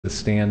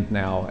stand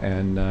now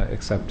and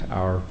accept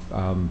our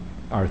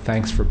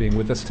thanks for being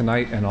with us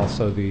tonight, and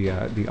also the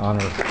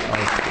honor of.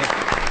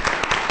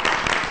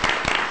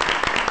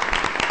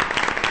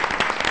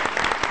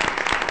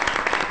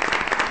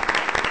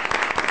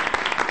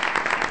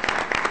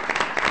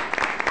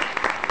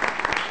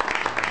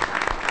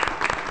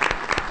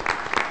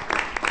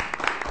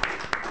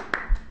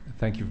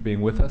 Thank you for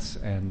being with us,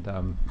 and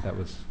that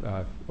was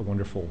a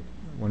wonderful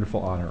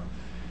honor.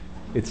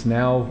 It's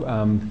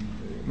now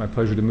my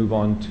pleasure to move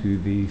on to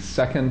the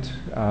second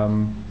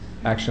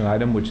action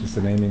item, which is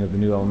the naming of the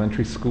new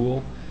elementary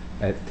school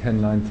at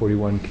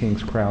 10941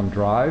 Kings Crown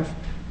Drive.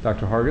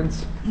 Dr.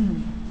 Hargens?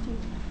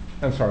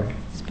 I'm sorry.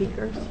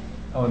 Speakers?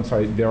 Oh, I'm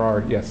sorry. There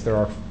are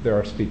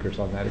speakers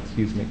on that.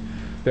 Excuse me.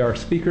 There are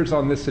speakers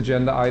on this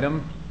agenda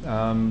item.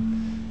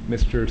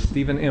 Mr.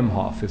 Stephen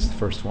Imhoff is the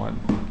first one.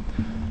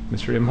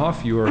 Mr.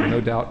 Imhoff, you are no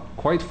doubt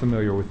quite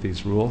familiar with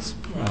these rules.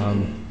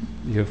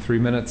 You have 3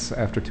 minutes.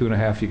 After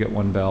 2.5, you get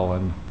 1 bell,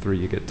 and 3,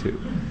 you get 2.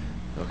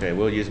 Okay,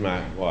 we'll use my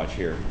watch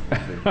here.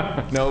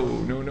 No.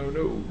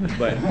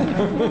 But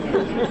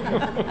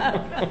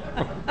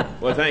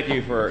well, thank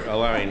you for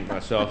allowing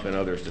myself and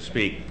others to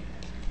speak.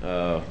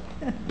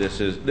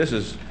 This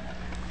is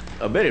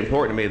a bit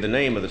important to me. The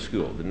name of the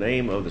school. The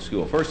name of the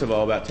school. First of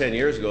all, about 10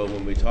 years ago,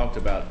 when we talked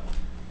about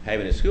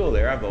having a school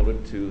there, I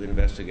voted to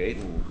investigate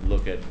and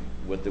look at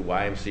with the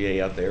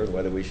YMCA out there and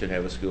whether we should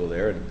have a school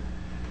there. And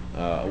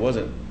I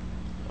wasn't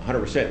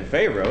 100% in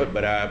favor of it,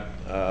 but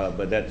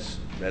that's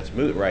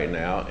moot right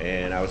now.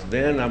 And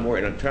I'm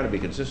worried. I'm trying to be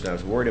consistent. I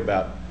was worried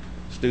about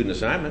student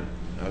assignment.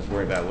 I was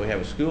worried about we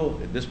have a school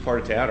at this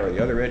part of town or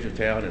the other edge of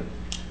town, and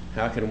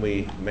how can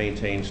we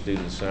maintain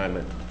student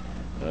assignment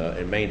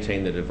and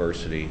maintain the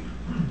diversity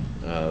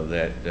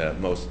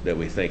that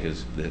we think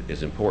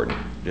is important.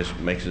 Just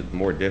makes it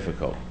more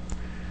difficult.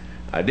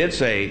 I did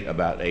say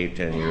about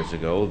 8-10 years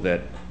ago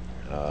that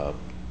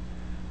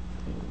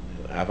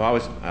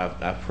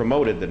I've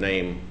promoted the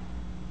name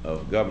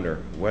of Governor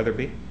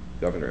Weatherby,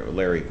 Governor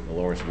Larry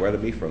Lawrence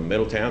Weatherby from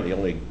Middletown, the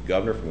only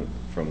governor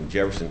from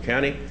Jefferson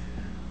County,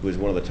 who is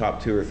one of the top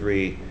 2 or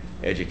 3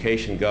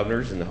 education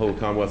governors in the whole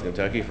Commonwealth of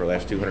Kentucky for the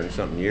last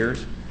 200-something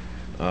years.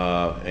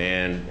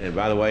 And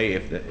by the way,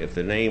 if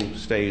the name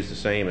stays the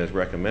same as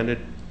recommended,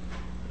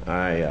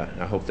 I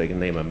hope they can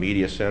name a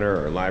media center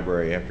or a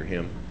library after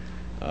him.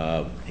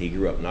 He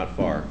grew up not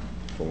far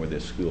from where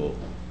this school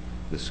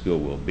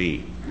will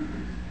be.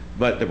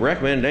 But the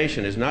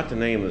recommendation is not to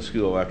name the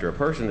school after a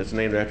person. It's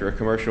named after a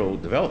commercial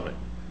development.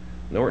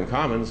 Norton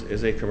Commons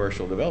is a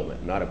commercial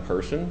development, not a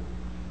person,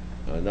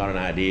 not an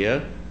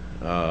idea.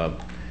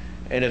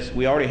 And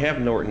we already have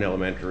Norton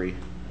Elementary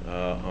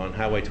on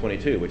Highway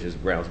 22, which is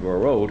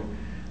Brownsboro Road,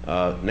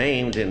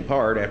 named in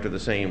part after the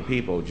same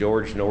people.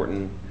 George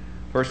Norton.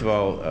 First of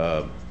all,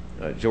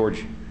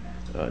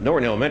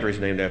 Norton Elementary is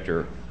named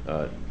after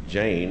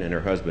Jane and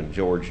her husband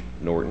George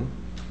Norton.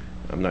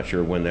 I'm not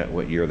sure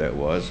what year that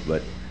was,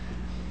 but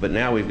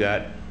now we've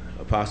got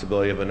a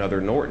possibility of another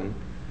Norton.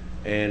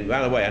 And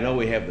by the way, I know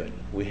we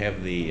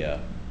have the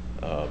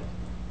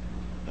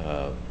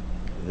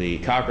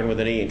Cochran with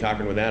an E and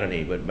Cochran without an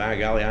E, but by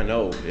golly, I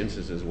know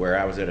instances where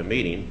I was at a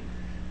meeting,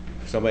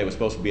 somebody was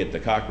supposed to be at the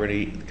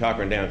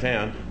Cochran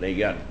downtown.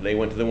 They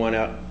went to the one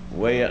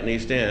way out in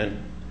East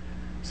End,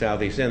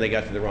 Southeast End. They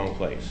got to the wrong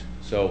place.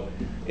 So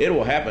it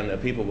will happen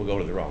that people will go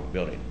to the wrong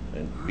building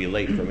and be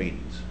late for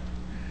meetings.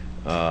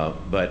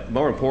 But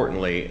more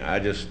importantly, I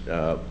just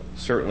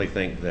certainly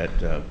think that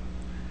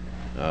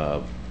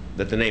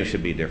the name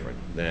should be different.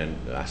 Than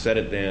I said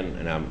it then,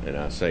 and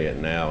I say it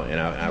now. And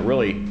I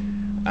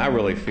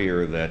really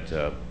fear that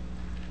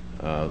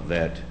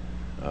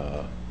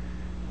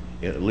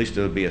at least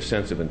there would be a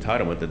sense of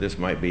entitlement that this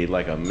might be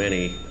like a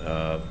mini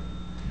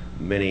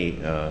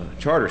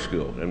charter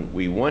school, and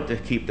we want to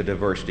keep the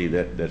diversity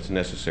that's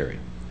necessary.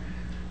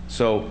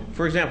 So,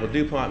 for example,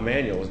 DuPont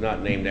Manual was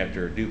not named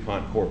after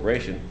DuPont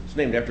Corporation. It's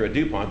named after a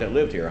DuPont that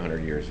lived here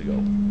 100 years ago,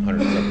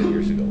 100-something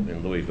years ago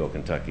in Louisville,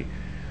 Kentucky.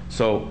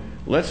 So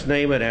let's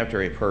name it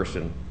after a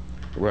person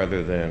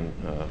rather than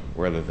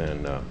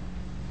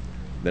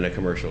a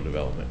commercial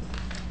development.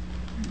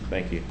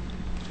 Thank you.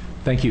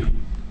 Thank you.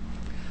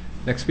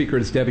 Next speaker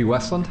is Debbie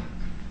Westland.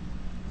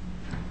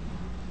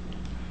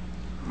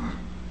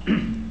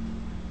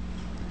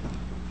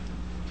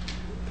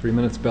 Three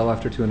minutes, bell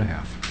after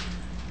 2.5.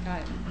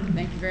 Got it.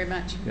 Thank you very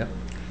much. Yep.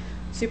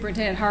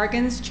 Superintendent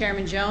Hargens,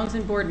 Chairman Jones,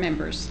 and board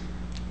members,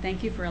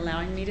 thank you for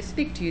allowing me to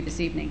speak to you this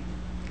evening.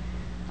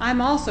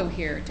 I'm also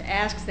here to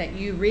ask that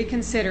you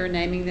reconsider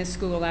naming this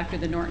school after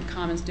the Norton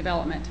Commons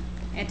development,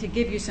 and to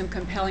give you some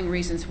compelling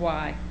reasons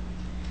why.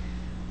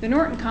 The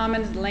Norton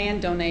Commons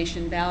land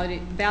donation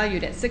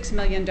valued at $6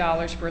 million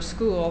for a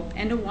school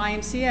and a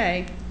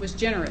YMCA was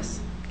generous,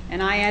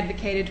 and I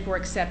advocated for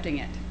accepting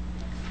it.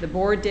 The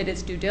board did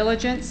its due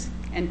diligence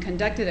and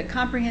conducted a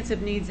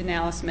comprehensive needs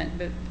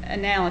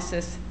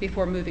analysis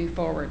before moving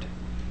forward.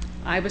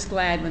 I was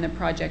glad when the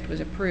project was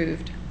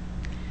approved.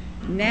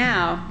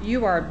 Now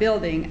you are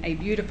building a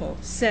beautiful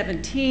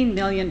 $17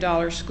 million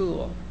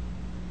school.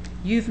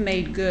 You've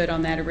made good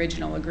on that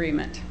original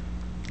agreement.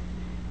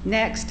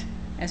 Next,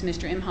 as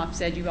Mr. Imhoff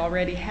said, you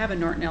already have a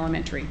Norton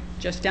Elementary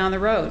just down the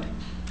road.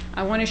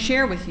 I want to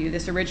share with you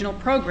this original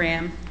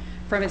program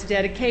from its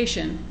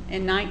dedication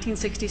in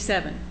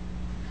 1967.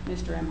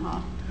 Mr.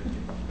 Imhoff.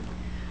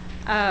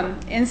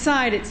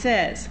 Inside it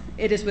says,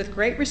 "It is with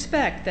great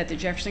respect that the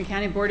Jefferson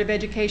County Board of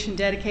Education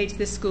dedicates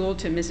this school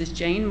to Mrs.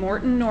 Jane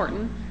Morton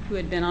Norton, who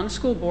had been on a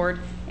school board,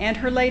 and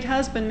her late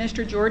husband,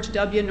 Mr. George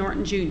W.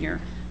 Norton, Jr.,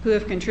 who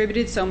have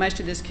contributed so much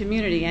to this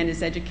community and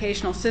its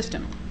educational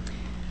system."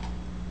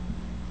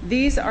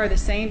 These are the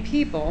same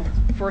people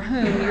for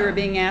whom you are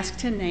being asked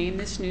to name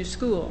this new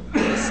school.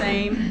 The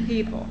same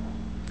people.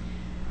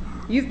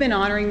 You've been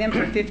honoring them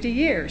for 50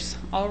 years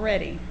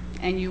already,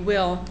 and you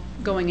will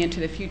going into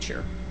the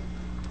future.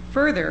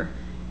 Further,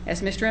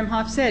 as Mr.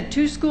 Imhoff said,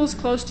 two schools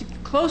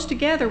close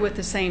together with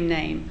the same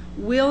name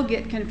will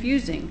get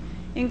confusing,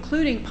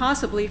 including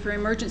possibly for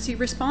emergency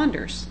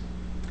responders.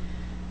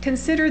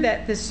 Consider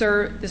that the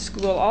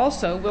school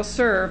also will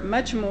serve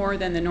much more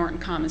than the Norton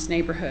Commons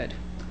neighborhood.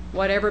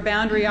 Whatever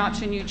boundary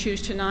option you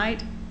choose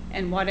tonight,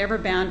 and whatever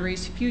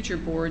boundaries future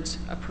boards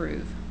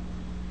approve.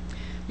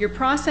 Your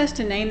process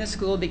to name the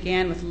school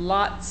began with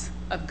lots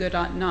of good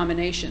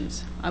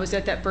nominations. I was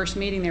at that first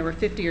meeting. There were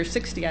 50 or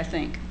 60, I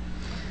think.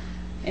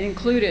 It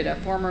included a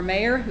former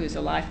mayor who is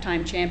a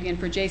lifetime champion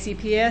for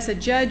JCPS, a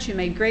judge who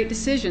made great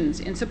decisions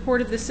in support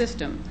of the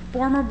system,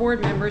 former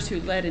board members who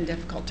led in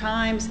difficult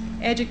times,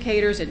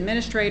 educators,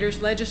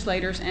 administrators,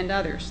 legislators, and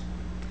others.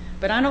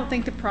 But I don't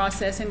think the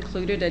process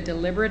included a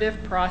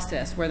deliberative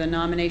process where the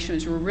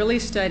nominations were really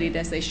studied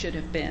as they should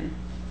have been.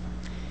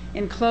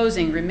 In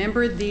closing,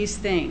 remember these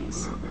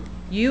things.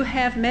 You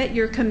have met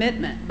your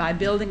commitment by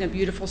building a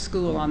beautiful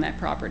school on that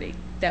property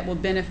that will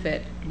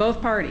benefit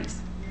both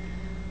parties.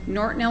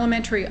 Norton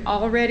Elementary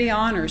already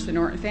honors the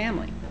Norton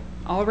family,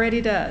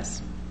 already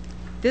does.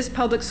 This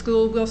public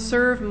school will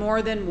serve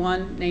more than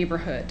one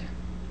neighborhood.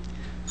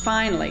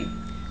 Finally,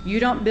 you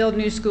don't build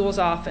new schools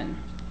often.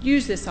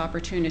 Use this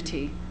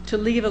opportunity to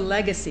leave a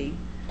legacy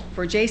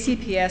for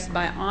JCPS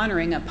by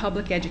honoring a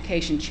public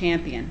education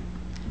champion.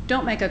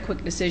 Don't make a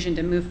quick decision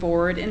to move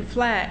forward. In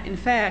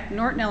fact,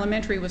 Norton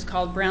Elementary was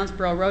called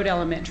Brownsboro Road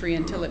Elementary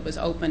until it was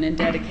open and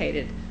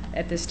dedicated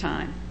at this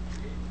time.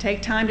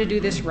 Take time to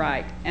do this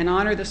right and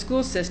honor the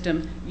school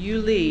system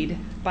you lead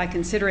by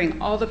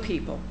considering all the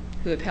people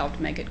who have helped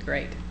make it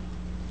great.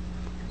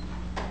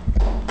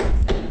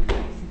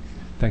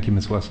 Thank you,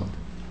 Ms. Westland.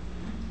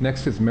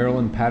 Next is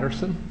Marilyn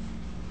Patterson.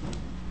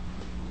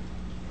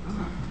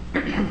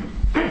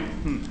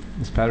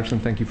 Ms. Patterson,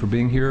 thank you for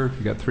being here.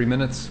 You got 3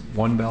 minutes,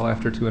 one bell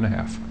after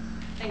 2.5.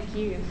 Thank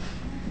you,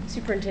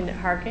 Superintendent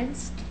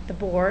Harkins, the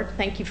board.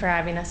 Thank you for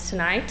having us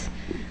tonight.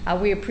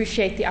 We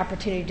appreciate the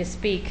opportunity to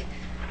speak.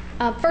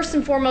 First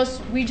and foremost,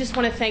 we just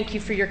want to thank you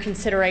for your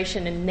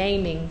consideration in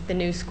naming the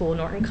new school,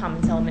 Norton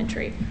Commons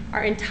Elementary.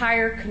 Our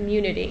entire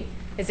community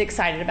is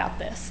excited about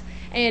this.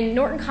 And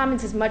Norton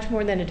Commons is much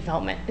more than a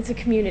development. It's a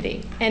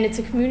community, and it's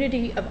a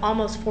community of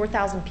almost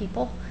 4,000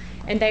 people,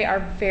 and they are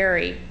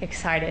very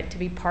excited to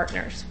be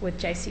partners with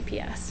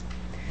JCPS.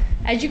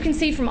 As you can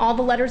see from all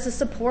the letters of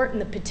support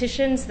and the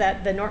petitions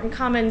that the Norton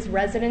Commons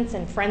residents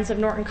and friends of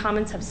Norton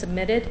Commons have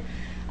submitted,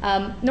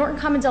 Norton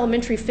Commons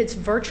Elementary fits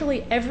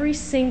virtually every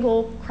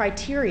single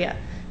criteria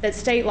that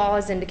state law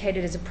has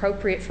indicated is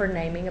appropriate for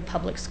naming a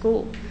public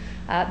school.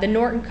 The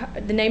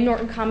name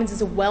Norton Commons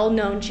is a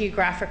well-known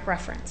geographic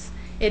reference.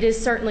 It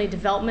is certainly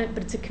development,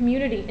 but it's a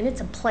community and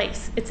it's a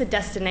place, it's a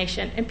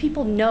destination, and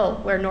people know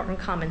where Norton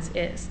Commons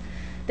is.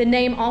 The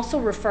name also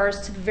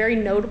refers to the very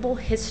notable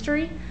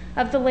history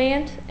of the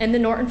land and the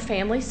Norton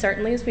family,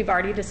 certainly, as we've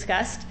already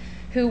discussed,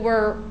 who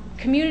were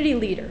community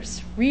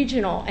leaders,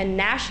 regional and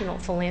national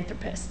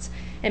philanthropists,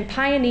 and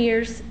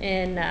pioneers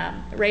in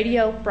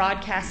radio,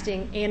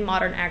 broadcasting, and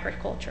modern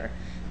agriculture.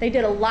 They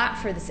did a lot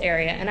for this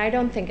area, and I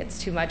don't think it's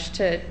too much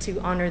to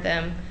honor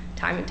them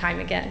time and time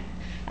again.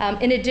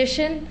 In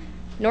addition,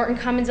 Norton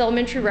Commons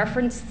Elementary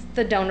referenced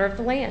the donor of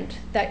the land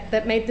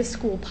that made the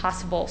school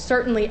possible,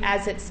 certainly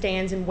as it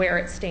stands and where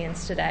it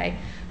stands today.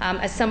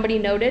 As somebody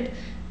noted,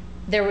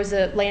 there was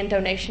a land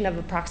donation of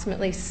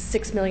approximately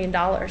 $6 million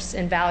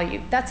in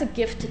value. That's a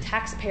gift to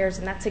taxpayers,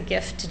 and that's a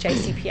gift to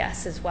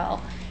JCPS as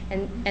well.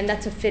 And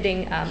that's a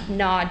fitting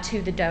nod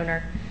to the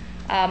donor.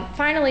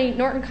 Finally,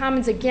 Norton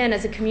Commons, again,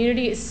 as a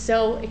community, is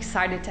so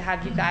excited to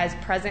have you guys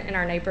present in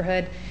our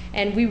neighborhood,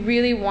 and we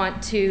really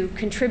want to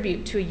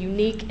contribute to a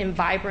unique and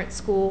vibrant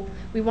school.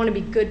 We want to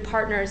be good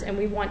partners, and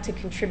we want to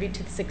contribute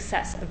to the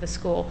success of the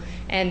school,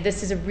 and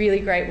this is a really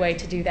great way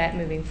to do that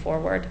moving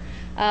forward.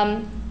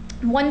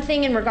 One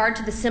thing in regard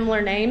to the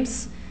similar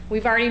names,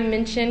 we've already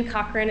mentioned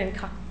Cochran and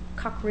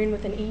Cochrane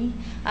with an E.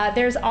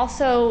 There's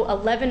also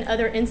 11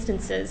 other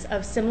instances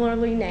of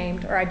similarly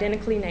named or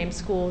identically named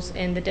schools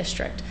in the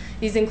district.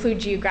 These include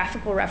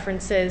geographical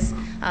references,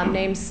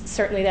 names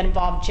certainly that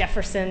involve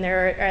Jefferson.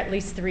 There are at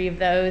least 3 of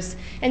those.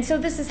 And so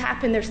this has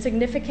happened. There's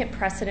significant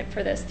precedent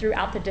for this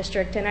throughout the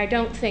district, and I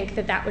don't think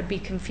that that would be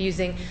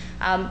confusing.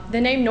 The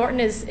name Norton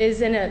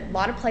is in a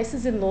lot of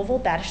places in Louisville.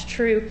 That is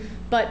true.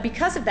 But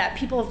because of that,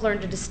 people have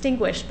learned to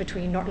distinguish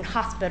between Norton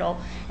Hospital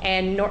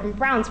and Norton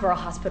Brownsboro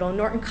Hospital,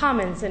 Norton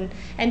Commons, and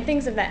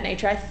things of that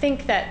nature. I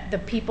think that the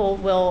people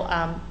will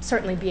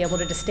certainly be able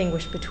to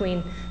distinguish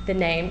between the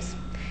names.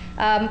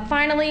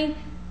 Finally,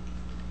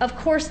 of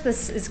course,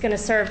 this is going to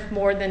serve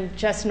more than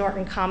just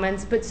Norton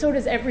Commons, but so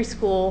does every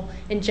school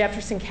in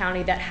Jefferson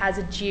County that has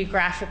a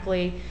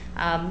geographically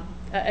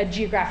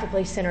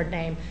centered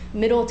name.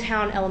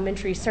 Middletown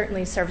Elementary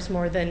certainly serves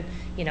more than,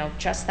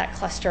 just that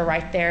cluster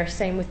right there.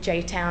 Same with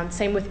J-Town.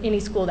 Same with any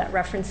school that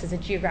references a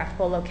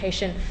geographical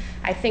location.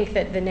 I think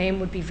that the name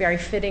would be very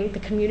fitting.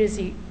 The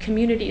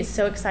community is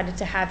so excited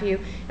to have you,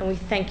 and we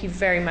thank you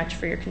very much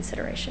for your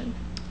consideration.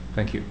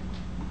 Thank you.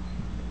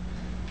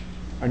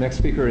 Our next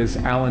speaker is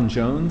Alan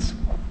Jones.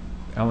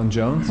 Alan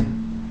Jones.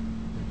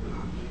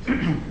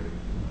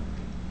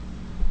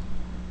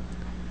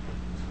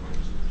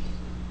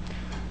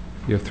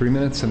 You have 3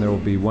 minutes, and there will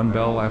be one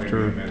bell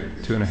after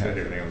 2.5.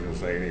 Everything I was going to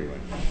say anyway.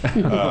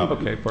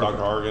 Okay, perfect. Dr.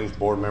 Hargens,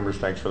 board members,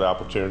 thanks for the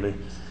opportunity.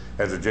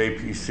 As a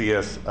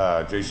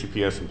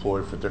JCPS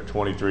employee for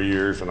 23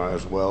 years, and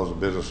as well as a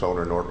business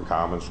owner in Norton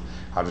Commons,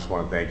 I just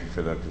want to thank you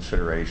for the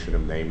consideration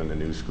of naming the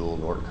new school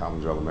Norton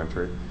Commons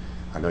Elementary.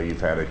 I know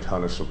you've had a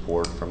ton of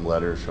support from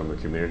letters from the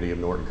community of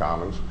Norton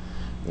Commons.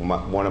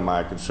 One of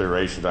my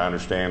considerations I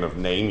understand of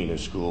naming a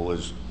school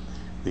is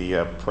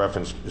the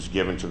preference is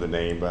given to the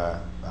name by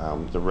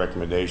the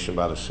recommendation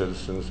by the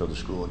citizens of the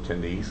school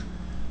attendees.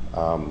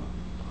 And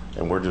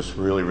we're just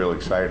really, really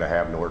excited to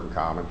have Norton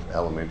Commons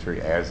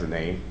Elementary as the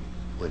name.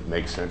 It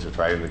makes sense. It's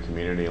right in the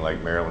community.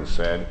 Like Marilyn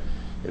said,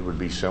 it would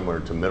be similar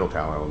to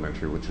Middletown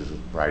Elementary, which is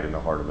right in the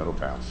heart of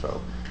Middletown.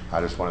 So I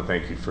just want to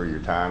thank you for your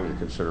time, your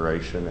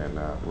consideration, and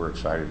we're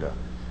excited to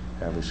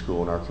have a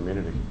school in our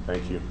community.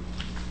 Thank you.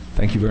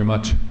 Thank you very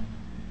much.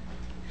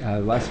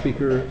 Last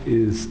speaker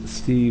is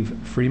Steve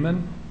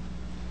Freeman.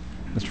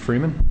 Mr.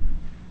 Freeman.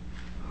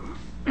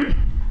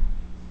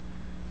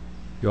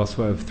 You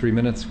also have 3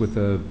 minutes with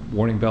a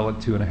warning bell at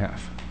 2.5.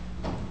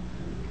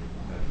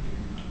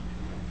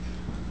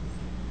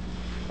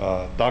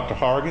 Dr.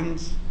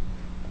 Hargens,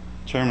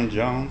 Chairman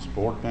Jones,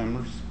 board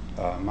members,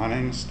 my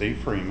name is Steve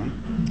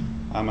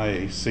Freeman. I'm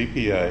a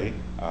CPA.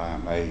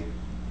 I'm a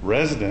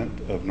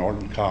resident of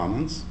Norton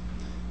Commons,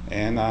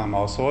 and I'm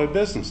also a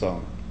business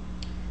owner.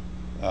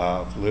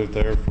 I've lived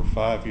there for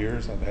 5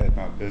 years. I've had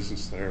my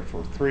business there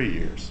for 3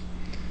 years.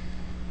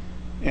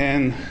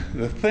 And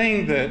the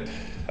thing that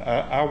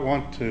I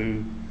want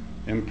to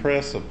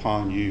impress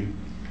upon you,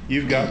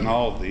 you've gotten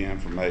all of the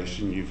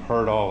information, you've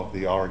heard all of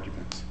the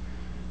arguments.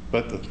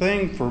 But the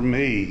thing for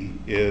me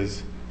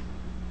is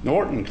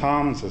Norton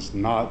Commons is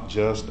not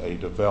just a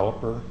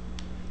developer,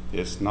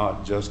 it's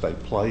not just a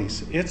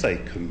place, it's a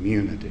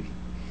community.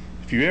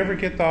 If you ever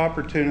get the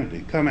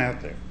opportunity, come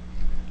out there.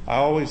 I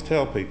always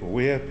tell people,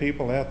 we have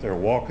people out there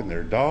walking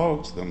their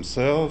dogs,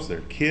 themselves,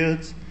 their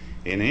kids,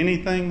 and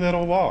anything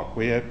that'll walk.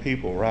 We have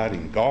people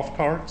riding golf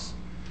carts.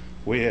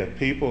 We have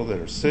people that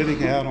are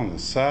sitting out on the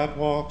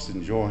sidewalks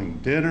enjoying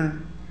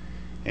dinner.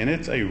 And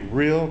it's a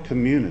real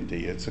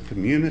community. It's a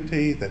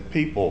community that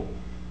people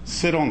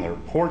sit on their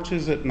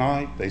porches at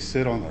night. They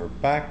sit on their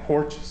back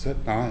porches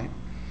at night.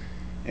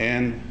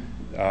 And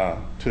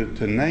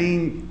to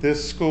name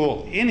this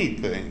school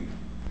anything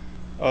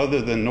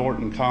other than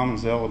Norton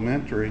Commons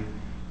Elementary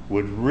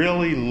would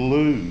really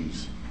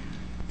lose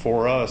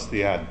for us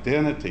the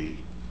identity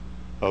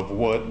of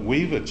what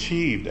we've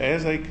achieved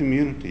as a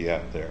community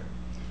out there.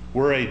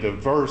 We're a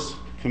diverse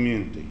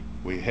community.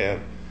 We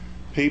have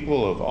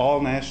people of all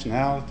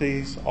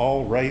nationalities,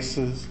 all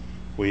races.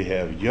 We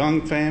have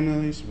young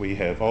families, we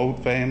have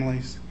old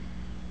families.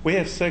 We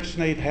have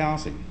Section 8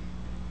 housing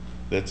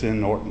that's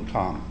in Norton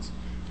Commons.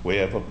 We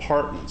have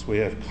apartments, we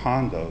have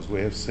condos,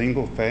 we have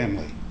single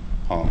family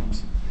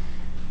homes.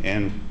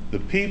 And the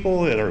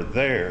people that are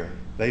there,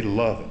 they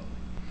love it.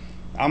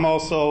 I'm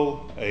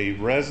also a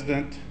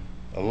resident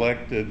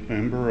elected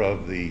member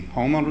of the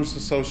Homeowners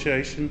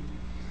Association.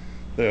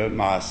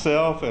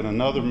 Myself and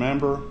another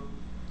member,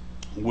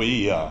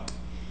 we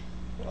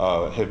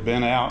have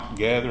been out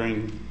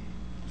gathering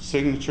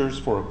signatures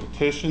for a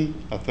petition.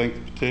 I think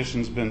the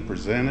petition's been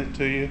presented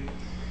to you.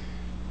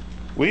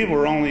 We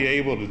were only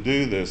able to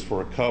do this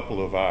for a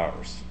couple of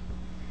hours.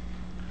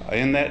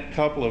 In that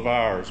couple of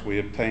hours, we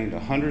obtained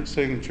 100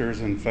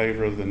 signatures in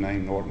favor of the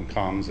name Norton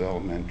Commons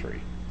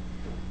Elementary.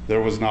 There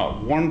was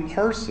not one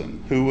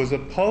person who was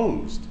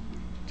opposed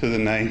to the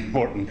name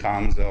Norton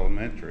Commons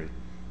Elementary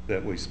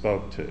that we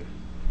spoke to.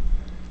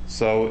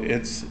 So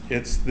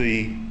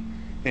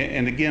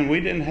and again,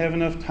 we didn't have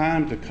enough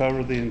time to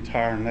cover the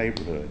entire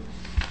neighborhood.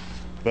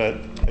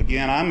 But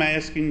again, I'm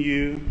asking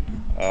you,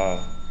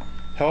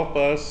 help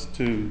us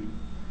to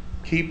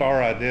keep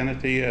our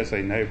identity as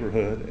a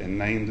neighborhood and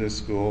name this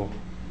school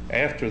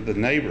after the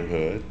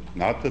neighborhood,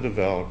 not the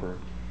developer,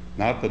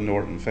 not the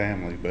Norton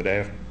family, but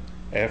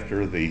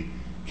after the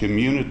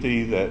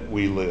community that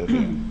we live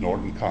in,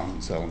 Norton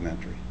Commons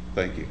Elementary.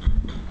 Thank you.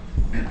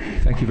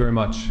 Thank you very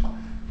much.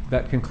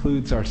 That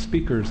concludes our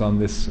speakers on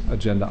this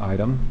agenda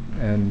item.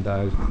 And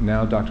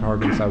now, Dr.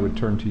 Harkins, I would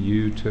turn to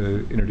you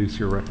to introduce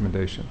your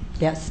recommendation.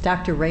 Yes,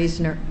 Dr.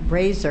 Razor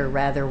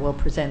will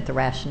present the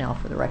rationale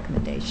for the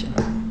recommendation.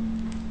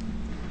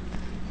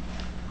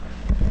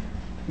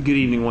 Good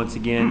evening once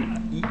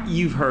again.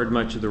 You've heard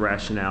much of the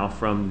rationale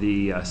from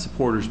the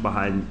supporters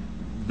behind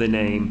the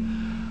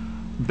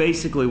name.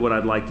 Basically, what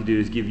I'd like to do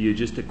is give you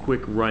just a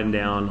quick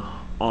rundown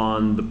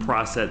on the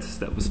process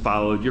that was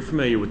followed. You're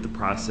familiar with the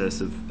process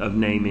of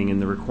naming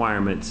and the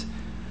requirements,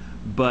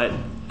 but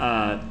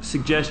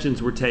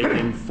suggestions were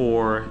taken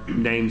for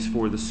names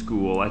for the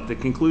school. At the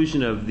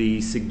conclusion of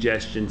the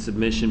suggestion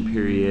submission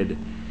period,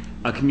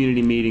 a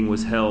community meeting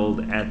was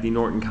held at the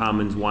Norton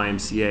Commons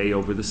YMCA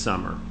over the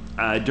summer.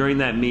 During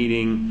that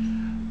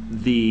meeting,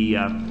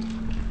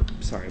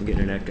 sorry, I'm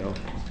getting an echo.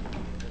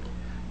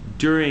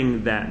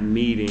 During that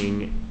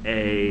meeting,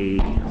 we're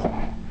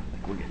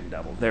getting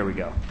double. There we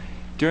go.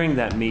 During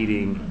that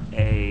meeting,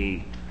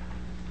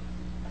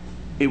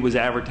 it was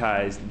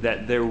advertised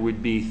that there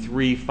would be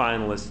 3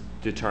 finalists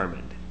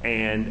determined.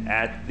 And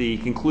at the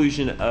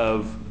conclusion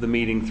of the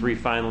meeting, 3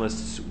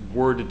 finalists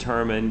were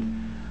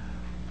determined.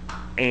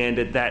 And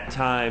at that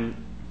time,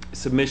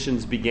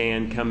 submissions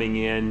began coming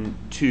in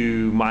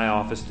to my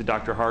office, to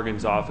Dr.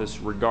 Hargan's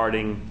office,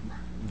 regarding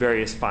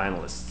various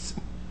finalists.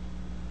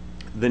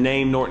 The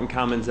name Norton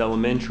Commons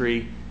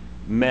Elementary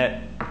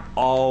met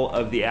all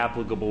of the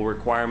applicable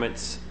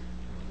requirements.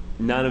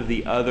 None of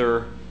the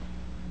other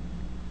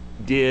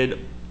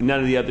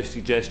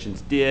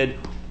suggestions did,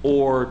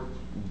 or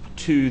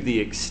to the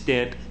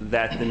extent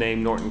that the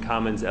name Norton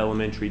Commons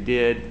Elementary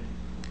did.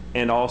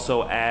 And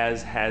also,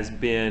 as has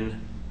been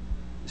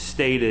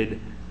stated,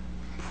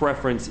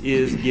 preference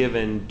is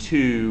given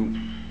to,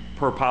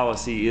 per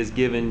policy, is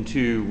given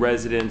to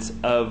residents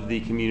of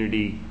the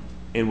community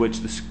in which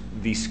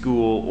the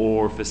school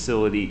or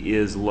facility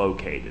is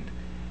located.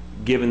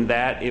 Given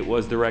that, it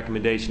was the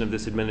recommendation of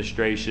this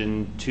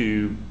administration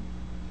to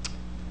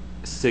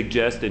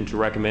suggest and to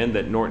recommend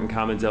that Norton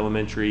Commons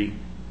Elementary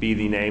be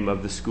the name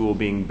of the school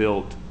being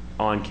built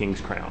on King's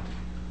Crown.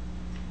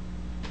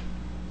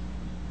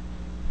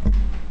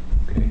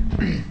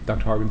 Okay.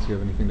 Dr. Harkins, do you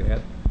have anything to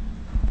add?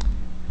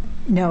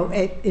 No,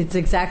 it's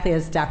exactly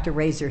as Dr.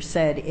 Razor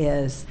said,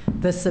 is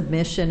the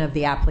submission of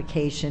the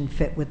application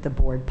fit with the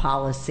board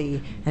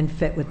policy and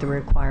fit with the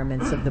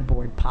requirements of the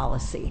board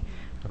policy.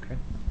 Okay,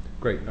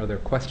 great. Are there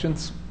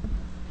questions?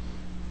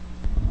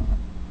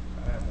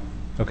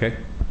 Okay.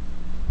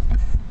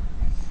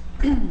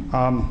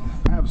 I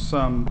have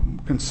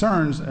some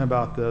concerns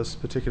about this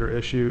particular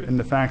issue, and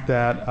the fact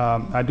that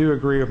I do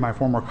agree with my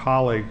former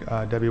colleague,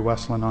 Debbie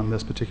Westland, on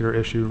this particular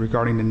issue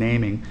regarding the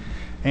naming.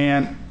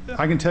 And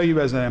I can tell you,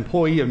 as an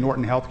employee of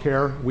Norton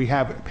Healthcare, we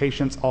have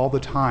patients all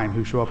the time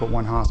who show up at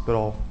one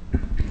hospital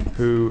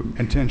who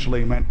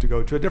intentionally meant to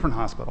go to a different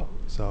hospital.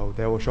 So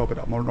they will show up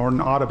at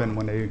Norton Audubon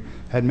when they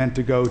had meant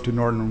to go to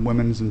Norton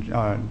Women's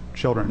and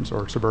Children's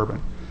or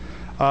Suburban.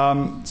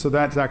 So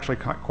that's actually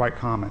quite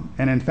common.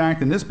 And in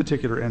fact, in this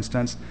particular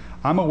instance,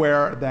 I'm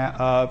aware that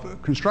of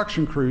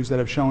construction crews that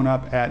have shown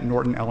up at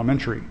Norton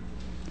Elementary,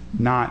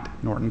 not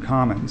Norton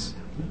Commons,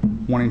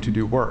 wanting to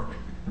do work.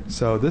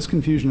 So this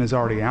confusion is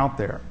already out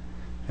there.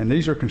 And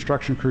these are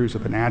construction crews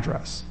of an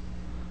address,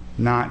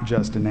 not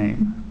just a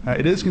name.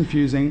 It is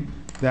confusing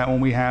that when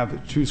we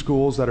have 2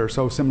 schools that are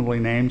so similarly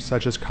named,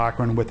 such as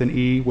Cochran with an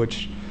E,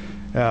 which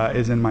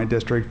is in my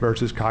district,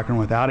 versus Cochran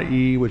without an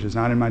E, which is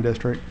not in my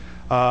district.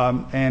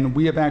 And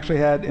we have actually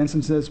had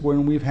instances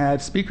when we've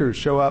had speakers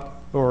show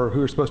up, or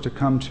who are supposed to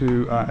come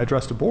to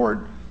address the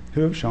board,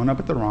 who have shown up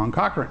at the wrong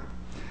Cochran.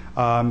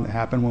 It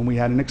happened when we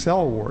had an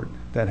Excel award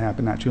that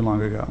happened not too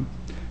long ago.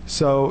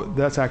 So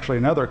that's actually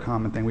another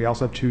common thing. We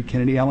also have 2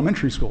 Kennedy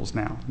elementary schools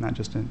now, not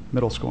just in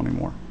middle school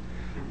anymore.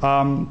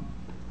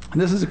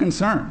 This is a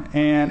concern,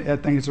 and I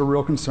think it's a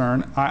real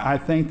concern. I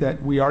think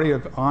that we already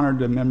have honored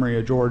the memory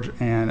of George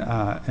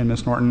and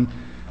Miss Norton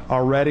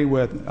already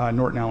with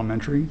Norton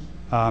Elementary.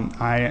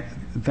 I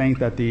think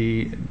that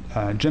the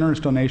generous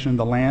donation of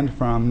the land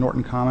from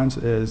Norton Commons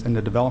in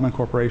the Development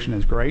Corporation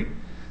is great,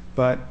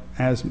 but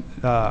as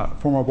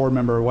former board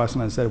member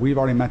Westland has said, we've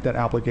already met that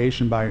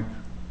obligation by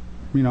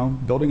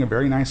building a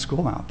very nice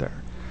school out there.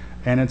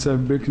 And it's a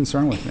big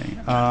concern with me.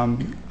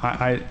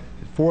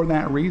 For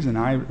that reason,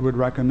 I would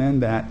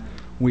recommend that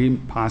we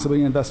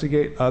possibly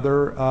investigate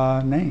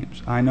other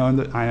names. I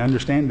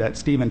understand that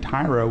Stephen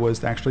Tyra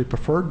was actually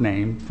preferred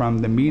name from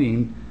the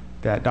meeting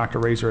that Dr.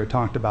 Razor had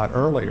talked about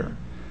earlier,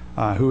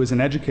 who is an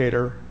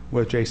educator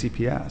with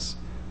JCPS.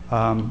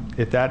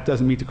 If that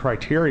doesn't meet the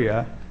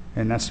criteria,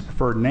 and that's the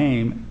preferred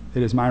name,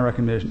 it is my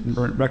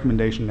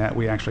recommendation that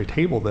we actually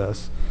table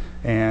this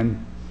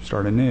and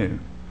start anew.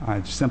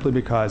 Simply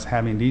because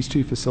having these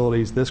 2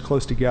 facilities this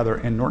close together,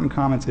 and Norton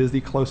Commons is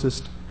the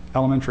closest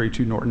elementary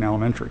to Norton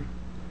Elementary.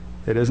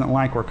 It isn't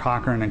like where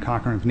Cochran and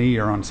Cochran Knee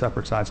are on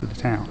separate sides of the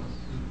town.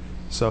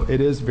 So it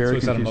is very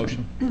confusing. So is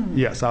that a motion?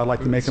 Yes, I would like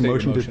to make a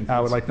motion.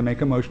 I would like to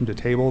make a motion to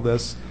table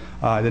this,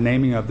 the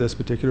naming of this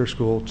particular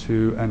school,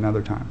 to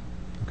another time.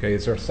 Okay,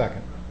 is there a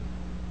second?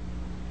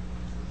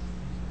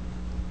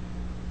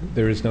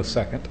 There is no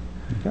second.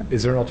 Okay.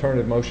 Is there an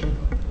alternative motion?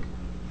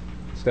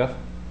 Steph?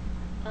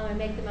 I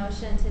make the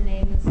motion to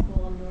name the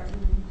school of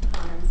Norton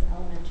Commons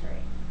Elementary.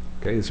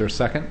 Okay, is there a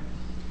second?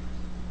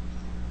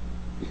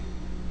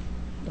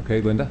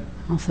 Okay, Linda?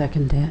 I'll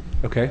second that.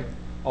 Okay,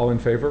 all in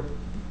favor?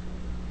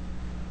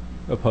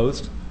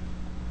 Opposed?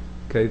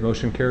 Okay,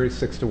 motion carries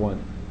 6-1.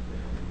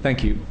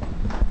 Thank you.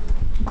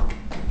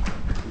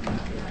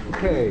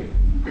 Okay.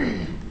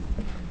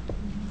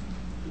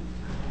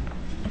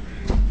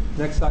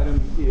 Next item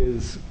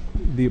is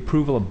the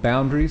approval of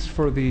boundaries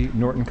for the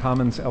Norton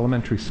Commons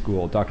Elementary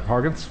School. Dr.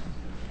 Hargens?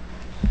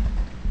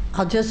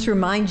 I'll just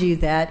remind you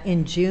that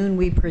in June,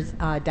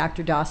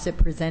 Dr. Dossett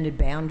presented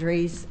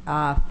boundaries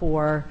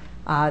for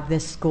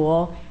this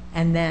school,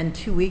 and then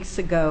 2 weeks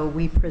ago,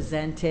 we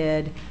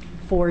presented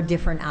 4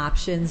 different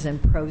options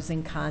and pros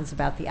and cons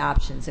about the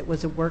options. It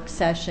was a work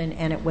session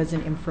and it was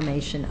an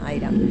information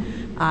item.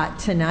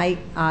 Tonight,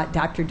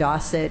 Dr.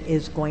 Dossett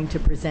is going to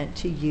present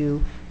to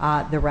you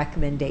the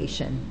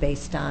recommendation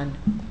based on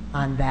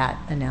that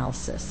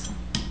analysis.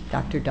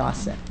 Dr.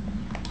 Dossett.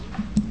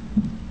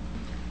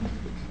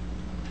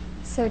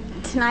 So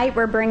tonight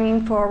we're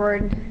bringing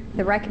forward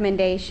the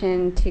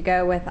recommendation to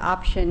go with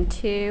option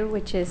 2,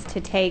 which is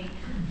to take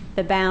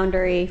the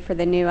boundary for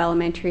the new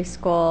elementary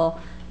school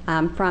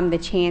from the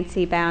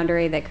Chansey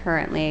boundary that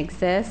currently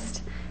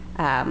exists.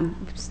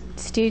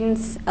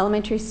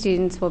 Elementary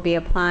students will be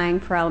applying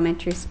for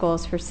elementary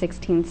schools for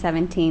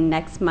 16-17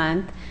 next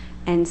month,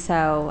 and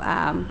so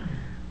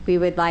we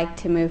would like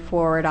to move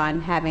forward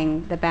on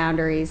having the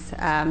boundaries,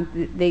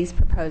 these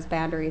proposed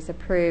boundaries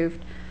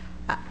approved.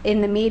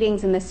 In the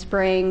meetings in the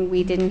spring,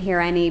 we didn't hear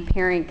any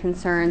parent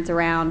concerns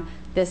around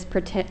this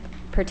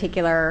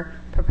particular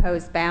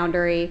proposed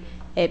boundary.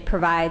 It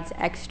provides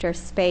extra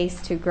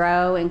space to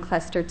grow in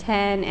Cluster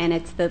 10, and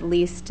it's the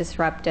least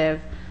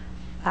disruptive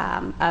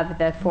of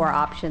the 4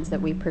 options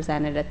that we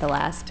presented at the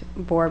last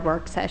board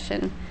work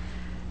session.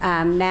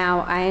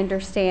 Now, I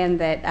understand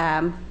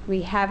that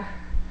we have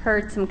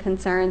heard some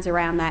concerns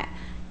around that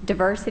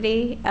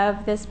diversity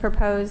of this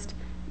proposed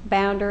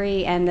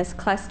boundary and this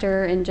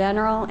cluster in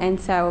general, and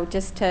so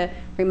just to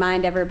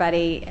remind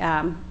everybody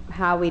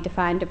how we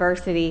define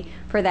diversity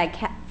for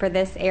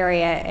this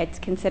area, it's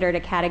considered a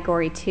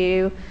Category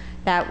 2.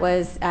 That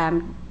was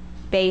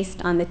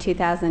based on the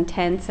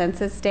 2010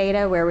 census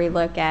data, where we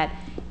look at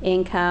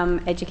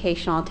income,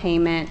 educational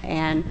attainment,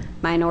 and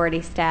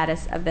minority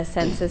status of the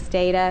census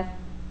data.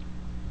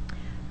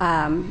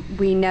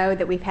 We know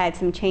that we've had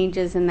some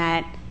changes in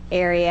that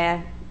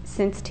area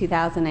since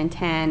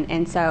 2010,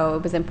 and so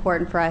it was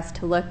important for us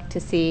to look to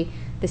see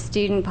the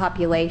student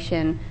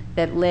population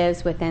that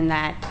lives within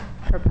that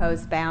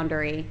proposed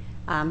boundary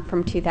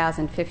from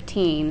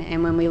 2015.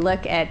 And when we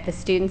look at the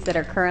students that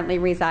are currently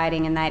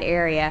residing in that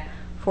area,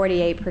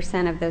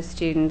 48% of those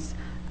students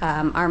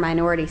are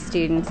minority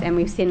students, and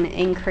we've seen an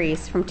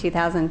increase from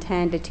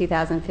 2010 to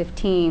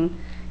 2015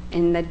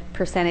 in the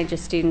percentage of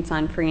students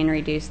on free and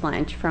reduced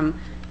lunch from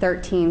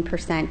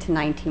 13% to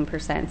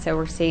 19%. So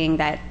we're seeing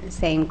that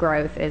same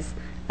growth as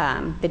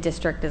the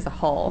district as a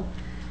whole.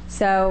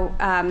 So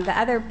the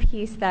other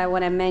piece that I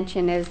want to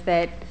mention is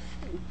that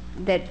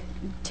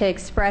to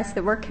express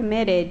that we're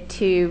committed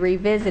to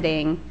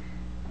revisiting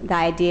the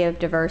idea of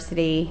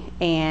diversity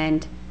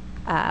and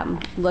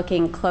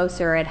looking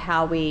closer at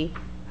how we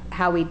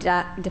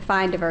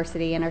define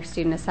diversity in our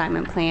student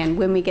assignment plan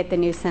when we get the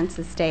new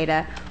census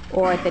data,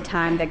 or at the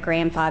time that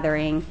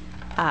grandfathering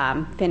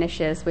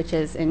finishes, which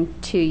is in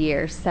 2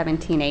 years,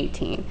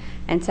 17-18.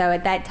 And so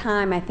at that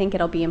time, I think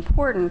it'll be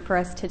important for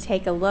us to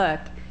take a look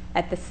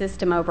at the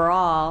system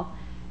overall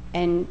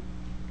and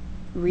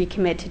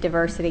recommit to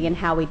diversity and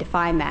how we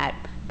define that.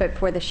 But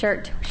for the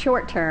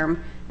short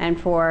term and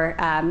for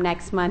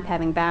next month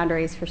having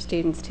boundaries for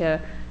students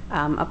to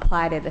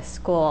apply to the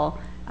school,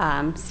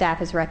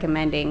 staff is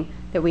recommending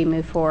that we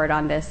move forward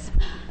on this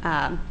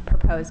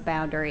proposed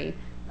boundary,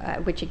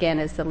 which again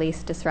is the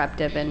least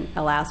disruptive and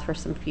allows for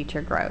some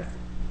future growth.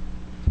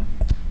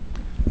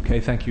 Okay,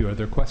 thank you. Are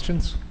there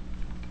questions?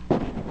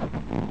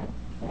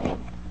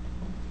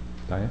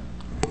 Diane?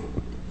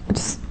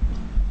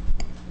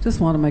 Just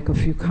want to make a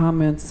few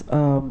comments.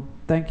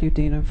 Thank you,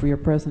 Dina, for your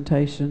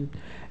presentation.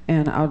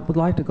 And I would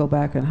like to go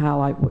back and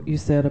highlight what you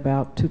said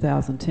about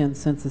 2010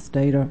 census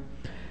data.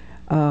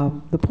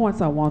 The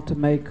points I want to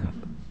make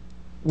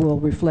will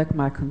reflect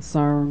my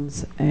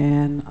concerns,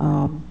 and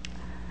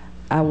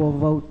I will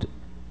vote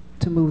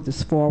to move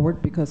this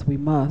forward because we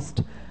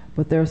must.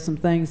 But there are some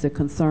things that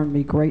concern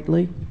me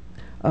greatly.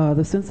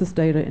 The census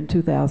data in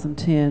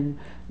 2010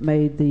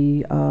 made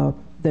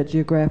that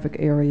geographic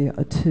area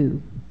a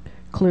 2.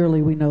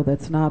 Clearly, we know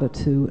that's not a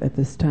 2 at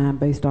this time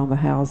based on the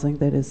housing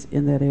that is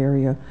in that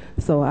area.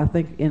 So I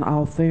think in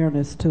all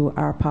fairness to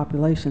our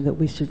population that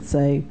we should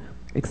say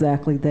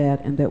exactly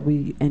that,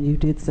 and you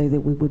did say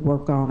that we would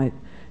work on it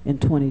in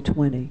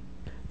 2020.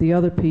 The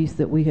other piece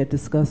that we had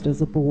discussed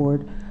as a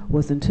board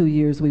was in 2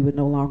 years we would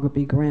no longer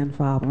be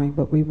grandfathering,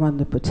 but we run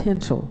the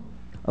potential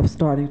of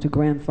starting to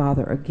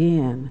grandfather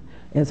again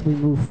as we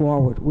move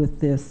forward with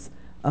this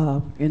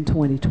in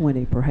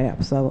 2020,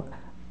 perhaps. So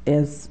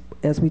as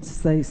we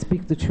say,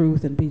 speak the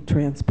truth and be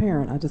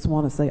transparent, I just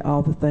want to say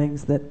all the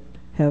things that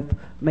have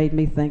made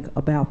me think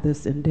about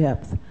this in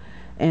depth.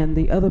 And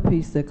the other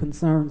piece that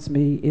concerns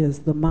me is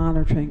the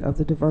monitoring of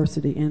the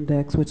diversity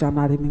index, which I'm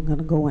not even going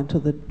to go into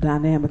the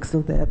dynamics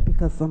of that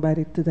because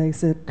somebody today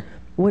said,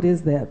 what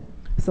is that?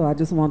 So I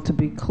just want to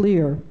be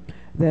clear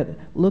that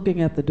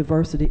looking at the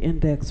diversity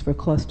index for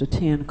cluster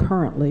 10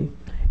 currently,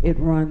 it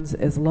runs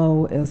as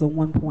low as a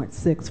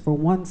 1.6 for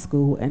one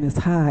school and as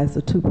high as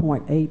a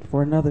 2.8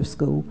 for another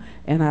school.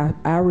 And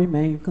I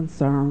remain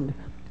concerned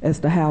as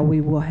to how we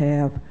will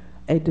have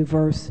a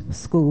diverse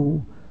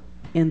school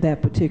in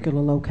that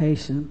particular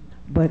location.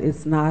 But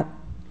it's not,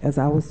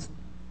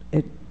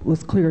 it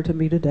was clear to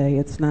me today,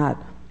 it's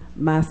not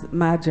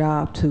my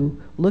job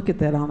to look at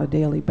that on a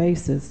daily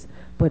basis,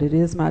 but it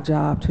is my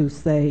job to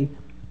say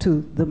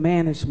to the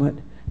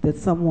management that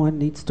someone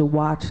needs to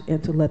watch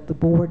and to let the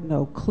board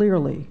know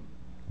clearly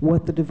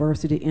what the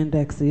diversity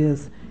index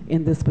is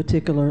in this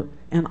particular,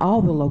 and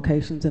all the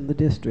locations in the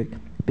district,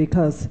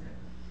 because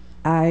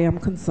I am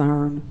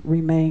concerned,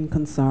 remain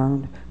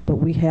concerned, but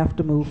we have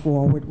to move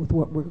forward with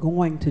what we're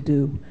going to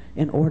do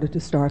in order to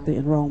start the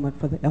enrollment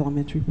for the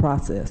elementary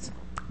process.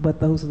 But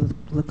those are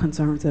the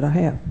concerns that I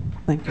have.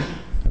 Thank you.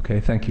 Okay,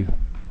 thank you.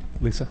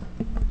 Lisa?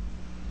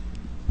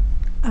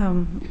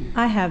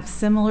 I have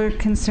similar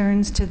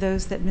concerns to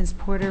those that Ms.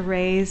 Porter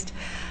raised.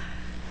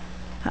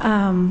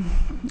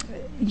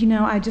 You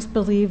know, I just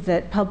believe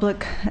that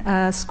public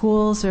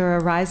schools are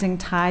a rising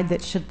tide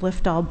that should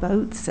lift all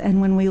boats.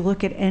 And when we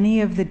look at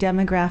any of the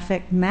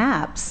demographic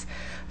maps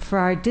for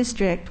our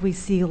district, we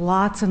see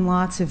lots and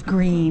lots of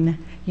green,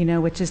 you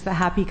know, which is the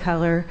happy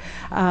color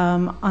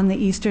on the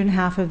eastern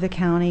half of the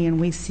county, and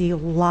we see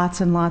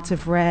lots and lots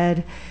of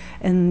red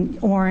and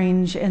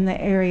orange in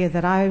the area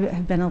that I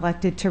have been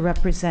elected to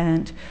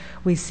represent.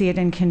 We see it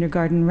in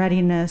kindergarten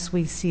readiness.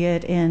 We see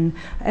it in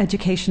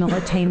educational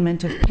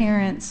attainment of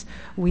parents.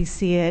 We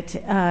see it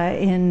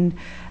in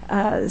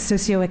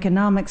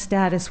socioeconomic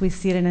status. We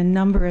see it in a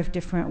number of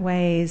different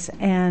ways.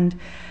 And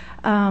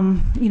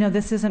you know,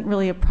 this isn't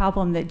really a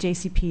problem that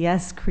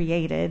JCPS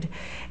created.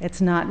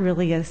 It's not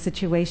really a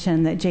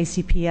situation that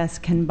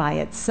JCPS can by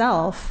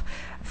itself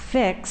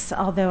fix,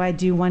 although I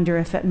do wonder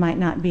if it might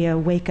not be a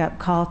wake-up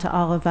call to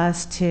all of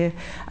us to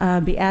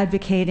be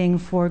advocating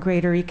for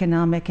greater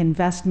economic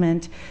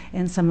investment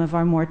in some of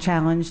our more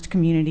challenged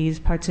communities,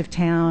 parts of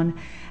town,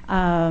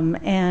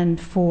 and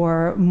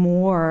for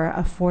more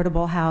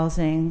affordable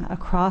housing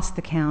across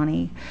the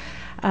county.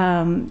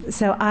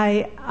 So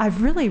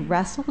I've really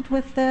wrestled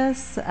with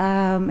this.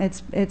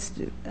 It's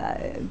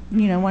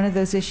you know, one of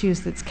those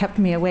issues that's kept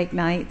me awake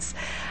nights.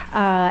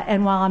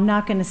 And while I'm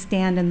not going to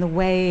stand in the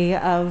way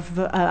of,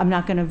 I'm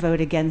not going to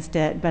vote against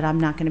it, but I'm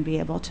not going to be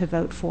able to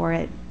vote for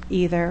it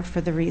either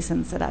for the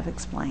reasons that I've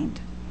explained.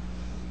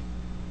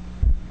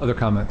 Other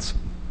comments?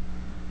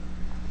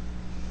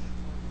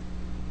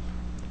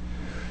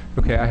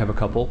 Okay, I have a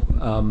couple.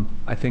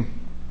 I think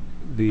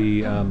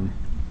the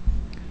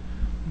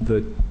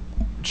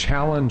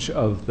challenge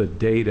of the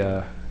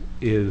data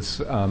is,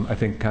 I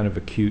think, kind of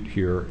acute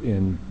here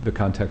in the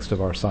context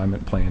of our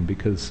assignment plan,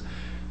 because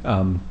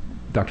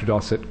Dr.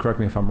 Dossett, correct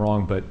me if I'm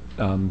wrong, but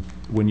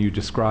when you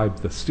describe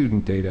the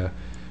student data,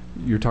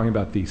 you're talking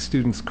about the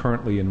students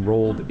currently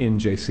enrolled in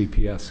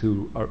JCPS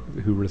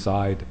who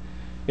reside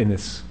in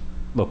this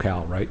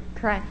locale, right?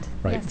 Correct.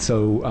 Right. Yes.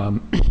 So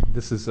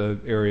this is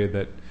an area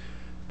that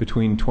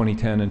between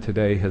 2010 and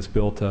today has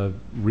built a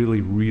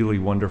really, really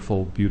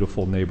wonderful,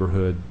 beautiful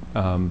neighborhood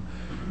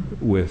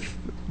with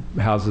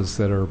houses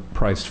that are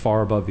priced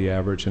far above the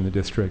average in the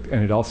district.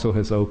 And it also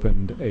has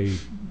opened a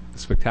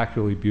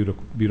spectacularly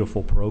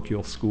beautiful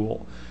parochial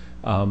school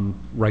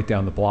right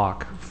down the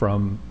block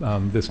from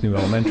this new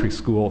elementary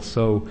school.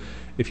 So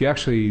if you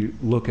actually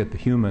look at the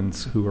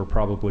humans who are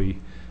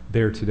probably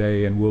there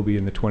today and will be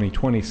in the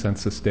 2020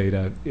 census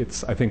data,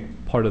 I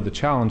think part of the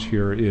challenge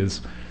here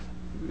is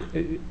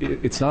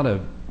it's not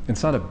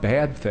a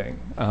bad thing.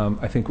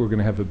 I think we're going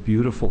to have a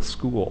beautiful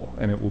school,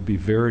 and it will be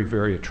very,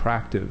 very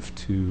attractive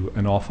to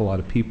an awful lot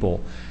of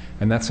people.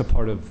 And that's a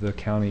part of the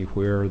county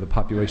where the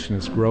population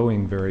is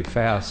growing very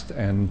fast,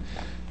 and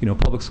you know,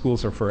 public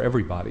schools are for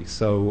everybody.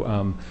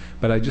 So,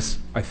 but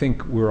I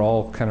think we're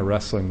all kind of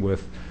wrestling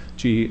with,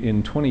 gee,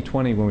 in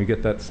 2020 when we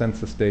get that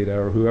census data,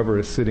 or whoever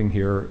is sitting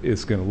here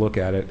is going to look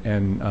at it,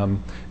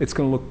 and it's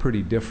going to look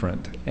pretty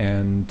different.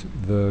 And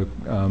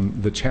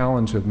the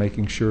challenge of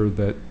making sure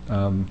that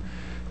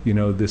you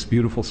know, this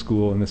beautiful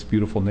school and this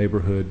beautiful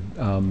neighborhood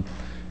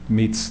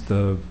meets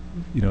the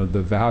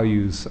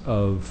values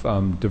of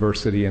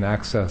diversity and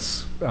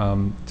access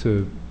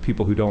to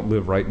people who don't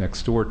live right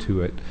next door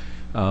to it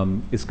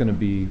is going to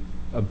be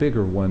a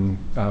bigger one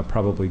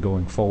probably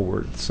going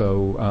forward.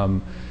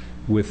 So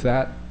with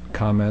that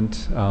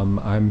comment,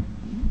 I'm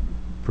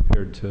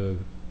prepared to,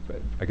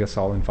 I guess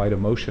I'll invite a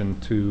motion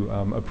to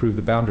approve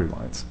the boundary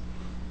lines.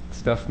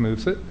 Steph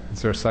moves it.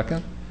 Is there a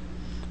second?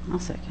 I'll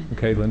second.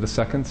 Okay, Linda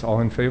seconds. All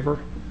in favor?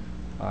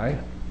 Aye.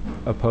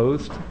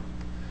 Opposed?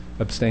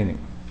 Abstaining?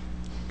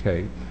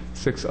 Okay,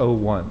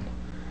 601.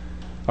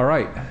 All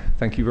right,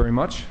 thank you very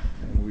much.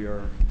 And we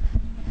are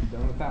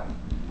done with that.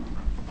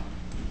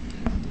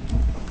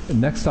 The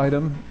next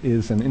item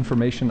is an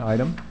information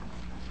item,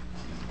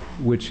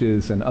 which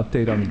is an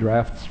update on the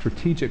draft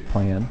strategic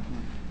plan.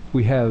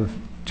 We have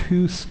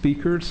two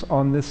speakers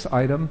on this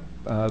item.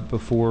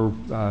 Before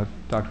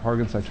Dr.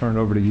 Hargens, I turn it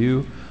over to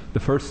you. The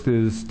first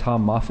is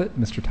Tom Moffitt.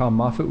 Mr. Tom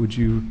Moffitt, would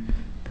you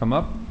come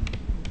up?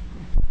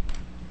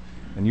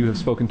 And you have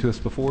spoken to us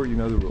before. You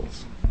know the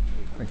rules.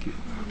 Thank you.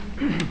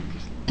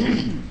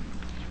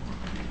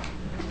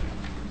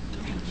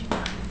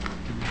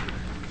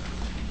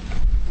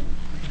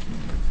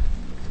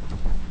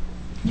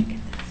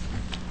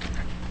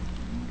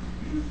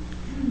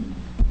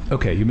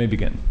 Okay, you may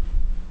begin.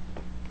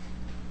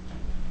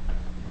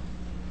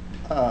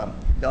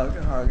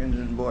 Dr. Hargens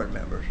and board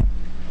members,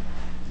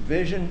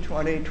 Vision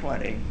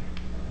 2020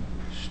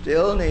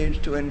 still needs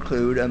to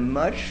include a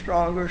much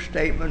stronger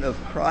statement of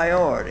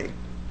priority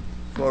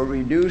for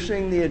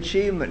reducing the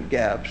achievement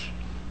gaps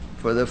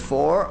for the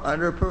 4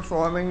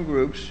 underperforming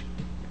groups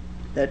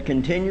that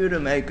continue to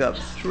make up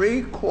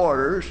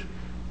 3/4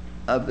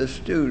 of the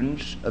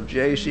students of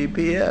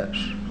JCPS.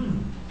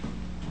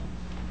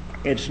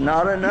 It's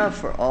not enough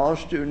for all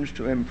students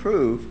to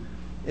improve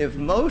if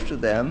most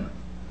of them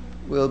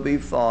will be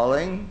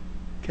falling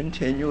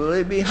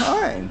continually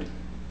behind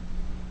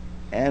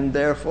and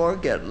therefore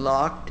get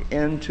locked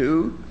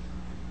into,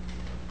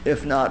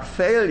 if not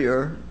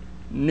failure,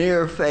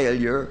 near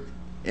failure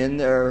in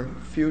their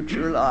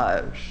future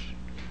lives,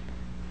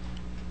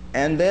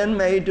 and then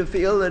made to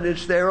feel that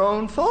it's their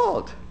own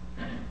fault.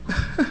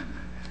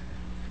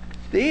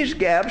 These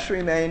gaps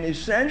remain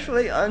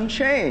essentially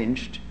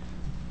unchanged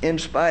in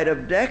spite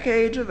of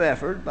decades of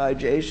effort by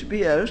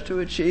JCBS to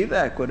achieve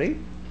equity,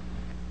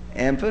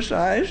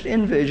 emphasized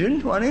in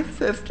Vision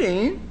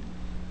 2015.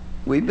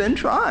 We've been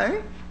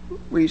trying,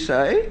 we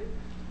say.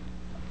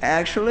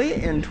 Actually,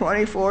 in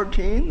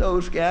 2014,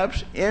 those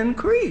gaps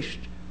increased.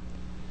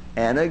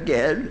 And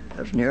again,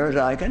 as near as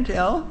I can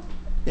tell,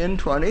 in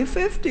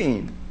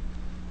 2015.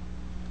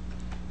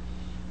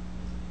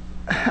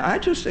 I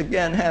just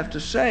again have to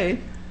say,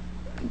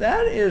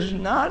 that's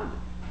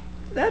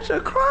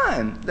a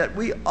crime that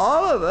we,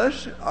 all of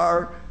us,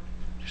 are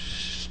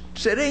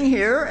sitting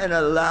here and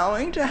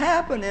allowing to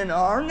happen in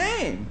our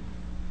name.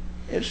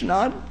 It's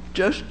not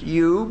just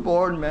you,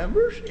 board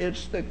members,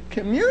 it's the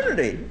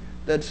community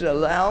that's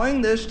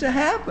allowing this to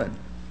happen.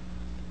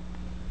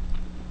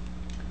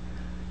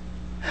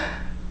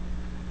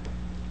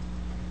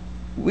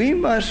 We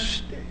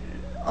must,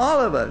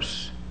 all of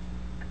us,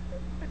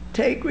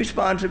 take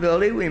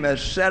responsibility. We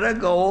must set a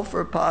goal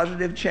for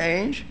positive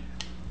change,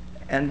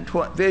 and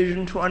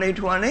Vision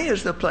 2020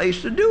 is the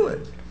place to do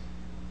it.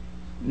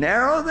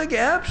 Narrow the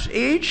gaps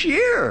each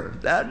year.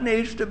 That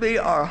needs to be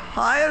our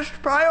highest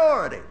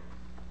priority.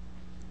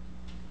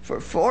 For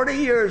 40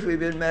 years we've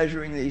been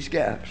measuring these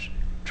gaps,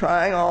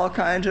 trying all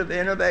kinds of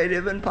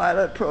innovative and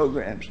pilot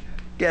programs,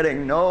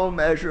 getting no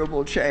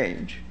measurable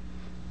change.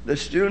 The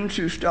students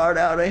who start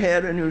out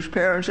ahead and whose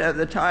parents have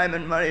the time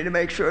and money to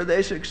make sure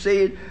they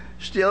succeed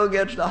still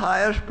gets the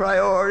highest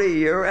priority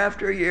year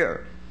after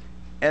year.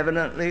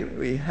 Evidently,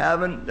 we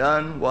haven't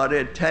done what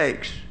it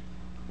takes.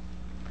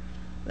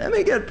 Let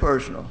me get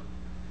personal.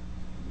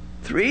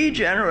 3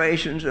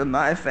 generations of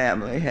my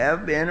family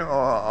have been or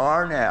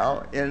are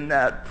now in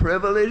that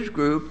privileged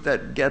group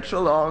that gets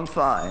along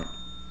fine.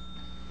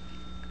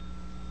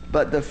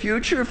 But the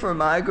future for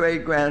my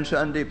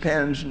great-grandson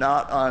depends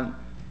not on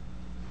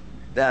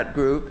that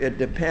group, it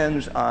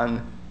depends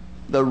on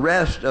the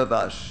rest of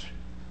us.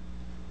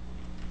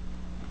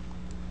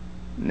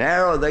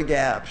 Narrow the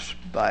gaps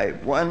by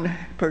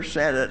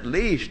 1% at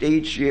least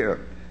each year.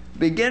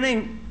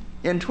 Beginning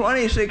in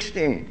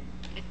 2016,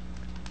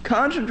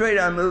 concentrate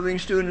on moving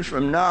students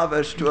from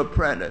novice to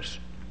apprentice.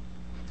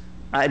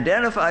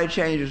 Identify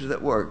changes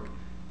that work.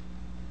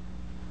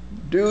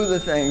 Do the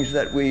things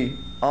that we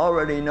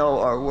already know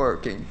are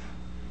working.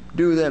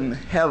 Do them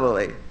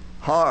heavily,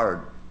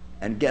 hard,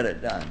 and get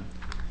it done.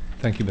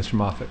 Thank you, Mr.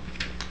 Moffitt.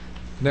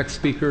 Next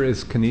speaker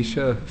is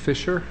Kenesha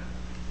Fisher.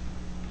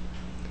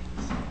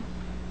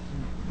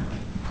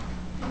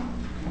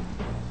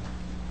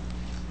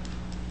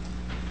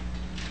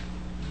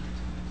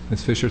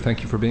 Ms. Fisher,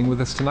 thank you for being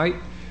with us tonight.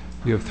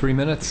 You have 3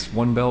 minutes.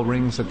 1 bell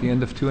rings at the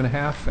end of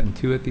 2.5 and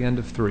 2 at the end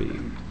of 3.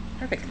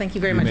 Perfect. Thank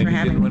you very much for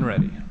having me. When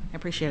ready. I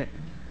appreciate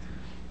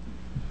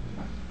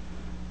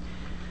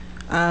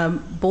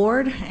it.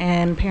 Board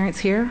and parents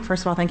here,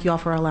 first of all, thank you all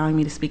for allowing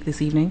me to speak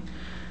this evening.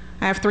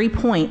 I have 3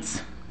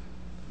 points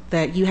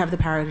that you have the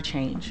power to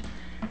change,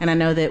 and I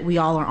know that we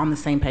all are on the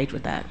same page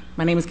with that.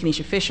 My name is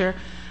Kenesha Fisher.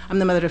 I'm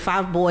the mother to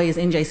 5 boys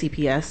in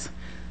JCPS,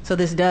 so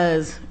this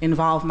does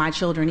involve my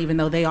children, even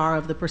though they are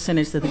of the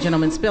percentage that the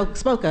gentleman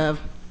spoke of,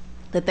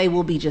 that they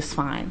will be just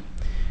fine.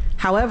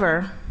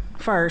 However,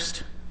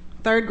 first,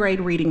 3rd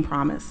grade reading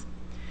promise.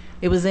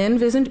 It is in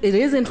Vision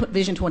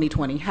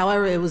 2020.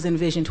 However, it was in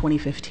Vision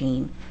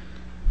 2015.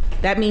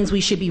 That means we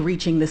should be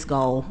reaching this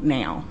goal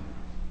now.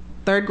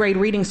 Third grade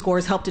reading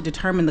scores help to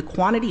determine the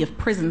quantity of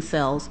prison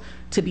cells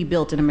to be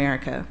built in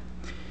America.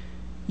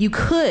 You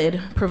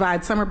could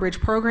provide summer bridge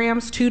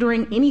programs,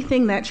 tutoring,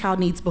 anything that child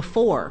needs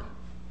before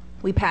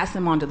we pass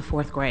them on to the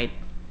fourth grade.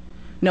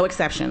 No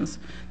exceptions.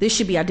 This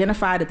should be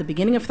identified at the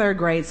beginning of third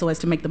grade so as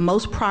to make the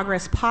most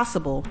progress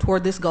possible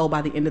toward this goal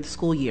by the end of the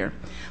school year.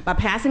 By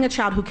passing a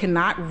child who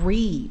cannot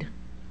read,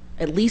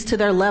 at least to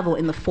their level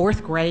in the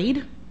fourth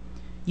grade,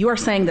 you are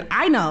saying that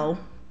I know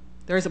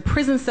there is a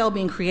prison cell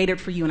being created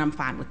for you and I'm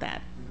fine with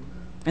that.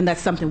 And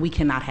that's something we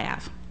cannot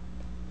have.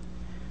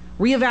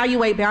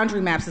 Reevaluate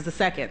boundary maps is the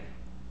second.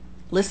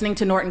 Listening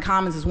to Norton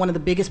Commons is one of the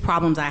biggest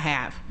problems I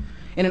have.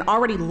 In an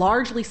already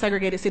largely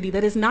segregated city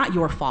that is not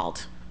your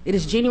fault. It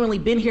has genuinely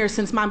been here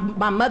since my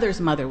mother's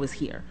mother was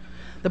here.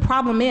 The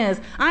problem is,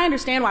 I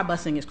understand why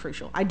busing is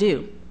crucial. I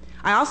do.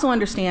 I also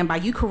understand by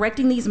you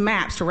correcting these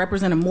maps to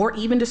represent a more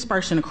even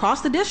dispersion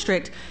across the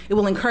district, it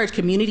will encourage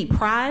community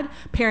pride,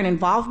 parent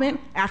involvement,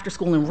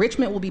 after-school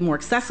enrichment will be more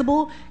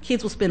accessible,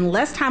 kids will spend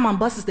less time on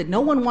buses that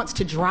no one wants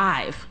to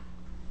drive.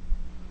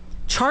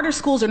 Charter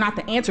schools are not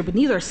the answer, but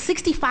neither are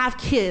 65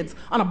 kids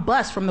on a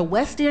bus from the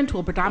West End to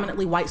a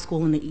predominantly white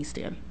school in the East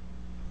End.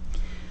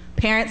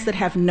 Parents that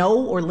have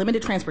no or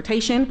limited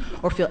transportation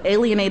or feel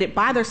alienated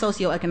by their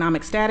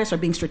socioeconomic status are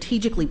being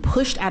strategically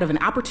pushed out of an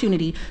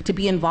opportunity to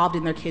be involved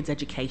in their kids'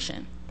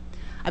 education.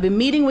 I've been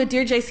meeting with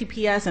Dear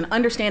JCPS and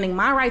understanding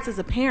my rights as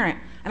a parent,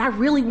 and I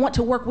really want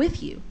to work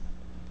with you,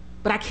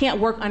 but I can't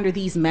work under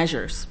these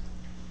measures.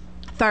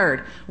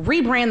 Third,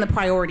 rebrand the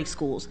priority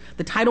schools,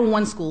 the Title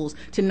I schools,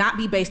 to not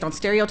be based on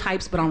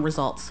stereotypes but on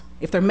results.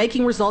 If they're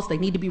making results, they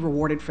need to be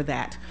rewarded for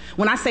that.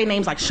 When I say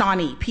names like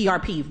Shawnee,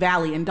 PRP,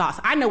 Valley, and Doss,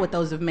 I know what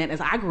those have meant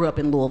as I grew up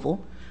in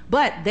Louisville,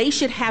 but they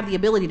should have the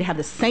ability to have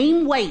the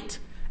same weight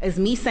as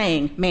me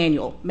saying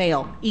Manual,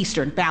 Male,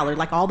 Eastern, Ballard,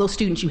 like all those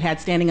students you had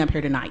standing up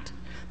here tonight.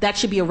 That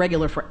should be a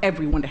regular for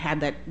everyone to have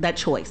that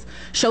choice.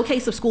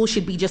 Showcase of schools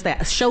should be just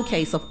that, a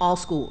showcase of all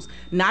schools,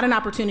 not an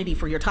opportunity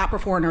for your top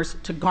performers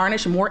to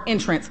garnish more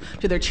entrants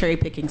to their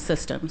cherry-picking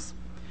systems.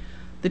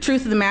 The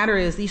truth of the matter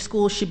is these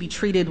schools should be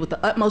treated with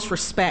the utmost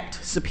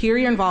respect,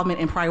 superior involvement,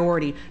 and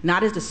priority,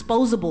 not as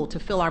disposable to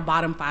fill our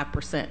bottom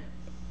 5%.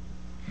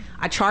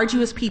 I charge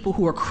you as people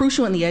who are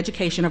crucial in the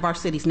education of our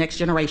city's next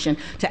generation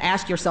to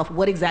ask yourself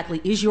what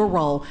exactly is your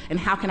role and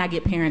how can I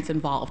get parents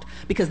involved,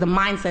 because the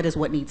mindset is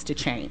what needs to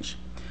change.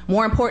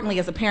 More importantly,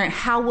 as a parent,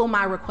 how will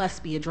my requests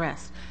be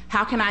addressed?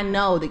 How can I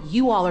know that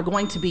you all are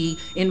going to be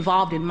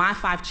involved in my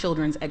 5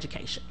 children's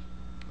education?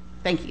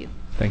 Thank you.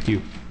 Thank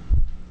you.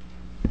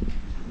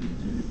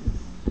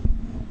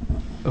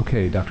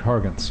 Okay, Dr.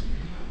 Hargens.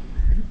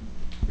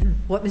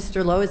 What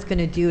Mr. Lowe is going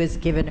to do is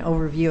give an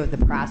overview of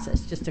the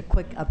process, just a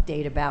quick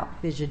update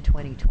about Vision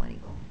 2020.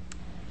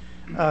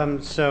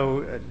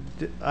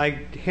 I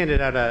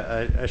handed out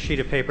a sheet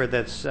of paper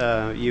that's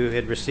you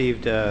had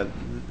received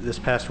this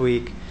past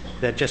week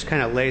that just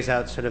kind of lays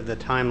out sort of the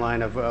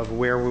timeline of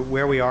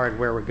where we are and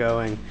where we're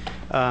going.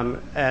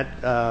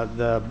 At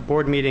the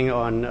board meeting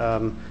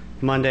on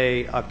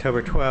Monday,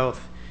 October 12th,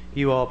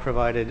 you all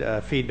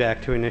provided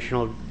feedback to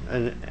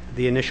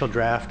the initial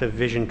draft of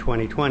Vision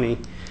 2020.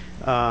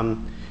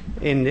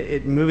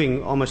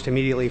 Moving almost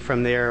immediately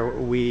from there,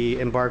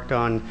 we embarked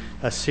on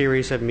a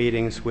series of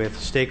meetings with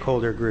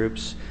stakeholder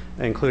groups,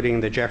 including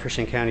the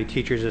Jefferson County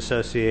Teachers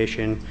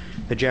Association,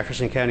 the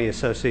Jefferson County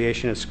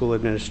Association of School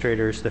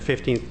Administrators, the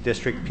 15th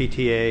District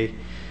PTA,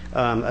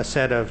 a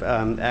set of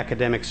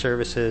academic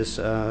services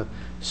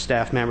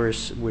staff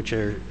members, which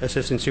are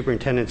assistant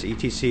superintendents,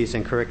 ETCs,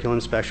 and curriculum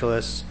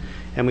specialists.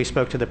 And we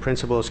spoke to the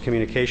Principals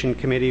Communication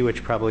Committee,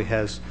 which probably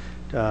has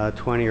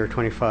 20 or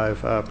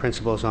 25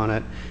 principals on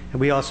it. And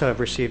we also have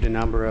received a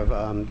number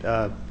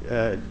of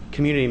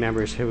community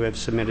members who have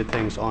submitted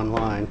things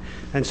online.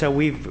 And so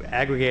we've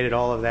aggregated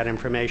all of that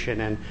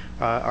information and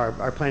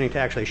are planning to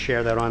actually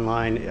share that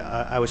online.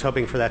 I was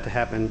hoping for that to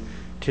happen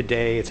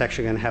today. It's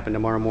actually going to happen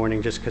tomorrow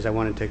morning just because I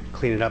wanted to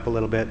clean it up a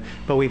little bit.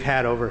 But we've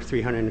had over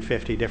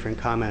 350 different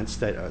comments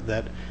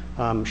that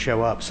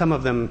show up. Some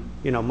of them,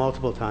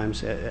 multiple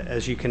times,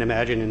 as you can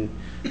imagine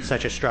in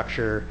such a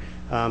structure.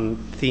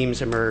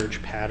 Themes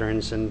emerge,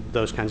 patterns, and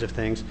those kinds of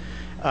things.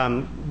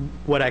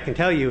 What I can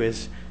tell you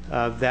is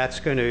that's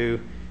going to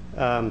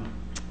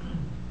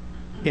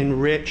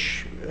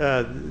enrich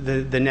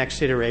the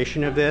next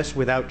iteration of this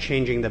without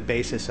changing the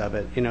basis of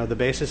it. The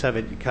basis of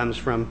it comes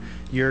from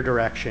your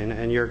direction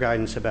and your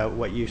guidance about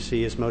what you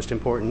see as most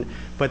important.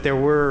 But there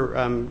were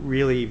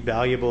really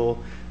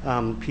valuable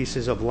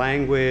pieces of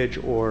language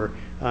or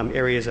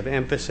areas of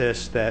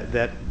emphasis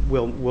that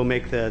will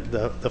make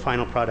the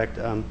final product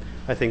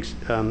I think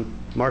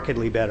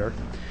markedly better.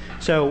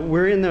 So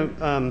we're in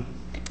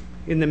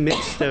the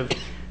midst of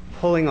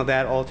pulling all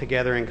that all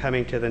together and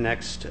coming to the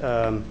next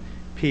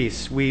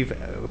piece. We've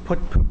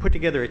put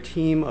together a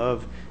team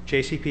of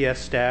JCPS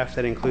staff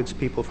that includes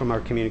people from our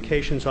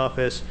communications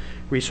office,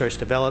 resource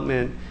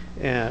development,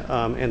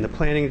 and the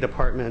planning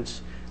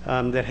departments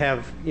that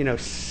have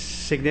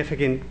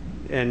significant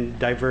and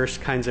diverse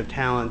kinds of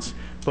talents,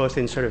 both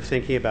in sort of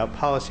thinking about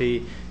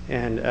policy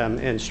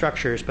and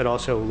structures, but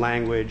also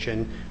language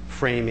and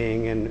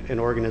framing and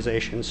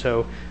organization.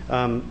 So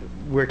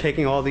we're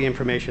taking all the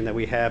information that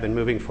we have and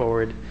moving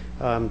forward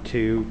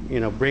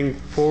to bring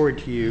forward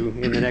to you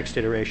in the next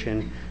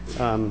iteration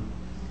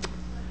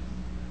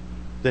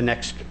the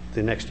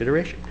next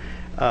iteration.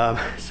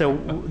 So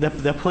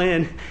the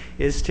plan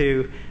is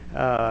to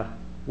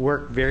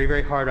work very,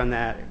 very hard on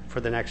that for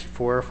the next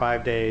 4 or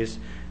 5 days,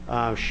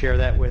 share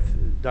that with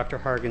Dr.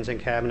 Hargens and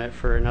Cabinet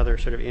for another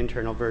sort of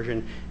internal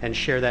version, and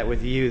share that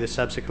with you the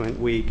subsequent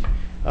week,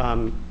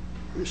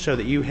 so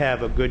that you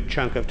have a good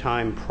chunk of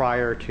time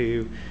prior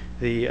to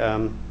the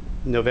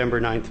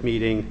November 9th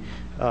meeting,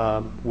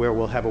 where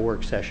we'll have a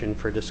work session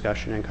for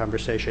discussion and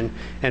conversation.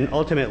 And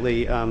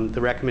ultimately,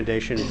 the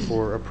recommendation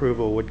for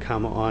approval would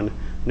come on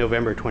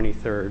November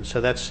 23rd.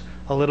 So that's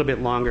a little bit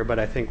longer, but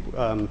I think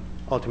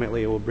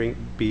ultimately it will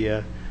be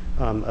a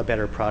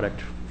better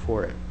product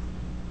for it.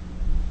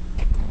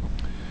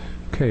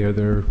 Okay, are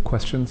there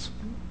questions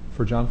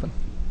for Jonathan?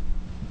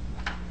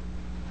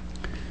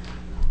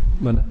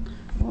 Linda?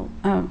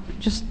 Well,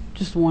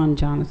 just one,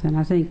 Jonathan.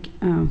 I think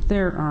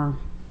there are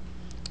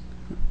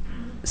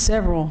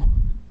several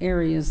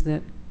areas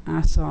that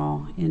I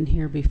saw in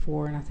here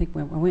before, and I think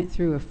I went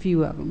through a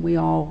few of them. We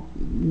all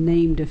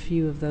named a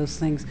few of those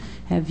things.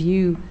 Have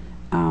you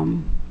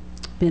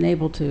been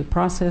able to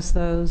process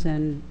those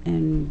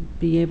and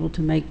be able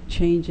to make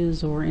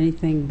changes or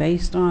anything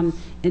based on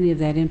any of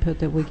that input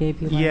that we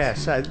gave you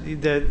last Yes,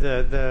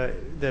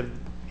 the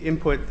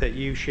input that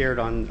you shared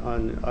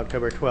on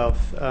October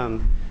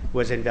 12th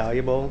was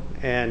invaluable,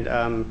 and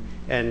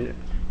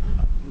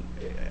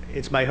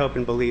it's my hope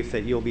and belief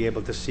that you'll be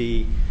able to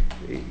see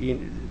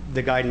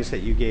the guidance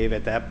that you gave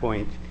at that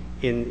point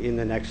in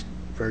the next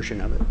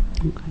version of it.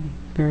 Okay,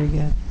 very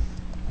good.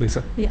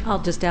 Lisa? Yeah,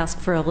 I'll just ask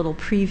for a little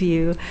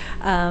preview.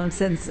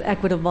 Since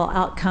equitable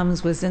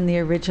outcomes was in the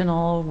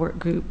original work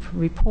group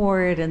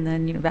report, and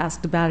then you've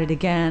asked about it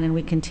again, and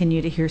we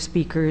continue to hear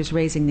speakers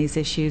raising these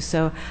issues.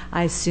 So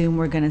I assume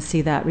we're going to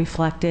see that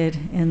reflected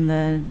in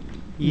the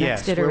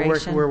next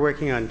iteration. We're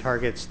working on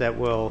targets that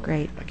will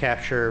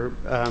capture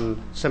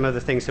some of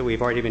the things that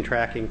we've already been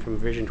tracking from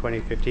Vision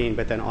 2015,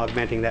 but then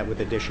augmenting that with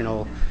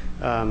additional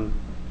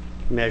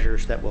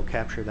measures that will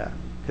capture that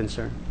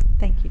concern.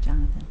 Thank you,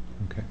 Jonathan.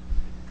 Okay.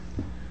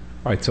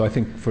 All right, so I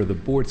think for the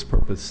board's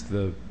purpose,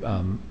 the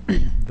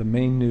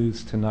main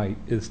news tonight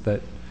is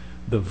that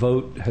the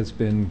vote has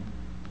been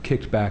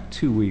kicked back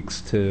 2 weeks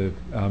to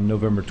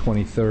November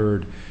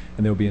 23rd,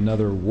 and there will be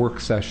another work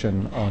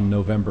session on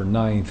November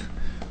 9th,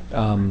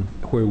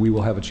 where we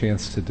will have a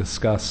chance to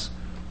discuss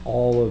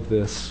all of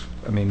this.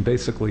 I mean,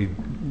 basically,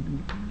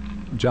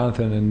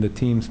 Jonathan and the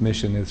team's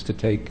mission is to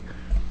take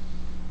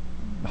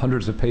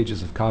hundreds of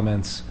pages of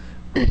comments,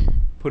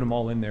 put them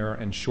all in there,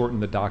 and shorten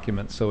the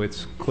document so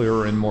it's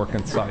clearer and more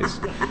concise,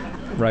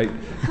 right?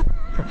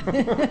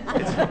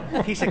 It's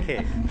a piece of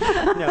cake.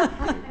 No.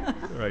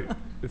 Right.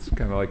 It's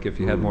kind of like if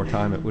you had more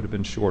time, it would have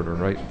been shorter,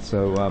 right?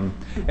 So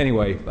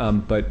anyway,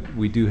 but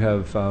we do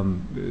have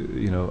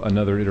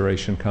another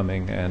iteration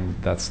coming, and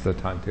that's the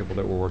timetable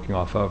that we're working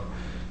off of.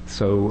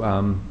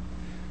 So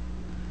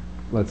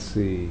let's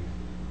see.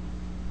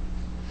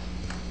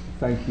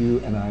 Thank you,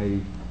 and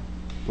I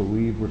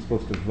believe we're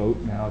supposed to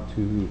vote now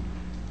to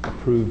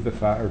approve the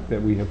fact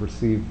that we have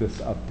received this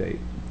update.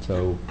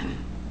 So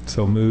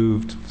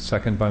moved.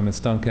 Second by Ms.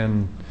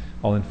 Duncan.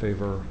 All in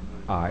favor?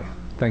 Aye.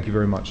 Thank you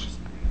very much.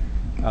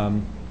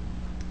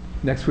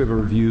 Next, we have a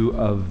review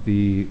of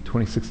the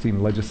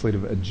 2016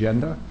 legislative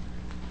agenda,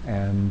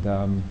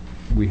 and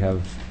we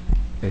have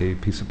a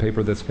piece of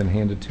paper that's been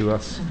handed to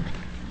us.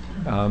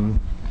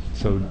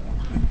 So,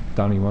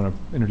 Donna, you want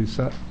to introduce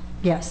that?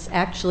 Yes,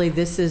 actually,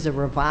 this is a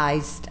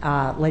revised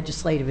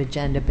legislative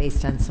agenda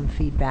based on some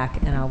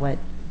feedback, and I'll let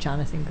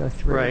Jonathan go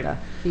through the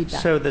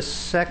feedback. So the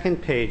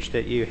second page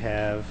that you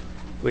have,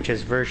 which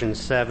is version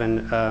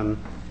 7,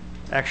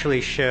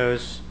 actually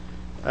shows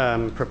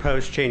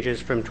proposed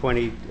changes from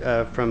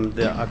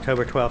the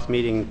October 12th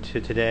meeting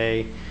to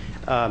today,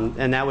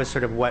 and that was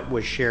sort of what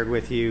was shared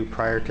with you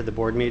prior to the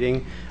board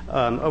meeting.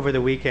 Over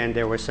the weekend,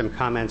 there were some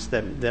comments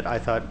that I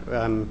thought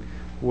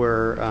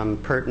were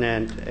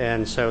pertinent,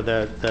 and so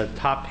the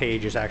top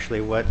page is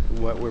actually what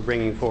we're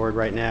bringing forward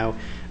right now.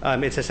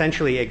 It's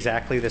essentially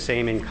exactly the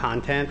same in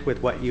content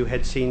with what you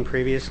had seen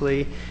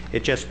previously.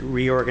 It just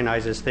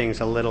reorganizes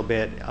things a little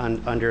bit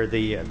under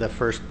the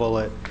first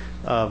bullet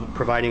of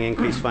providing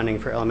increased funding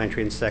for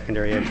elementary and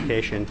secondary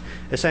education.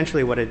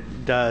 Essentially what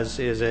it does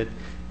is it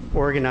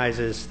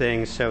organizes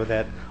things so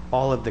that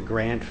all of the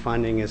grant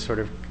funding is sort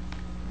of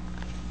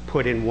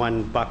put in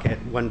one bucket,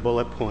 one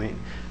bullet point.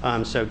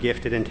 So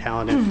gifted and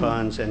talented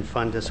funds and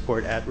fund to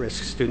support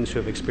at-risk students who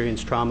have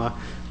experienced trauma,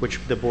 which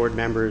the board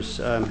members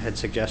had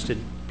suggested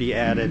be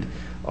added,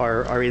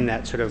 are in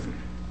that sort of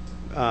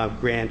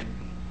grant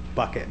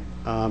bucket.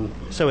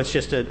 So it's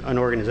just an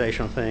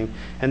organizational thing.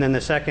 And then the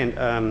second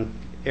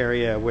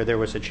area where there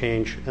was a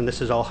change, and this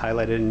is all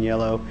highlighted in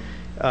yellow,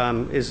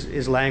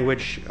 is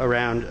language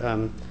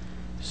around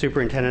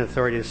superintendent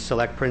authority to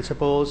select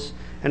principals.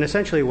 And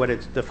essentially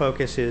the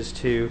focus is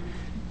to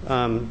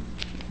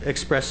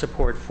express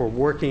support for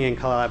working in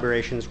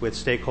collaborations with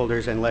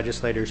stakeholders and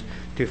legislators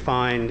to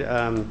find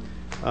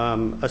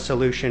a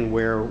solution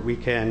where we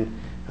can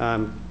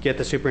get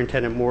the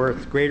superintendent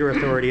greater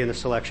authority in the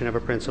selection of a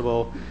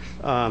principal,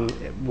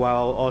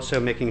 while also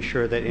making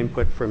sure that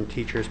input from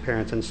teachers,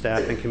 parents, and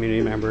staff and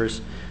community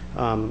members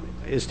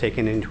is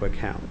taken into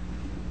account.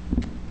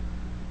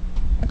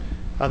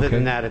 Other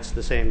than that, it's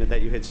the same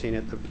that you had seen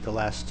at the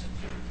last.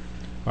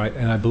 All right,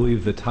 and I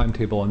believe the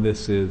timetable on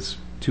this is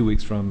 2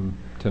 weeks from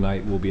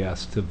tonight we'll be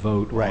asked to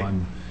vote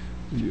on,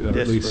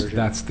 at least version.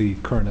 That's the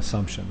current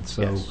assumption.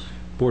 So, yes.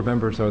 Board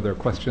members, are there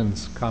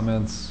questions,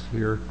 comments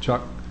here?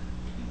 Chuck?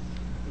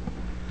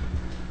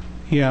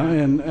 Yeah,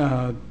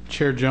 and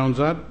Chair Jones,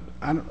 I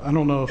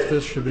don't know if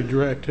this should be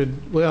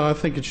directed. Well, I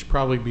think it should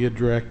probably be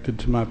directed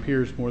to my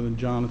peers more than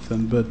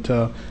Jonathan,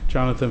 but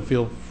Jonathan,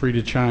 feel free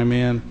to chime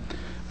in.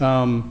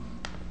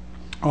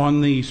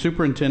 On the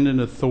superintendent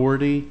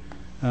authority,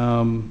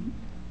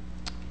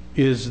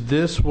 is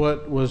this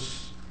what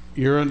was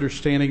your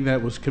understanding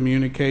that was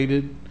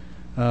communicated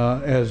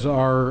as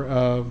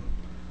our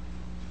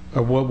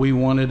what we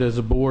wanted as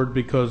a board?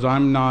 Because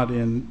I'm not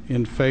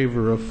in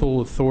favor of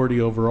full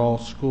authority over all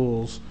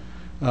schools.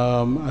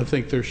 I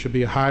think there should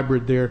be a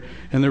hybrid there.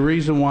 And the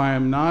reason why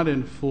I'm not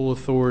in full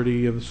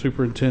authority of the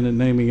superintendent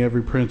naming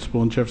every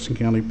principal in Jefferson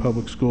County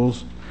Public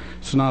Schools,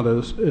 it's not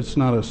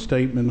a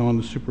statement on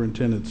the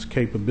superintendent's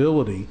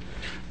capability,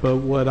 but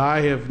what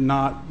I have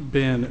not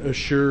been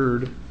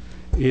assured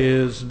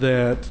is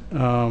that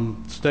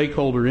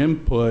stakeholder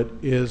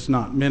input is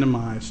not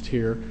minimized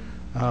here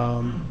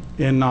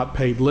and not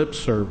paid lip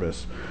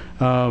service.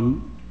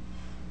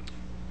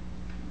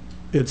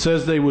 It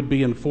says they would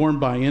be informed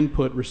by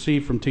input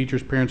received from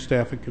teachers, parents,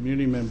 staff, and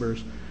community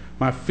members.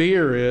 My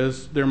fear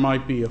is there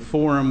might be a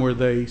forum where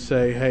they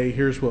say, hey,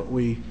 here's what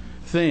we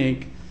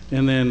think,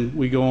 and then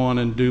we go on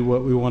and do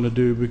what we want to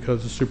do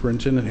because the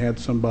superintendent had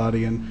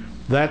somebody, and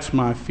that's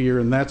my fear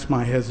and that's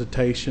my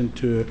hesitation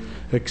to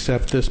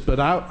accept this. But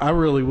I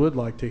really would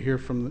like to hear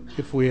from,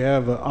 if we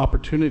have an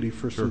opportunity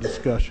for some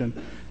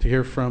discussion, to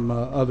hear from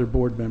other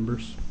board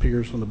members,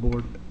 peers on the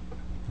board.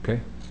 Okay.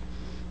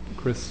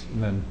 Chris,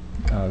 and then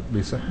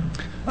Lisa.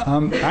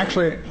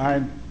 Actually,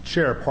 I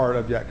share a part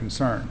of that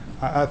concern.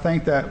 I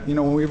think that,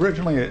 when we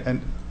originally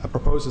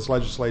proposed this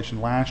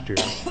legislation last year,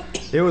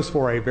 it was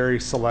for a very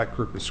select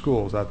group of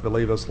schools. I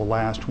believe it was the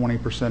last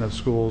 20% of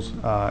schools.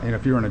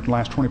 If you're in the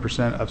last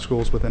 20% of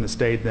schools within a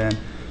state, then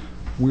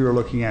we were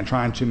looking at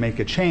trying to make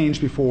a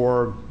change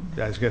before,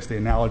 I guess the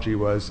analogy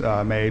was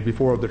made,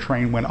 before the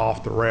train went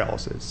off the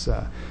rails. It's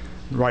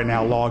right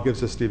now, law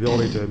gives us the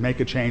ability to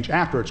make a change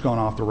after it's gone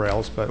off the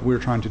rails, but we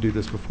were trying to do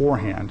this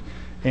beforehand.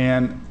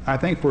 And I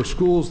think for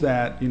schools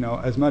that,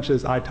 as much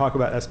as I talk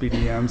about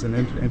SBDMs, and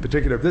in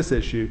particular this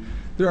issue,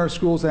 there are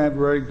schools that have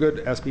very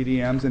good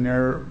SBDMs and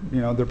they're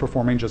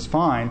performing just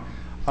fine.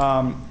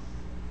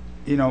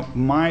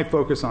 My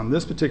focus on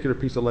this particular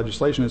piece of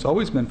legislation has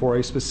always been for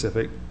a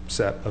specific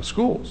set of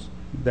schools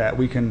that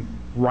we can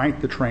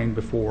right the train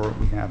before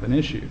we have an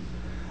issue.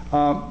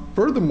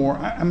 Furthermore,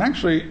 I'm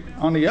actually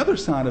on the other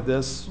side of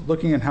this,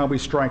 looking at how we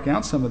strike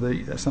out some of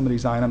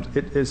these items.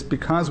 It is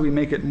because we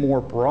make it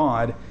more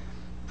broad.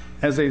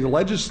 As a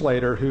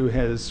legislator who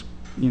has,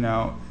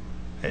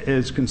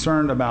 is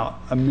concerned about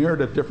a myriad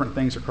of different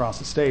things across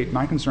the state,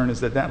 my concern is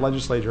that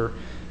legislature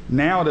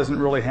now doesn't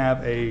really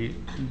have a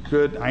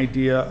good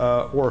idea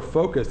or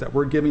focus that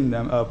we're giving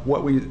them of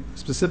what we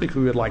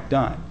specifically would like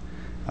done.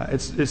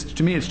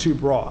 To me, it's too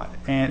broad,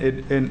 and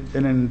it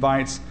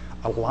invites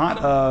a lot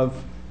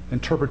of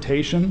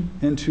interpretation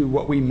into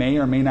what we may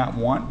or may not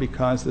want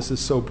because this is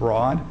so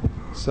broad.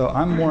 So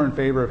I'm more in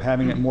favor of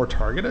having it more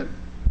targeted.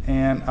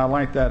 And I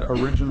like that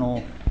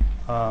original,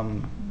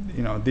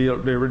 the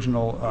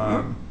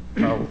original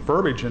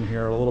verbiage in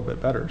here a little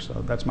bit better. So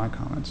that's my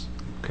comments.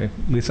 Okay,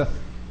 Lisa.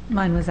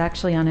 Mine was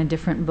actually on a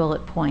different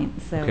bullet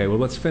point. So. Okay, well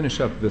let's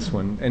finish up this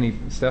one.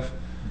 Steph?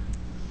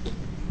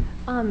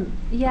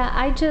 Yeah,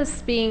 I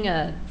just, being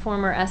a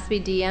former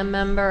SBDM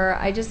member,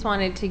 I just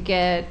wanted to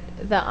get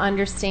the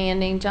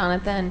understanding,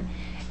 Jonathan,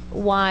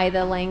 why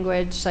the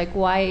language,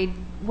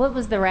 what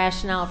was the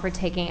rationale for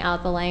taking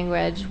out the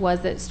language?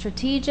 Was it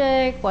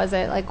strategic? Was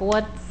it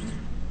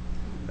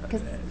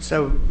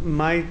So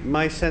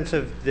my sense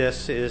of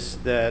this is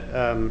that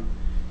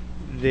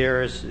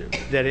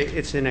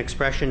it's an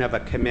expression of a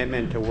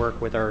commitment to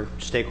work with our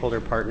stakeholder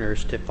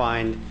partners to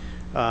find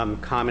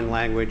common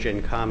language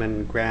and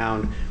common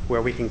ground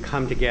where we can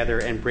come together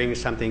and bring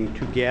something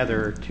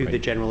together to the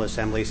General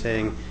Assembly,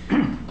 saying,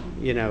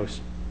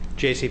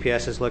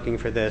 JCPS is looking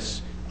for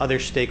this, other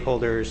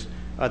stakeholders,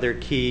 other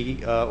key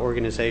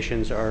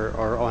organizations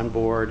are on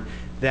board.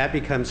 That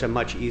becomes a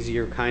much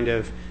easier kind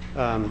of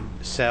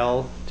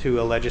sell to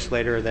a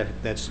legislator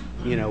that's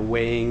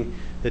weighing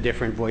the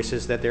different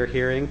voices that they're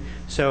hearing.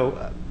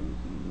 So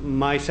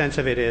my sense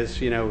of it is,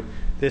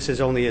 this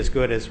is only as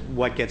good as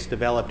what gets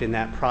developed in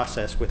that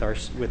process with our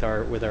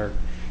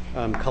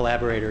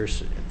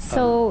collaborators.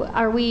 So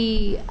are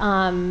we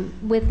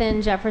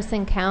within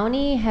Jefferson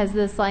County? Has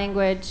this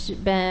language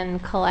been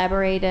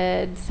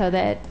collaborated so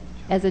that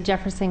as a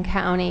Jefferson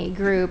County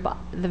group,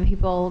 the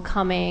people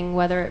coming,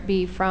 whether it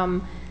be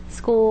from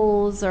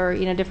schools or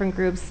different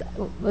groups,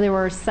 there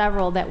were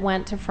several that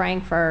went to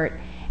Frankfurt,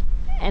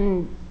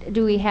 and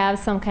do we have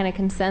some kind of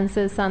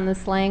consensus on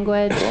this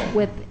language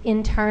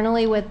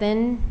internally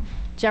within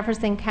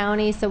Jefferson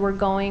County, so we're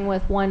going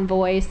with one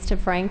voice to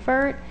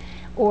Frankfurt?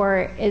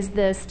 Or is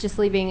this just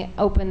leaving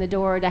open the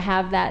door to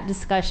have that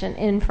discussion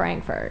in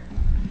Frankfurt?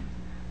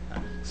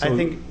 So, I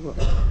think.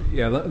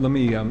 Yeah, let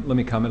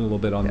me comment a little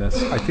bit on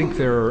this. I think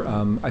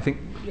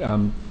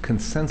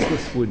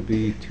consensus would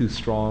be too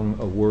strong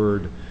a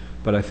word,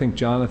 but I think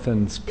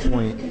Jonathan's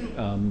point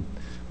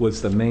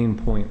was the main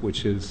point,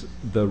 which is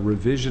the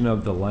revision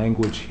of the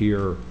language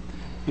here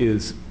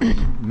is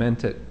meant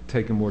to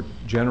take a more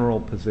general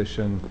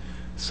position,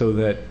 so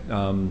that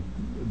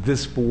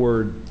this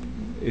board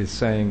is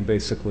saying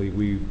basically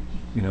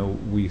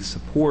we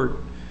support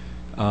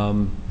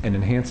an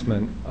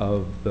enhancement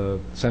of the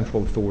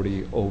central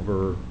authority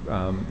over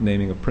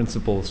naming of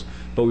principals,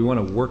 but we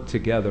want to work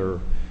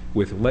together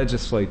with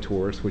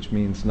legislators, which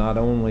means not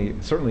only,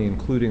 certainly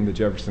including the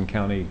Jefferson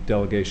County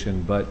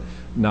delegation, but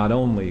not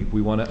only, we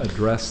want to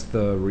address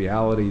the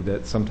reality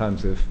that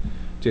sometimes if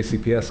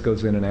JCPS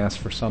goes in and asks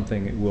for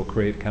something, it will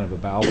create kind of a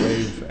bow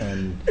wave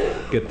and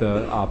get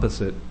the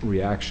opposite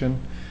reaction.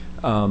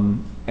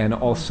 And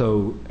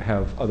also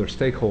have other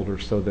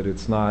stakeholders, so that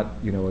it's not,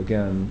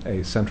 again,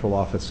 a central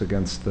office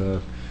against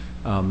the,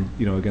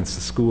 against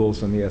the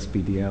schools and the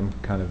SBDM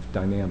kind of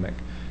dynamic.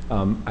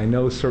 I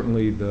know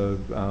certainly the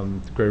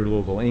Greater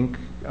Louisville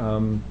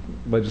Inc.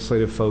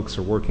 Legislative folks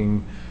are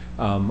working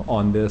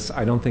on this.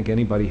 I don't think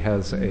anybody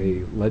has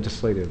a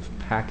legislative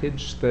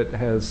package that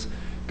has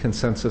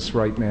consensus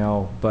right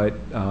now, but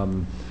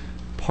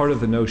part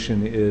of the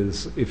notion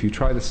is if you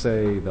try to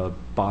say the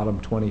bottom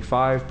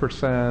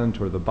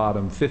 25% or the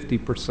bottom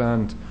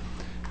 50%,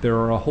 there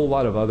are a whole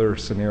lot of other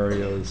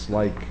scenarios,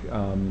 like,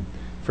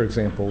 for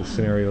example,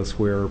 scenarios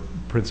where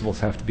principals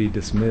have to be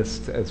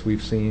dismissed, as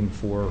we've seen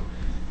for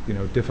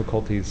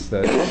difficulties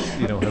that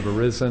have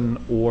arisen,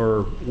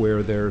 or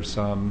where there's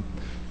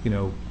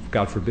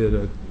God forbid,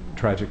 a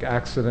tragic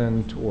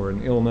accident or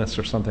an illness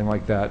or something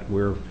like that,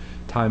 where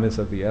time is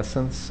of the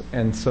essence.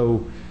 And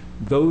so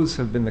those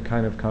have been the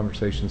kind of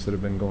conversations that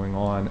have been going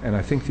on. And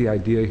I think the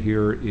idea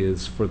here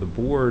is for the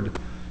board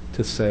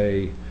to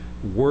say,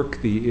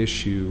 work the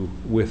issue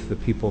with the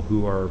people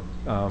who are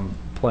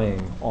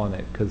playing on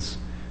it, because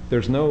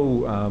there's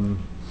no,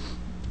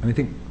 I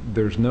think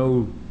there's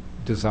no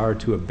desire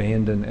to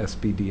abandon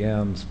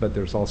SBDMs, but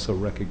there's also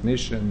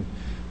recognition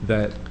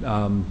that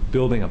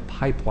building a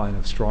pipeline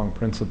of strong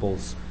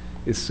principles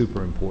is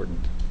super important.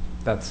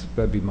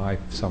 That'd be my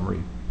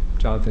summary.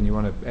 Jonathan, you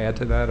want to add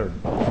to that, or?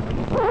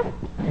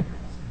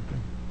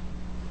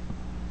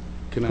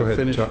 Can Go I ahead,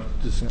 finish?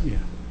 Yeah.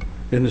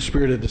 In the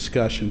spirit of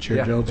discussion,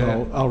 Chair Jones,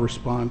 I'll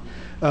respond.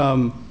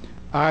 I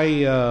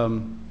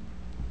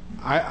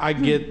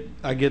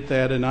get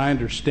that, and I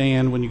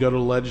understand when you go to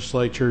the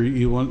legislature,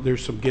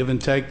 there's some give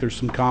and take, there's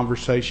some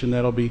conversation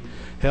that'll be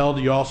held.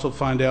 You also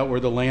find out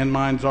where the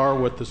landmines are,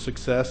 what the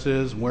success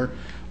is, and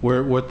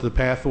what the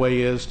pathway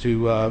is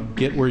to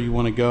get where you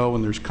want to go,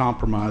 and there's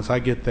compromise. I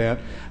get that.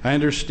 I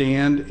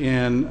understand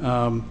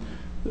and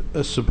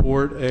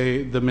support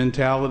the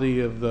mentality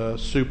of the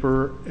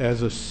super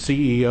as a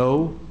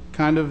CEO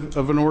kind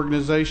of an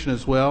organization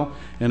as well,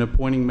 and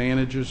appointing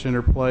managers in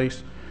their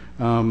place.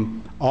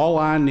 All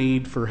I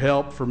need for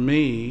help for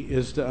me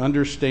is to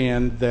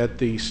understand that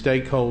the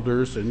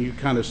stakeholders, and you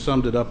kind of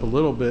summed it up a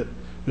little bit,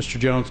 Mr.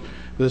 Jones,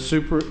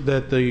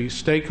 that the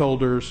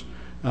stakeholders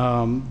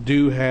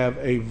do have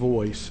a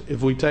voice.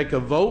 If we take a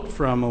vote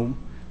from them,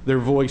 their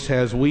voice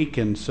has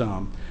weakened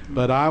some,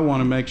 but I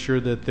want to make sure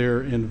that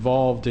they're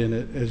involved in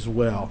it as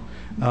well.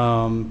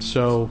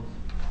 So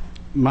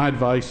my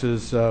advice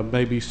is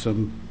maybe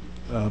some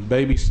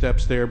baby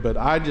steps there, but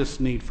I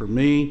just need, for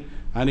me,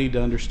 I need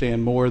to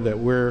understand more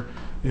that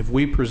if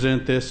we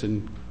present this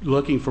and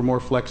looking for more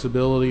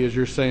flexibility, as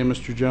you're saying,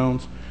 Mr.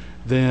 Jones,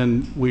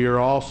 then we are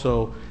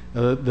also,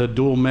 the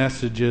dual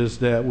message is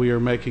that we are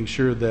making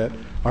sure that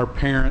our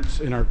parents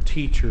and our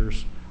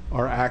teachers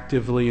are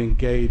actively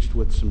engaged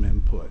with some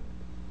input.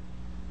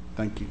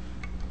 Thank you.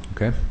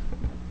 Okay.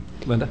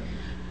 Linda?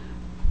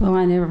 Well,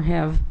 I never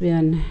have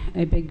been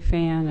a big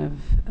fan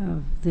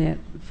of that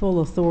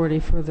full authority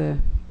for the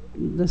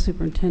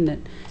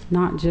superintendent,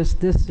 not just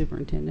this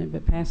superintendent,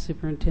 but past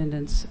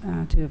superintendents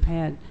to have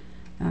had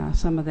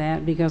some of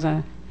that, because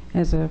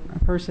as a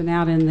person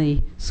out in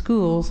the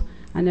schools,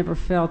 I never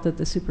felt that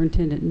the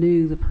superintendent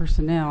knew the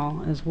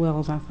personnel as well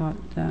as I thought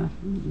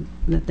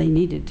that they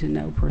needed to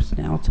know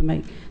personnel to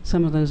make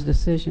some of those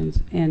decisions.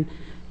 And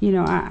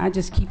I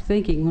just keep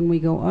thinking, when we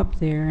go up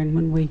there and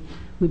when we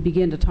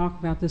begin to talk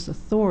about this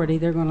authority,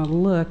 they're going to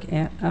look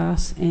at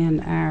us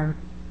and our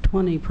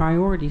 20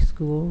 priority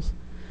schools,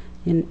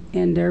 and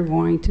they're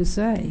going to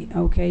say,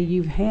 okay,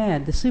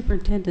 the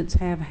superintendents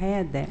have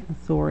had that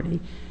authority,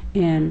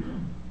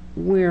 And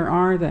where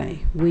are they?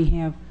 We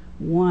have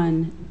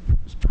one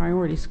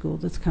priority school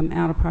that's come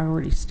out of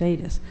priority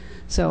status.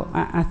 So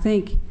I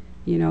think,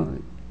 you know,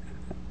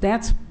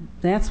 that's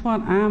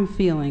what I'm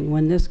feeling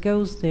when this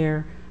goes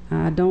there.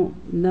 I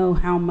don't know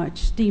how much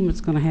steam it's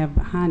going to have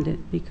behind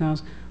it,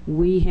 because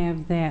we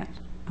have that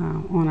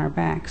on our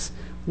backs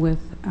with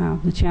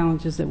the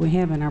challenges that we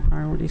have in our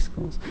priority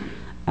schools.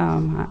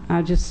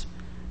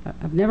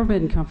 I've never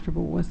been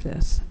comfortable with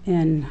this,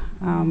 and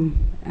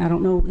I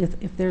don't know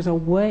if there's a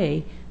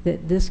way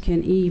that this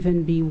can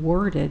even be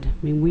worded.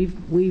 I mean,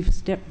 we've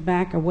stepped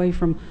back away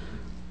from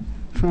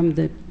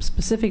the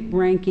specific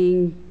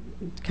ranking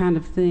kind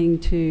of thing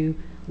to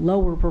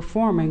lower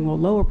performing. Well,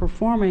 lower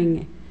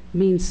performing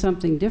means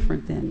something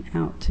different than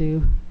out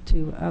to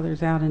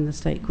others out in the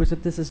state. Of course,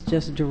 if this is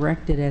just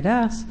directed at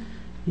us,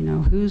 you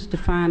know, who's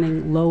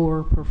defining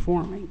lower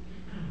performing?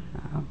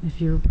 If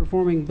you're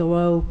performing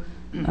below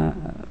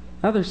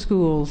other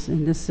schools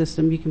in this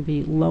system, you can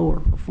be lower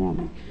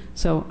performing.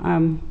 So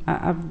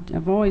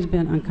I've always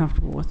been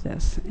uncomfortable with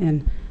this,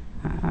 and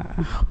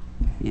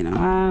you know,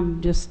 I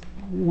just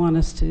want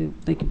us to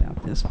think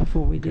about this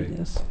before we do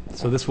this.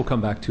 So this will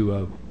come back to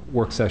a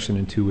work session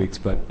in 2 weeks,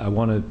 but I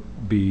want to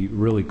be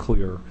really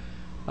clear.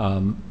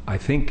 I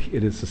think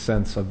it is a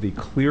sense of the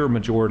clear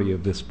majority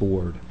of this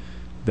board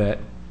that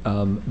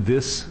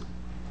this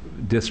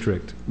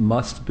district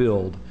must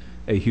build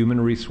a human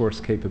resource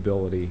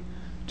capability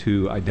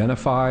to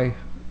identify,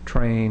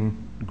 train,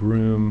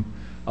 groom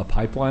a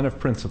pipeline of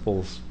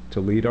principals to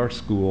lead our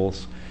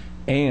schools,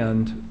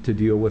 and to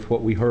deal with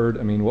what we heard.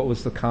 I mean, what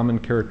was the common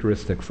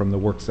characteristic from the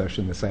work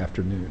session this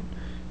afternoon?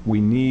 We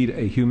need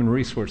a human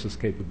resources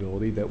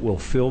capability that will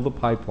fill the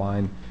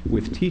pipeline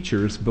with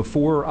teachers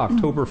before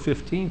October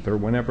 15th or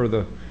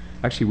whenever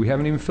actually we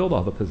haven't even filled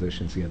all the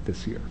positions yet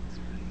this year,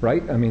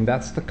 right? I mean,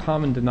 that's the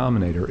common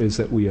denominator, is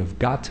that we have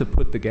got to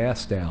put the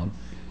gas down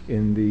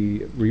in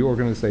the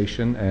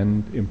reorganization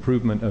and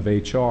improvement of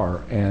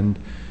HR, and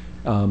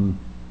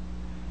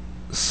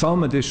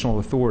some additional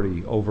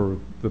authority over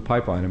the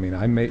pipeline. I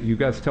mean, you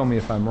guys tell me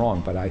if I'm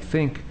wrong, but I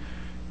think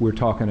we're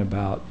talking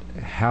about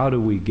how do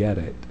we get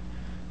it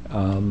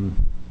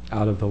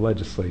out of the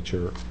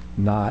legislature,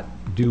 not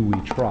do we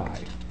try.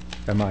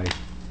 Am I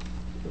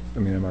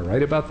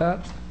right about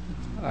that?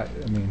 I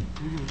mean,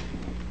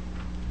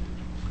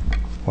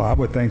 well, I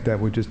would think that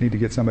we just need to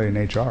get somebody in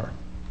HR.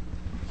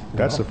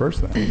 That's the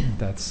first thing.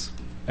 That's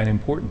an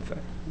important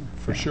thing,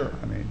 for sure.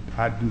 I mean,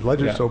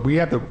 so we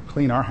have to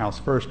clean our house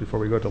first before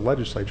we go to the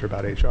legislature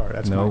about HR.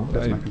 That's my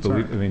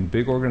concern. I mean,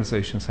 big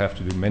organizations have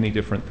to do many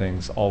different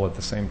things all at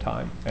the same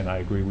time, and I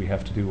agree we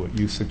have to do what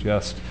you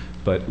suggest,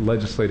 but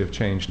legislative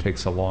change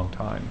takes a long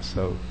time.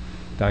 So,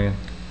 Diane?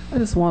 I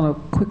just want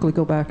to quickly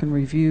go back and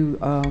review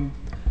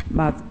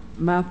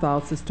my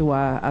thoughts as to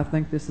why I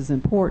think this is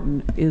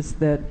important, is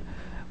that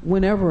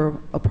whenever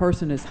a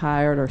person is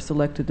hired or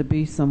selected to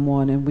be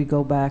someone, and we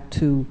go back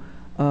to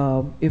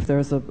if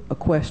there's a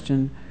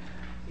question,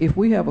 if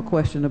we have a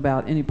question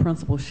about any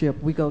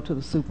principalship, we go to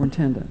the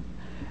superintendent.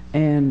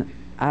 And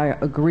I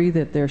agree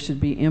that there should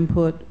be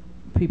input,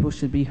 people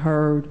should be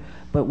heard,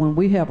 but when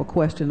we have a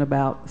question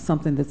about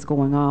something that's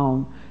going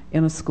on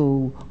in a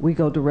school, we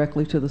go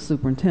directly to the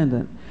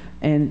superintendent.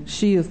 And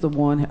she is the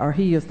one, or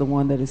he is the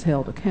one, that is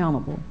held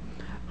accountable.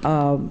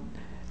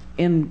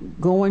 In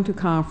going to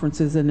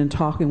conferences and in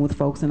talking with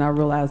folks, and I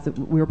realize that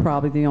we're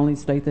probably the only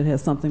state that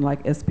has something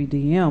like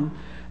SBDM,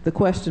 the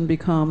question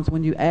becomes,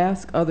 when you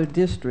ask other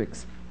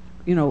districts,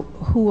 you know,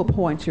 who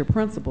appoints your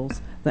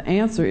principals, the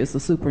answer is the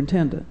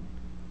superintendent.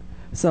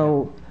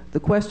 So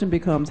the question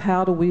becomes,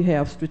 how do we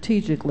have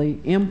strategically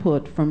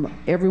input from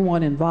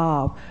everyone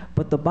involved?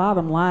 But the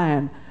bottom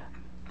line,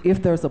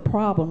 if there's a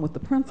problem with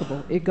the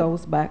principal, it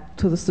goes back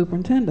to the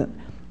superintendent.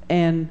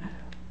 And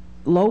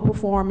low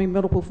performing,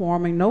 middle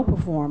performing, no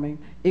performing,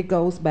 it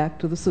goes back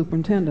to the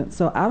superintendent.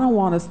 So I don't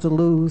want us to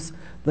lose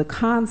the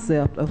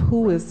concept of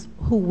who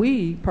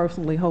we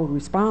personally hold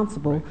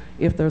responsible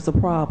if there's a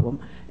problem.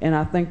 And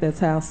I think that's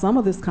how some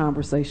of this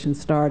conversation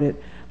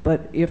started.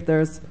 But if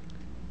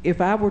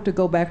I were to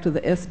go back to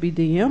the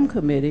SBDM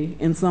committee,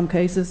 in some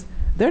cases,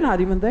 they're not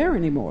even there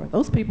anymore.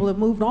 Those people have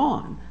moved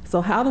on.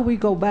 So how do we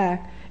go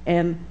back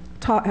and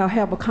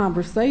have a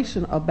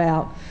conversation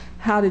about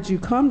how did you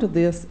come to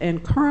this?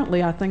 And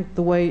currently, I think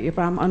the way, if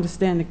I'm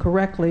understanding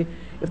correctly,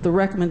 if the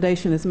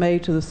recommendation is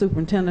made to the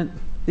superintendent,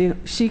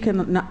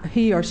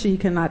 he or she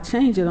cannot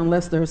change it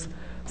unless there's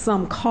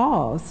some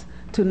cause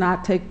to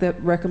not take that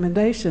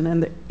recommendation.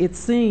 And it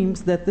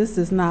seems that this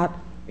is not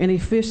an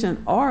efficient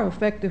or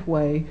effective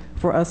way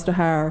for us to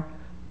hire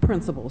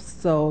principals.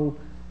 So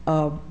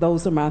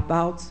those are my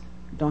thoughts.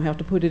 Don't have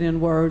to put it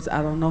in words.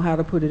 I don't know how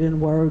to put it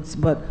in words,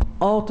 but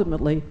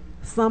ultimately,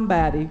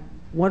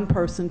 one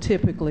person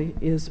typically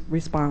is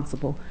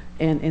responsible.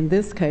 And in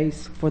this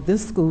case, for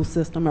this school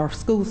system, or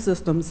school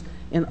systems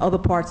in other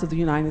parts of the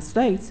United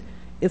States,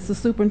 it's the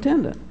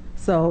superintendent.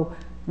 So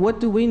what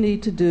do we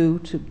need to do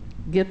to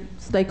get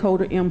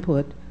stakeholder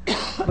input,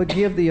 but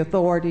give the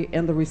authority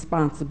and the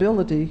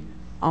responsibility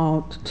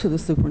to the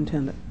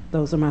superintendent?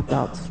 Those are my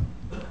thoughts.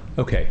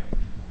 Okay,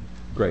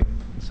 great.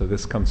 So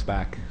this comes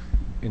back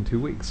in 2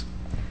 weeks.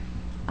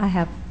 I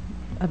have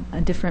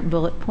a different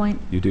bullet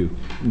point. You do.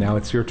 Now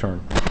it's your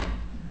turn.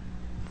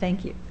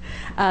 Thank you.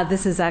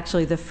 This is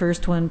actually the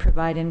first one,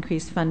 provide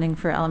increased funding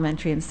for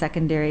elementary and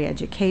secondary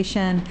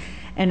education.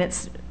 And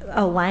it's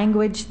a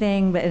language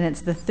thing, and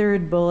it's the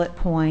third bullet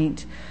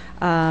point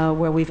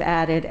where we've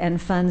added,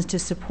 and funds to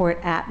support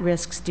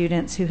at-risk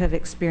students who have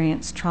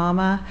experienced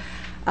trauma.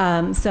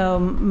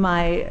 So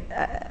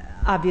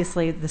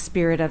obviously the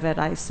spirit of it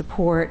I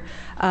support.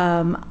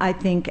 I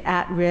think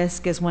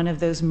at-risk is one of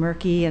those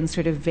murky and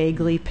sort of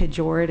vaguely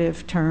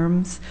pejorative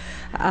terms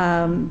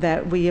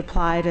that we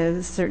apply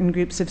to certain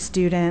groups of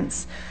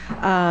students.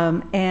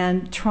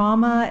 And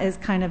trauma is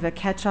kind of a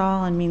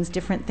catch-all and means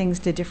different things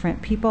to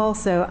different people.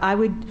 So I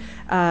would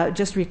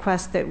just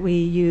request that we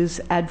use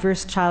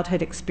adverse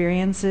childhood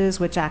experiences,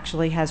 which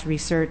actually has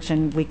research,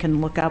 and we can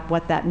look up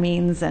what that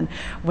means and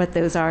what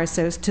those are.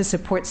 So to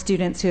support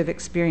students who have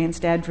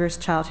experienced adverse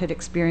childhood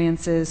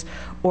experiences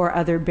or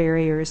other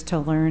barriers to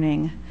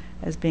learning,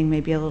 as being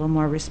maybe a little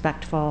more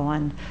respectful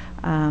and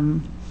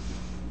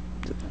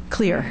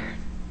clear.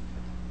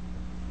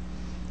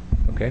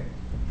 Okay,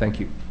 thank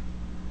you.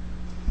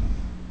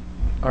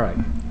 All right.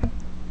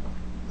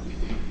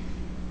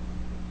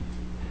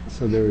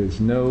 So there is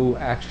no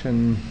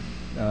action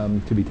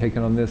to be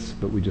taken on this,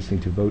 but we just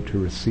need to vote to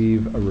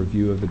receive a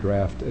review of the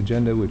draft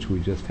agenda, which we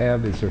just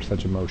have. Is there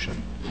such a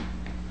motion?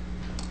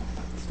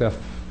 Steph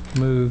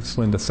moves,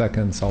 Linda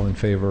seconds, all in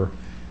favor.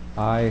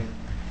 Aye.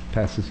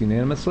 Passes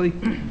unanimously.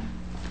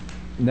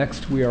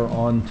 Next, we are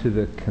on to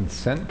the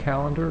consent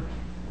calendar.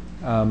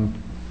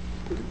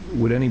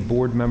 Would any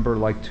board member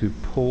like to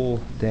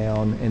pull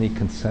down any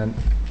consent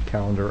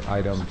calendar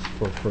items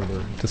for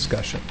further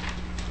discussion?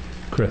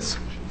 Chris.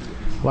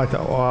 I'd like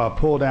to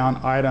pull down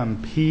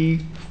item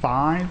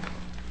P5.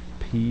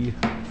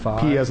 P5.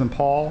 P as in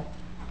Paul.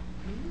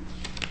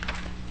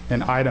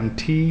 And item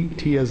T,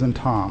 T as in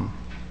Tom.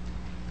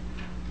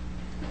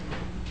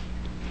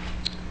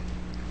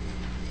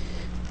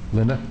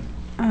 Linda?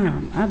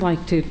 I'd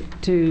like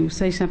to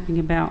say something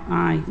about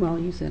I. Well,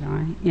 you said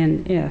I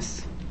and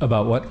S.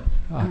 About what?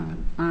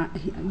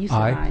 You said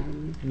I,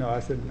 didn't you? No,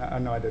 I said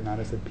no. I did not.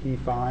 I said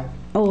P5.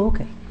 Oh,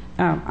 okay.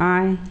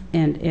 I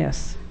and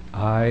S.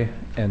 I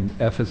and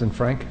F is in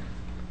Frank?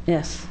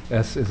 S.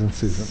 S is in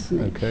Susan.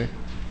 Snake. Okay.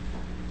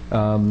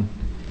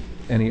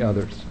 Any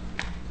others?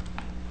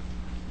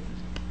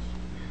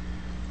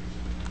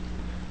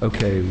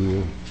 Okay, we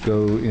will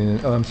go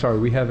in. Oh, I'm sorry.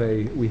 We have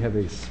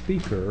a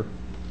speaker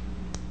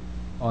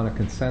on a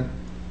consent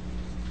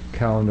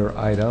calendar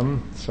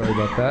item. Sorry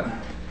about that.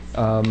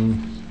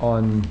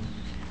 On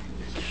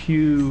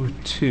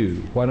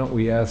Q2, why don't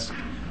we ask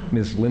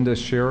Ms. Linda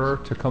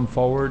Scherer to come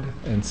forward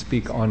and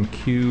speak on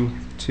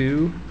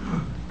Q2.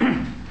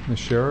 Ms.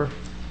 Scherer.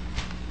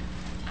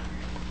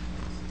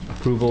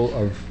 Approval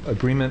of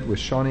agreement with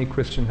Shawnee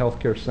Christian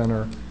Healthcare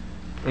Center,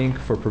 Inc.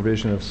 for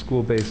provision of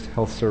school-based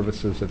health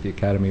services at the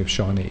Academy of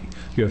Shawnee.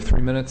 You have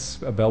 3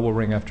 minutes. A bell will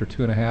ring after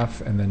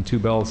 2.5, and then 2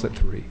 bells at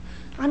 3.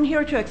 I'm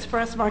here to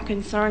express my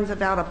concerns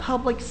about a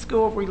public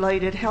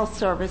school-related health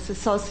service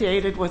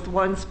associated with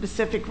one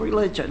specific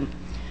religion.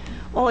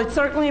 While it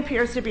certainly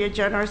appears to be a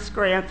generous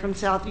grant from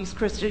Southeast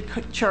Christian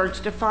Church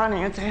to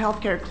finance a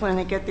healthcare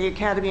clinic at the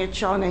Academy at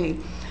Shawnee,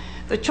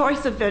 the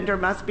choice of vendor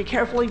must be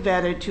carefully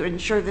vetted to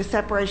ensure the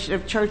separation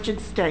of church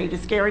and state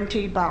is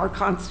guaranteed by our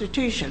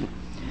Constitution.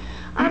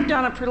 I've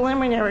done a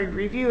preliminary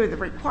review of the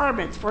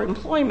requirements for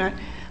employment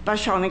by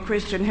Shawnee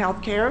Christian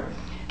Healthcare.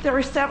 There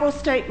are several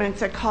statements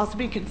that cause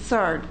me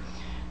concern.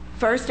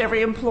 First,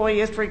 every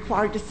employee is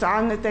required to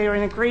sign that they are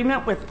in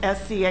agreement with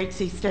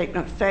SCHC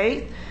Statement of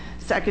Faith.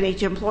 Second,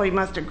 each employee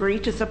must agree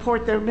to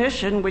support their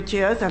mission, which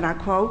is, and I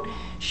quote,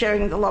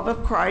 sharing the love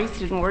of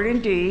Christ in word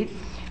and deed.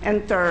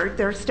 And third,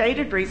 their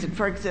stated reason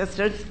for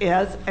existence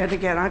is, and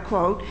again I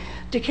quote,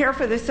 to care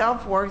for the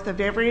self-worth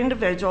of every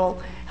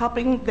individual,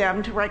 helping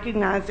them to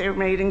recognize they are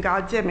made in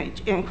God's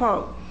image, end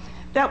quote.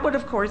 That would,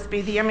 of course, be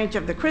the image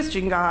of the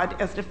Christian God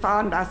as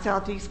defined by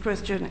Southeast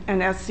Christian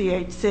and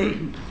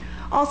SCHC.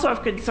 Also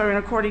of concern,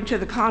 according to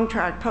the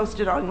contract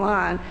posted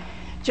online,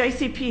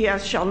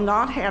 JCPS shall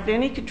not have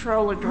any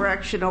control or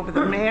direction over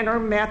the manner,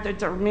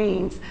 methods, or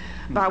means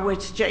by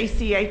which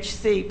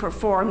JCHC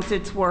performs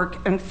its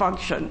work and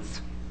functions.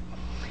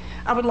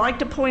 I would like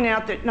to point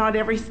out that not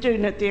every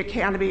student at the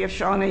Academy of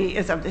Shawnee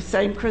is of the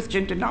same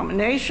Christian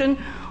denomination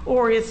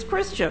or is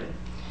Christian.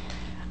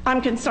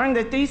 I'm concerned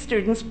that these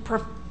students'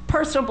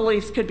 personal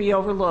beliefs could be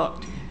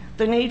overlooked.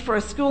 The need for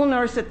a school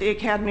nurse at the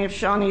Academy of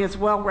Shawnee is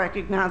well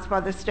recognized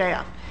by the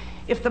staff.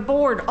 If the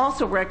board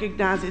also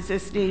recognizes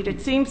this need,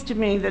 it seems to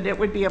me that it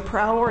would be a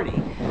priority,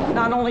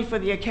 not only for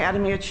the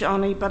Academy at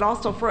Shawnee, but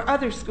also for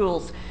other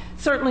schools,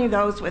 certainly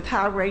those with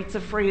high rates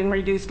of free and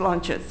reduced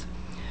lunches.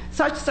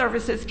 Such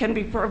services can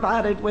be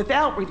provided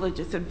without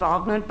religious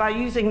involvement by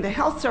using the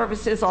health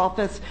services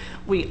office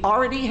we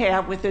already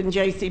have within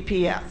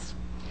JCPS.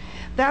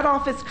 That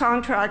office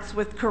contracts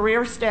with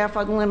Career Staff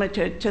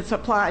Unlimited to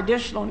supply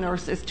additional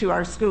nurses to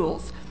our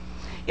schools.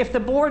 If the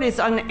board is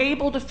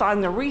unable to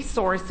find the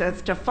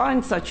resources to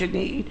fund such a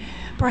need,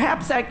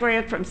 perhaps that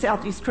grant from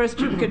Southeast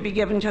Christian could be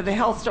given to the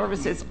Health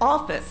Services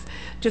Office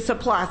to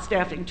supply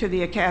staffing to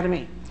the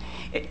academy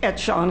at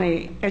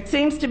Shawnee. It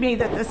seems to me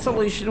that this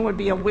solution would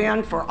be a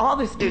win for all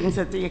the students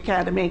at the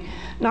academy,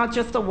 not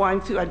just the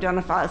ones who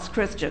identify as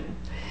Christian.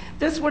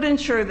 This would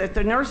ensure that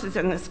the nurses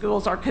in the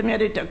schools are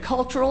committed to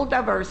cultural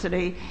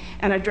diversity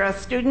and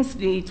address students'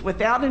 needs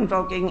without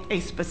invoking a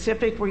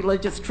specific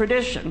religious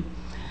tradition.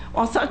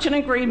 While such an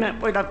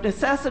agreement would of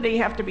necessity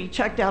have to be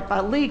checked out by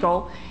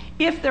legal,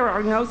 if there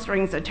are no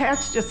strings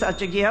attached to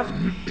such a gift,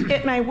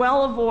 it may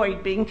well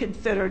avoid being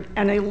considered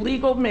an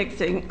illegal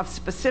mixing of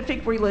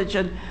specific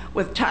religion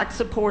with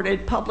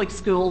tax-supported public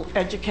school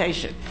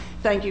education.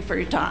 Thank you for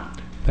your time.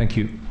 Thank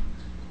you.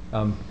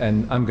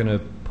 And I'm going to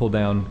pull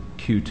down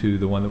Q2,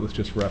 the one that was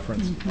just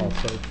referenced,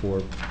 also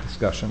for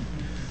discussion.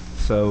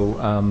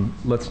 So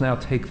let's now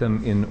take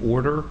them in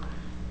order.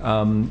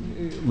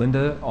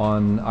 Linda,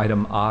 on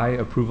item I,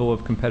 approval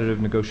of competitive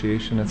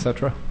negotiation,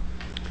 etc.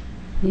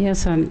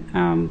 Yes, and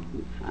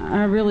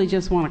I really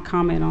just want to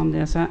comment on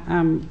this.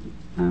 I'm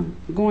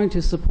going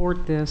to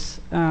support this.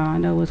 I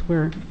know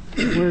we're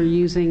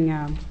using,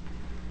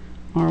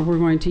 or we're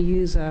going to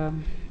use a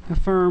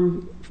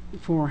firm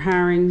for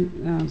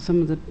hiring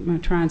some of the,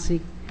 try and see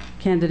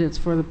candidates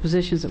for the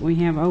positions that we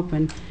have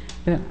open,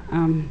 but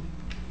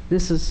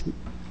this is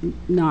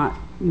not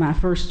my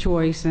first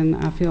choice, and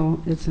I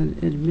feel it's an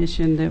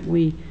admission that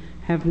we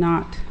have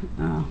not,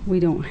 we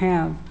don't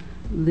have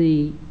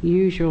the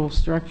usual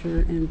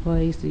structure in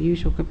place, the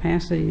usual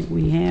capacity that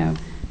we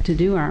have to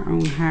do our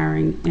own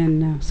hiring,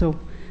 and so,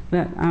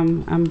 but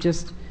I'm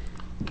just,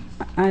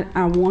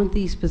 I want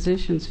these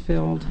positions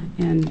filled,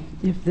 and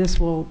if this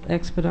will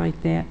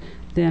expedite that,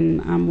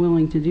 then I'm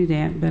willing to do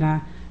that, but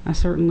I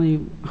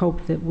certainly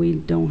hope that we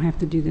don't have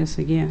to do this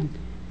again.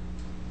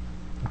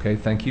 Okay,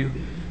 thank you.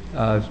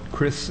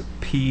 Chris,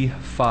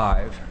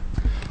 P5.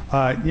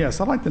 Yes,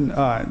 I'd like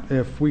to,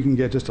 if we can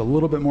get just a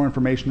little bit more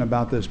information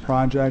about this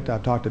project.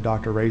 I've talked to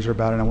Dr. Razor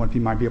about it, and I wonder if he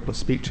might be able to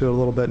speak to it a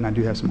little bit, and I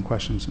do have some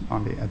questions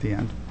at the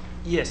end.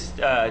 Yes,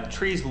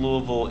 Trees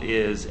Louisville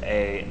is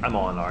I'm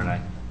on, aren't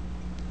I?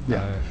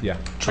 Yeah.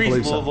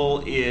 Trees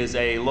Louisville is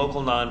a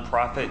local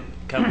nonprofit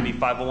company,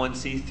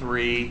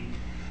 501c3,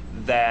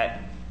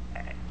 that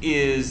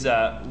is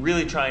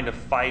really trying to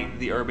fight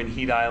the urban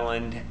heat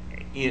island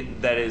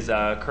that is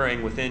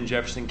occurring within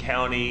Jefferson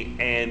County,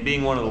 and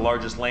being one of the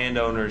largest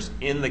landowners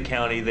in the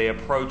county, they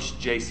approached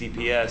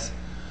JCPS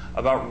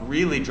about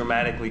really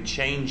dramatically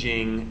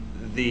changing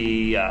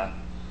the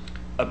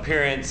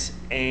appearance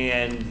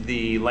and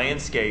the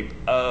landscape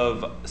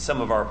of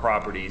some of our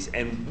properties.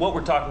 And what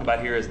we're talking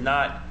about here is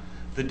not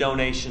the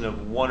donation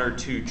of 1 or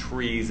 2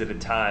 trees at a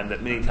time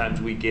that many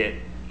times we get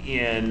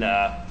in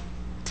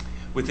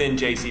within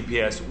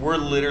JCPS. We're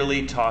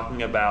literally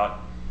talking about,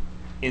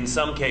 in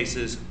some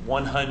cases,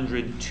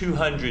 100,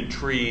 200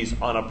 trees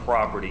on a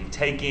property,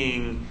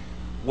 taking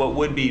what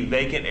would be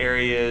vacant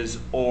areas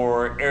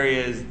or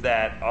areas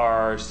that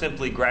are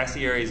simply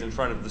grassy areas in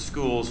front of the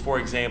schools. For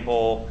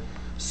example,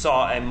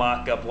 saw a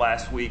mock-up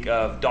last week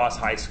of Doss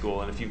High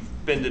School, and if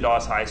you've been to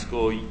Doss High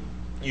School,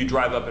 you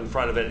drive up in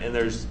front of it and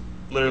there's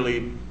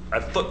literally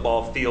a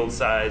football field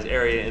size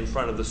area in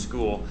front of the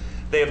school.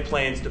 They have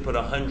plans to put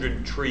a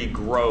 100-tree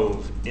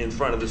grove in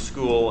front of the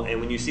school,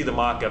 and when you see the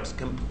mock-ups,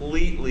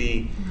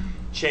 completely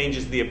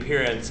changes the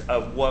appearance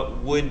of what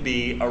would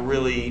be a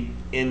really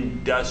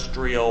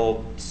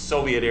industrial,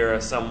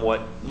 Soviet-era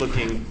somewhat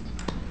looking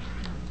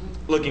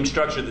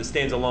structure that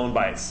stands alone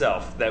by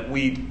itself, that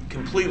we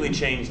completely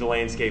changed the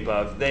landscape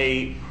of.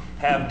 They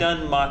have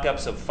done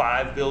mock-ups of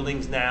 5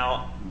 buildings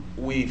now.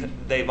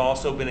 They've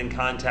also been in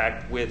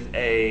contact with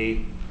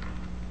a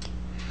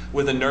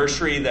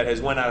nursery that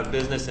has went out of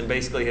business and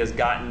basically has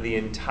gotten the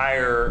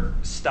entire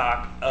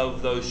stock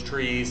of those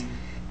trees,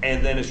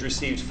 and then has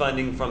received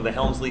funding from the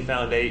Helmsley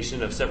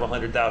Foundation of several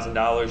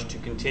 $100,000 to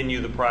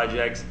continue the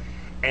projects,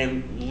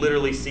 and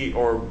literally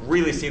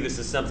really see this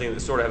as something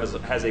that sort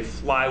of has a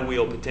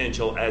flywheel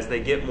potential. As they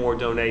get more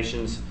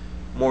donations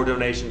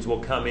will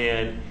come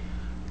in.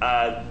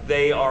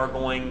 They are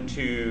going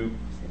to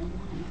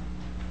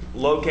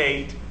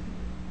locate,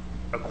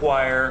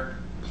 acquire,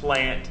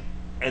 plant,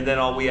 and then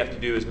all we have to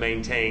do is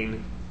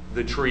maintain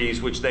the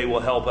trees, which they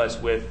will help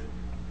us with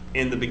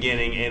in the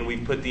beginning, and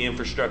we've put the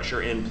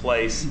infrastructure in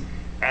place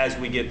as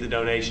we get the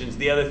donations.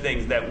 The other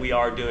things that we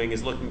are doing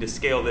is looking to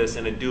scale this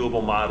in a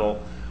doable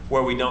model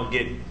where we don't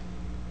get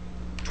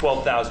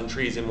 12,000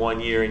 trees in 1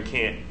 year and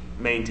can't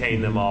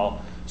maintain them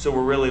all. So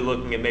we're really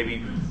looking at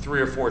maybe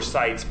 3 or 4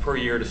 sites per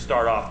year to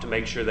start off to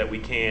make sure that we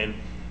can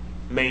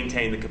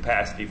maintain the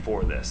capacity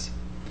for this.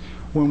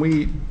 When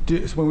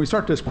we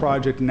start this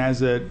project and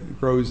as it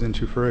grows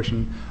into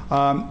fruition,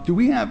 do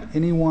we have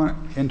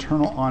anyone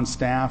internal on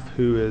staff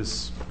who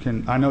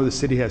I know the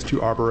city has 2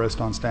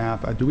 arborists on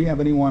staff. Do we have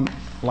anyone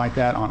like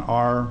that on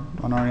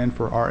our end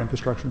for our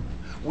infrastructure?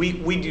 We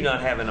do not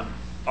have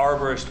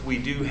arborist, we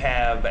do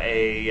have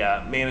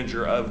a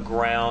manager of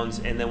grounds,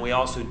 and then we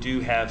also do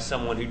have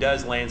someone who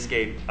does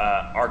landscape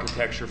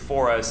architecture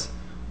for us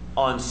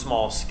on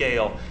small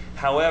scale.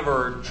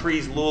 However,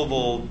 Trees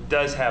Louisville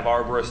does have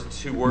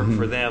arborists who work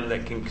for them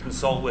that can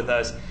consult with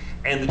us,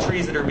 and the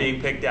trees that are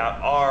being picked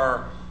out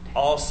are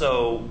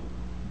also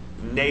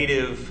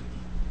native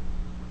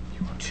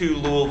to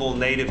Louisville,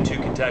 native to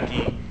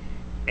Kentucky.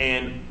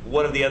 And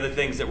one of the other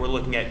things that we're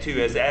looking at too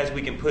is as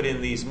we can put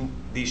in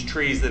these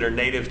trees that are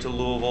native to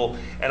Louisville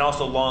and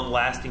also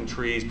long-lasting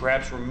trees,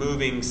 perhaps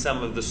removing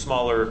some of the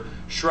smaller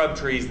shrub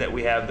trees that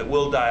we have that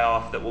will die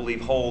off, that will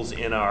leave holes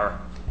in our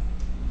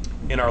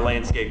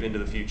landscape into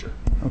the future.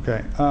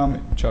 Okay.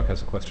 Chuck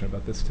has a question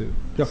about this too.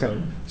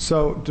 Okay.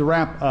 So to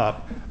wrap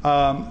up,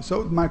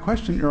 so my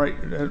question,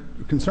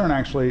 concern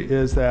actually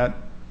is that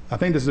I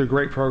think this is a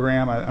great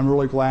program. I'm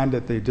really glad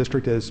that the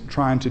district is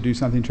trying to do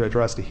something to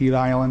address the heat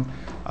island.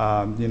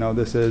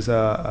 This is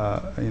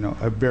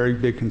a very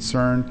big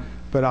concern.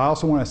 But I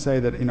also want to say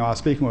that I was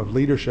speaking with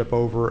leadership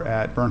over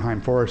at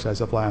Bernheim Forest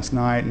as of last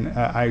night, and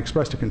I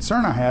expressed a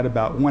concern I had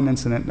about one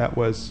incident that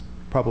was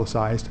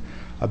publicized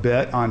a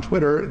bit on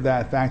Twitter,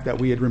 that fact that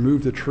we had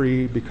removed the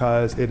tree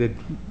because it had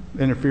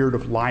interfered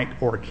with light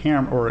or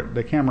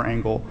the camera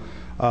angle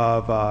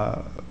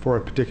for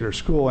a particular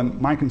school. And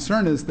my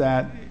concern is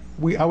that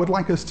I would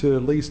like us to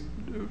at least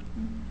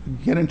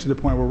get into the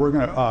point where we're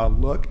going to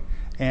look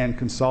and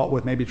consult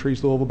with maybe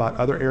Trees Louisville about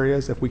other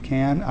areas if we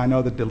can. I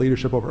know that the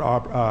leadership over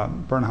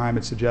Bernheim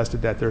had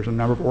suggested that there's a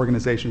number of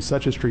organizations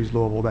such as Trees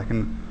Louisville that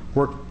can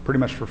work pretty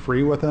much for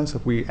free with us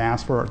if we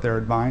ask for their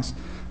advice.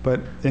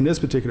 But in this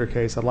particular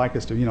case, I'd like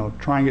us to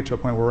try and get to a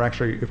point where we're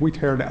actually, if we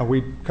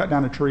cut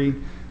down a tree,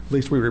 at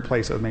least we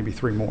replace it with maybe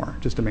 3 more,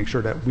 just to make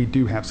sure that we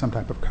do have some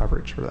type of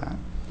coverage for that.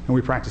 And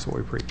we practice what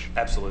we preach.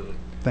 Absolutely.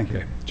 Thank you.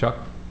 Okay. Chuck?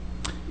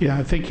 Yeah,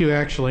 I think you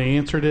actually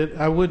answered it.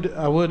 I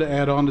would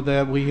add on to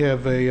that. We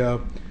have a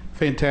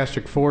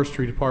fantastic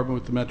forestry department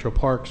with the Metro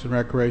Parks and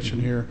Recreation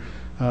here.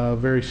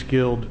 Very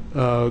skilled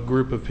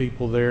group of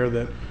people there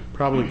that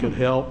probably could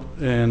help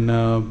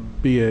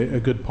and be a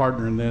good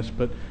partner in this.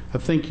 But I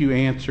think you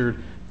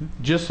answered.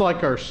 Just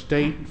like our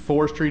state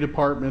forestry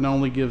department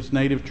only gives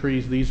native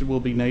trees, these will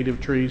be native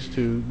trees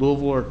to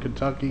Louisville or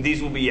Kentucky?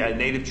 These will be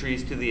native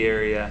trees to the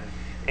area.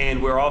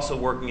 And we're also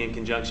working in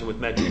conjunction with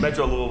Metro.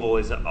 Metro Louisville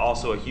is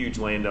also a huge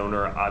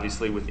landowner,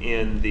 obviously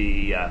within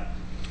the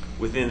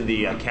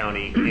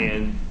county,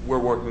 and we're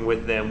working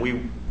with them.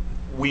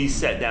 We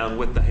sat down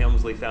with the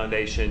Helmsley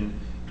Foundation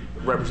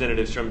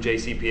representatives from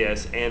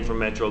JCPS and from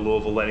Metro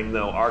Louisville, letting them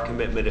know our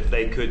commitment if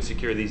they could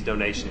secure these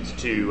donations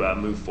to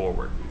move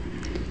forward.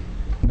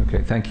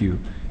 Okay, thank you.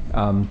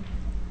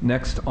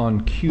 Next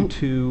on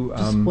Q2.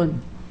 Just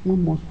one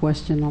more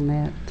question on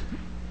that.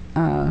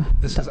 I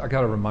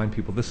got to remind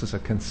people, this is a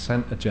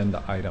consent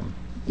agenda item.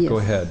 Yes, Go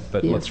ahead,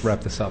 but yes. let's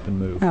wrap this up and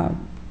move.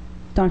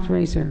 Dr.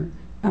 Razor,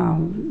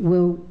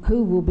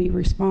 who will be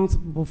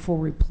responsible for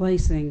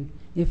replacing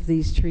if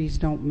these trees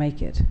don't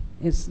make it?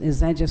 Is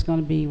that just going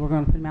to be, we're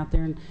going to put them out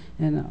there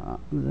and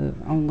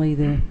only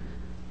the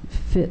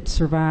fit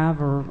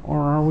survive, or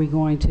are we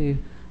going to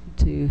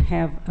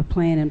have a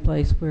plan in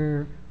place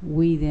where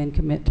we then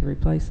commit to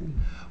replacing?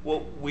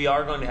 Well, we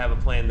are going to have a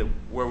plan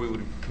where we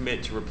would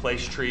commit to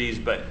replace trees,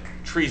 but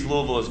Trees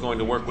Louisville is going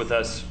to work with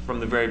us from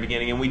the very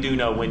beginning. And we do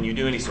know when you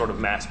do any sort of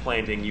mass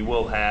planting, you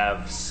will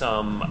have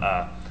some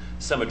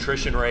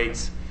attrition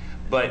rates.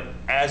 But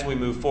as we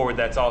move forward,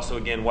 that's also,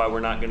 again, why we're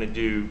not going to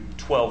do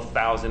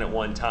 12,000 at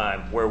one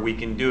time, where we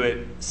can do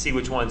it, see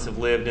which ones have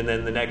lived, and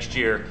then the next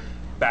year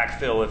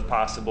backfill if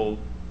possible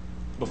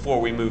before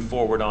we move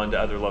forward on to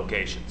other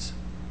locations.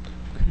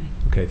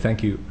 Okay,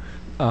 thank you.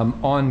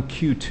 On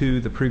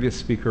Q2, the previous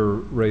speaker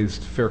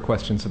raised fair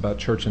questions about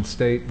church and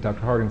state. Dr.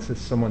 Hargens, is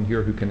someone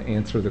here who can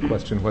answer the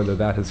question whether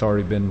that has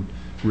already been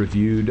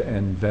reviewed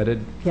and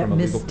vetted Yeah, from a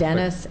legal Ms.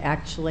 Dennis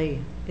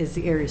actually is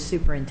the area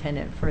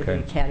superintendent for the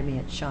academy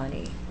at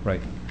Shawnee. Right.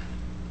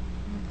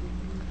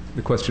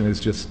 The question is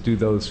just, do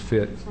those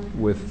fit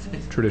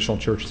with traditional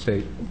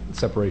church-state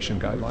separation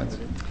guidelines?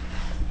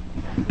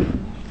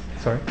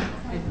 Sorry?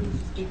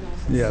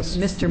 Yes.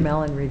 Mr.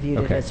 Mellon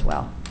reviewed it as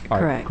well. All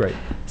right, Correct. great.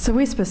 So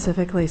we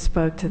specifically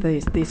spoke to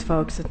these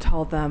folks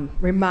and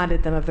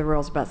reminded them of the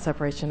rules about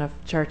separation of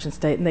church and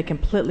state, and they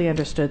completely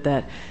understood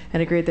that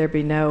and agreed there'd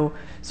be no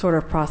sort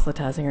of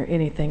proselytizing or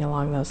anything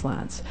along those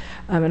lines.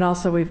 And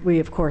also, we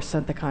of course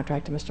sent the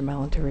contract to Mr.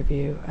 Mellon to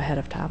review ahead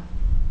of time.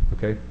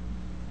 Okay.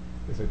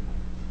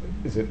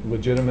 Is it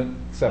legitimate,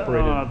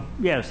 separated?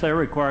 Yes, they're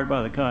required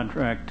by the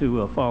contract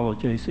to follow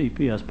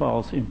JCPS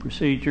policy and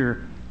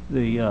procedure.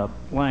 The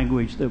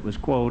language that was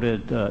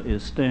quoted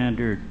is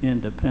standard,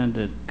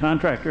 independent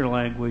contractor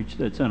language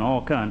that's in all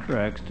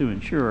contracts to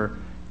ensure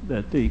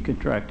that the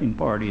contracting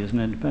party is an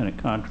independent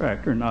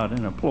contractor, not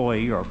an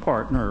employee or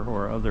partner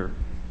or other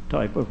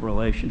type of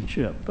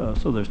relationship.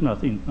 So there's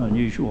nothing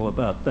unusual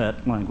about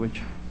that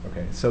language.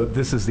 Okay, so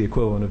this is the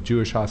equivalent of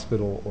Jewish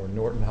Hospital or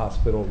Norton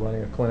Hospital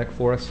running a clinic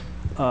for us?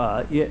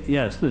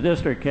 Yes, the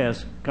district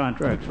has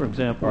contracts, for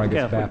example, with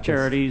Catholic Baptist.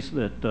 Charities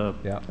that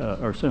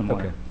are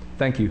similar. Okay.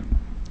 Thank you.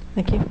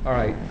 Thank you. All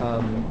right,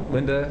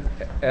 Linda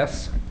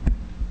S.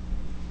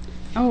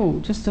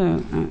 Oh, just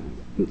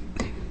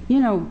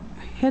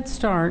Head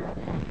Start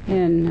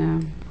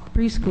and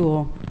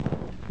preschool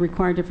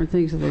require different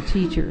things of their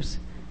teachers.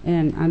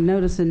 And I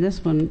noticed in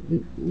this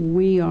one,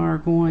 we are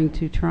going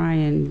to try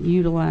and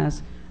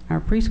utilize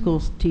our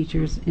preschool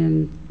teachers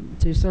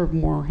to serve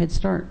more Head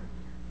Start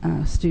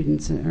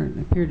students, or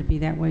appear to be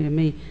that way to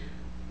me.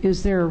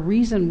 Is there a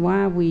reason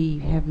why we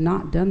have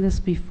not done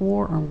this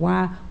before,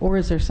 or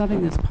is there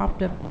something that's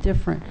popped up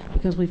different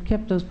because we've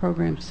kept those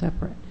programs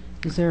separate?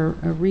 Is there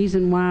a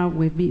reason why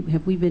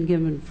have we been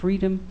given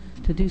freedom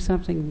to do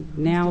something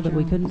now that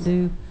we couldn't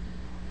do?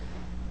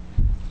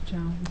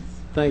 Jones.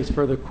 Thanks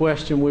for the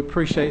question. We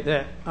appreciate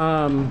that.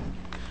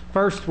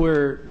 First,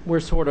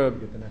 we're sort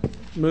of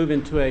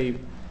moving to a.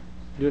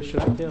 Should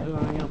I tell who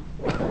I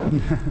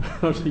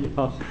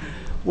am?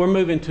 We're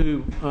moving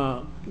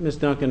to, Ms.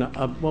 Duncan,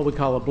 what we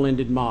call a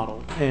blended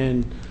model.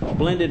 And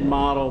blended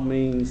model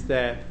means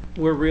that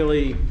we're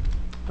really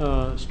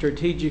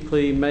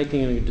strategically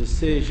making a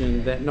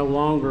decision that no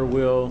longer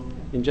will,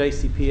 in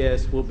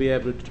JCPS, we'll be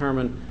able to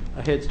determine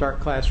a Head Start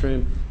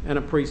classroom and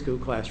a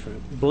preschool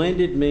classroom.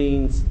 Blended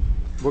means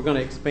we're going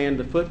to expand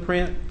the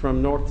footprint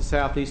from north to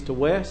south, east to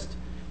west.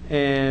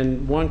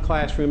 And one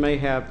classroom may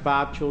have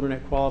 5 children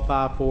that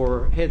qualify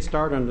for Head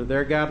Start under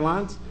their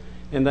guidelines,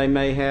 and they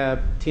may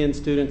have 10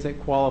 students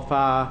that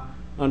qualify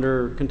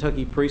under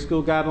Kentucky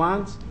preschool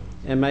guidelines,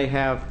 and may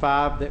have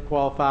 5 that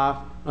qualify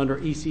under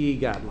ECE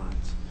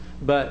guidelines.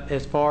 But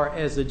as far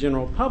as the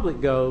general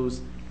public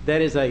goes,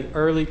 that is a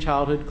early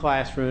childhood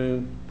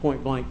classroom,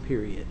 point blank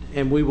period.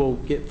 And we will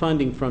get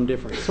funding from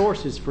different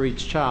sources for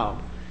each child.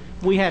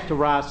 We have to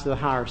rise to the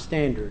higher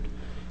standard.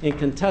 In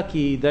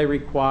Kentucky, they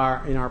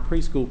require, in our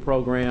preschool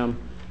program,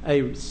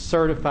 a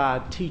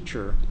certified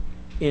teacher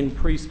in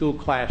preschool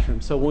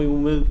classrooms. So when we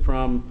move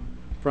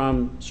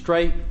from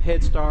straight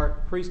Head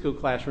Start preschool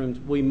classrooms,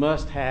 we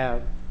must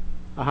have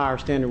a higher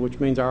standard, which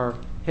means our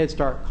Head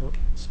Start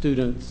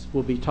students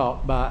will be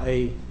taught by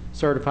a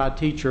certified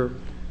teacher,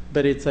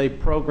 but it's a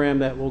program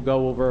that will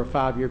go over a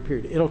 5-year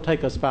period. It'll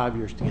take us 5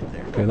 years to get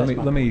there. Okay,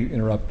 let me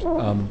interrupt.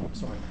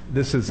 Sorry.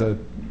 This is a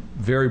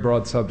very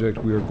broad subject.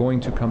 We are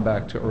going to come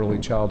back to early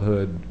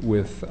childhood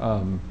with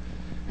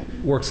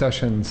work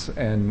sessions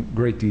and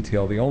great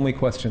detail. The only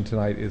question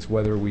tonight is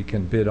whether we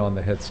can bid on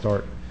the Head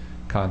Start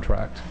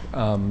contract.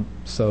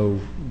 So,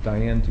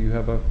 Diane, do you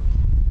have a?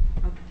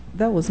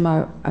 That was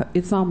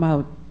it's on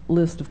my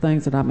list of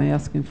things that I'm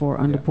asking for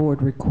under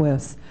board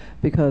requests,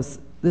 because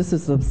this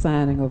is the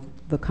signing of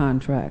the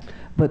contract.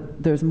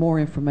 But there's more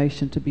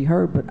information to be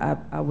heard, but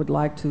I would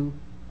like to,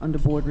 under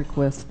board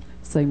request,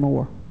 say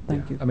more.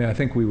 Thank you. I mean, I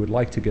think we would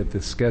like to get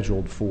this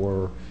scheduled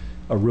for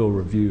a real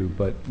review,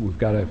 but we've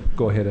got to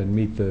go ahead and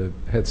meet the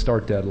Head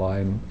Start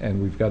deadline,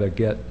 and we've got to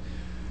get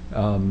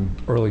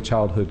early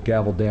childhood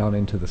gaveled down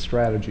into the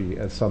strategy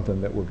as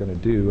something that we're going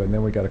to do, and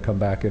then we've got to come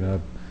back in a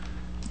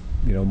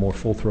more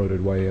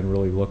full-throated way and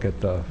really look at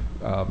the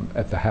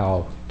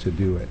how to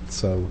do it.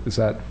 So is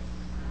that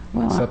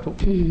acceptable?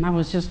 I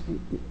was just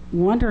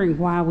wondering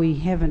why we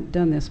haven't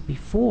done this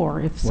before,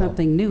 if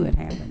something new had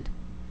happened.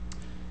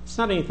 It's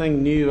not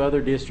anything new.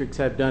 Other districts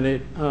have done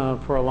it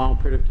for a long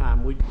period of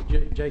time.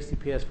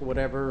 JCPS, for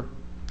whatever,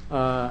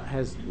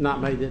 has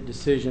not made that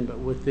decision, but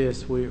with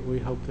this, we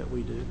hope that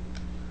we do.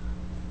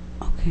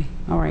 Okay.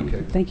 All right.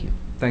 Okay. Thank you.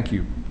 Thank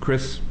you.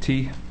 Chris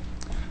T.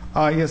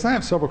 Yes, I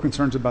have several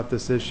concerns about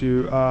this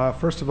issue.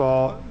 First of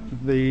all,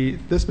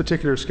 this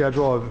particular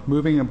schedule of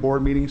moving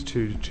board meetings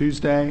to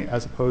Tuesday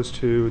as opposed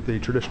to the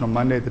traditional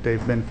Monday that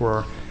they've been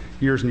for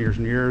years and years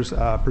and years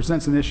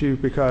presents an issue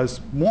because,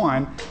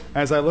 one,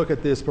 as I look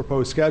at this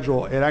proposed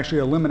schedule, it actually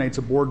eliminates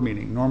a board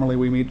meeting. Normally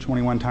we meet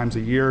 21 times a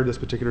year. This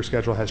particular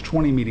schedule has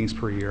 20 meetings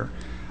per year.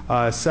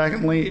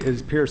 Secondly,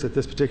 it appears that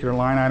this particular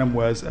line item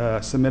was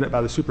submitted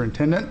by the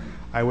superintendent.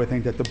 I would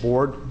think that the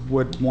board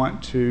would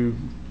want to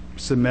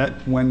submit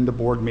when the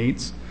board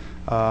meets.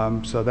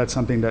 So that's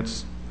something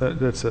that's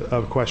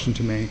a question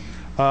to me.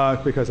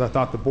 Because I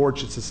thought the board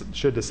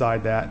should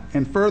decide that.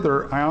 And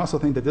further, I also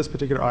think that this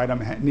particular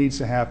item needs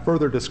to have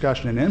further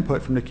discussion and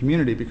input from the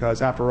community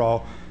because, after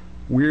all,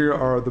 we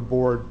are the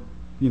board,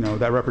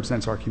 that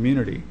represents our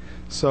community.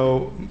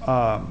 So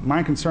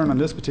my concern on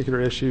this particular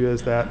issue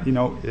is that,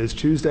 is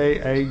Tuesday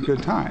a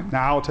good time?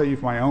 Now, I'll tell you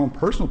from my own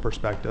personal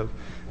perspective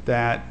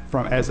that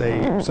as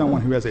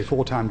someone who has a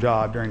full-time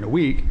job during the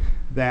week,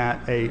 that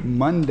a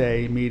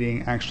Monday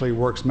meeting actually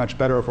works much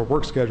better for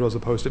work schedule as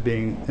opposed to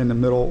being in the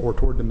middle or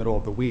toward the middle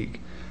of the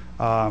week,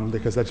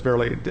 because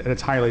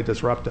it's highly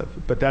disruptive.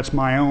 But that's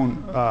my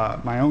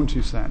own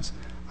 2 cents.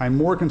 I'm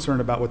more concerned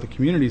about what the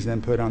community's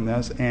input on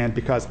this, and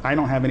because I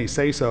don't have any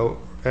say-so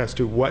as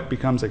to what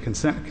becomes a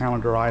consent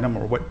calendar item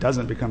or what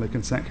doesn't become a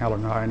consent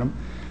calendar item,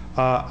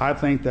 I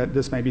think that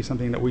this may be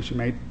something that we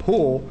should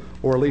pull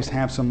or at least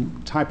have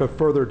some type of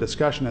further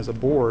discussion as a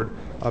board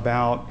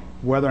about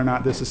whether or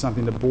not this is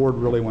something the board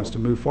really wants to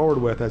move forward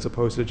with as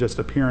opposed to just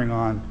appearing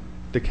on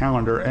the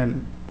calendar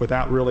and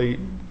without really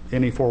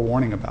any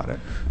forewarning about it.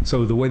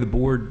 So the way the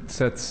board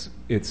sets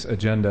its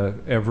agenda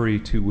every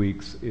 2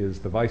 weeks is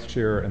the vice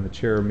chair and the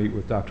chair meet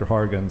with Dr.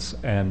 Hargens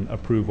and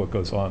approve what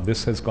goes on.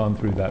 This has gone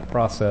through that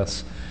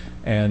process,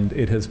 and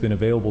it has been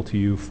available to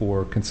you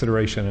for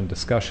consideration and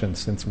discussion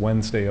since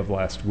Wednesday of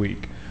last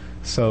week.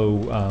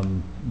 So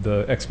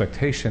the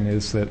expectation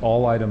is that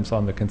all items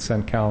on the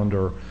consent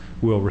calendar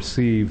will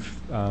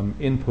receive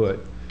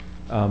input,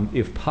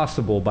 if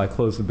possible, by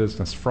close of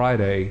business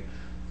Friday,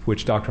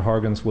 which Dr.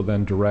 Hargens will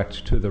then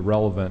direct to the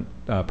relevant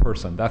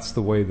person. That's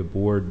the way the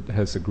board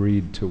has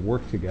agreed to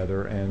work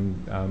together,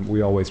 and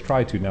we always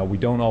try to. Now, we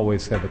don't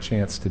always have a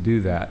chance to do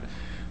that.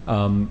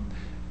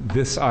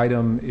 This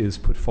item is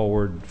put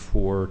forward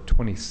for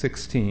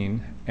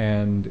 2016,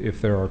 and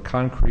if there are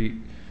concrete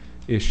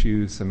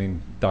issues, I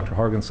mean, Dr.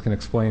 Hargens can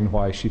explain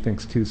why she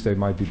thinks Tuesday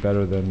might be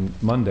better than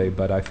Monday,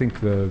 but I think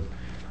the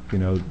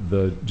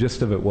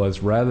gist of it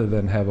was, rather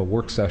than have a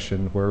work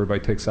session where everybody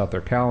takes out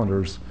their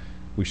calendars,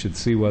 we should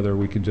see whether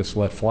we can just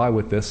let fly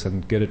with this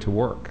and get it to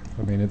work.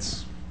 I mean,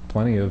 it's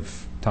plenty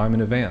of time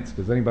in advance.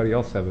 Does anybody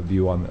else have a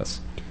view on this?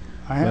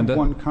 I have Linda?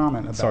 one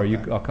comment about Sorry,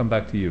 that. I'll come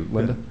back to you.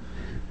 Linda?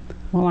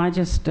 Well, I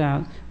just,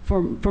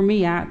 for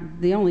me,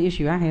 the only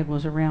issue I had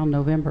was around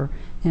November,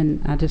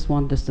 and I just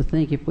wanted us to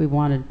think if we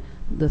wanted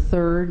the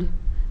third,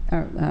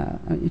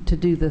 to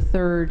do the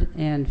third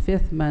and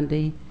fifth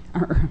Monday,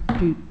 or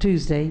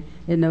Tuesday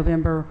in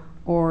November,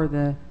 or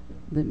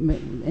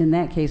in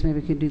that case, maybe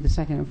we could do the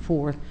second and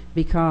fourth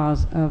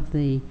because of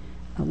the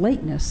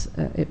lateness.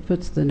 It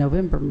puts the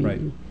November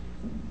meeting.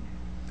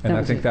 Right. And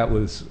I think that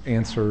was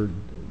answered.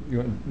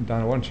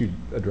 Donna, why don't you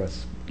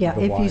address Yeah,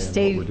 the if why you and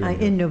stay what we're doing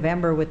in here.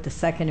 November with the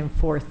second and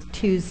fourth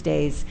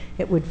Tuesdays,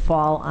 it would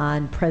fall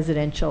on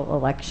Presidential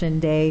Election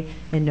Day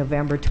in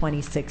November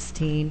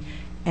 2016.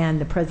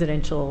 And the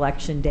Presidential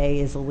Election Day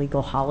is a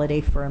legal holiday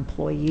for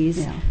employees.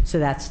 Yeah. So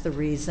that's the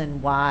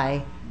reason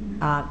why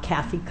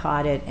Kathy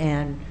caught it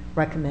and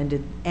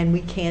recommended, and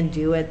we can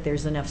do it.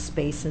 There's enough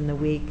space in the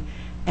week.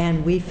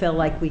 And we feel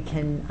like we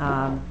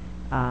can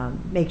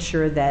make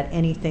sure that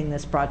anything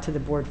that's brought to the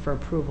board for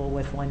approval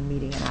with one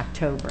meeting in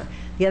October.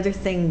 The other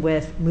thing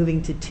with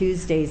moving to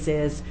Tuesdays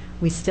is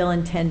we still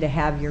intend to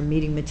have your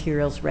meeting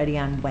materials ready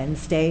on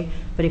Wednesday,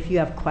 but if you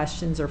have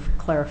questions or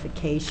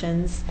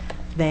clarifications,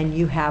 then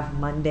you have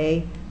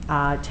Monday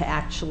to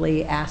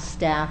actually ask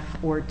staff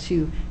or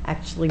to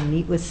actually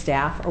meet with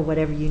staff or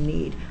whatever you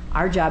need.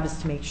 Our job is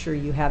to make sure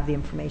you have the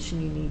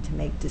information you need to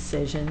make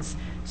decisions.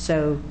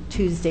 So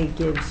Tuesday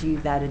gives you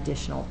that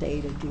additional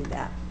day to do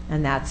that,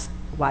 and that's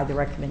why the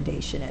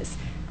recommendation is.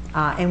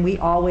 And we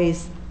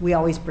always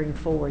bring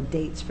forward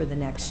dates for the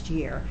next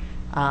year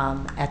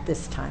at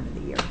this time of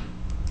the year.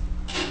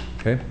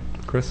 Okay,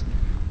 Chris?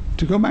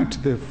 To go back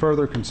to the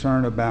further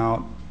concern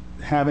about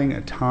having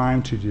a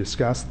time to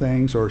discuss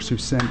things or to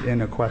send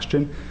in a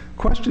question,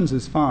 questions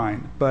is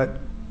fine,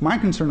 but my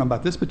concern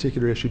about this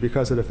particular issue,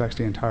 because it affects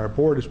the entire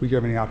board, is we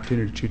give any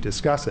opportunity to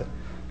discuss it.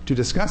 To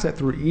discuss it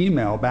through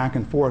email back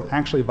and forth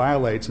actually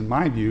violates, in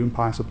my view, and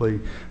possibly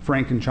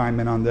Frank can chime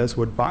in on this,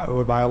 would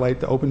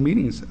violate the open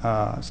meetings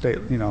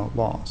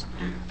laws,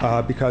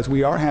 because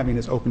we are having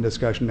this open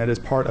discussion that is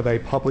part of a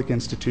public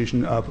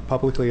institution of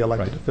publicly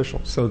elected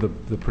officials. So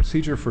the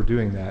procedure for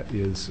doing that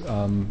is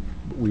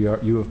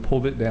you have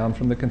pulled it down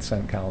from the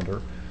consent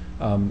calendar.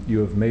 You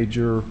have made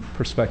your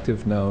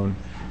perspective known,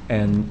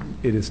 and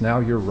it is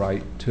now your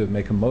right to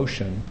make a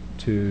motion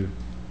to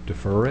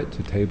defer it,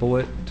 to table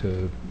it,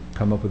 to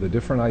come up with a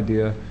different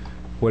idea,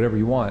 whatever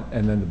you want,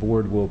 and then the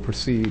board will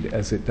proceed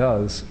as it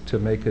does to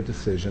make a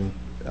decision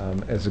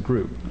as a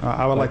group.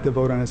 I would like to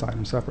vote on this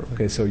item separately.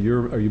 Okay, so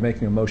are you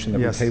making a motion that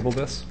Yes. we table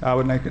this? I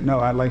would make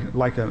I'd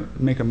like to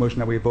make a motion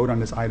that we vote on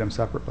this item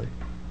separately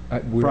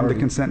from the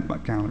consent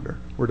calendar.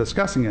 We're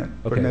discussing it,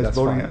 but Okay, as that's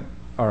voting fine. it.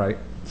 All right,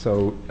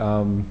 so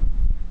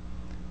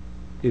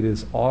it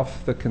is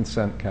off the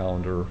consent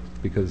calendar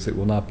because it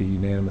will not be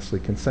unanimously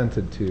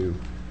consented to.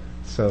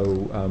 So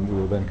we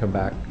will then come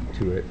back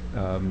to it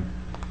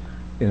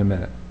in a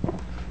minute.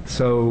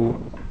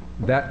 So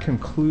that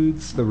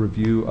concludes the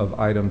review of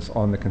items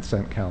on the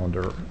consent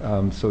calendar.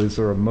 So is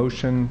there a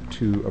motion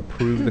to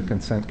approve the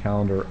consent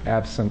calendar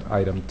absent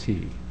item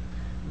T?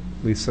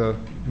 Lisa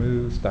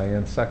moves,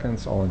 Diane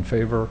seconds, all in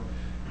favor?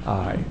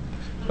 Aye.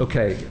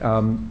 Okay,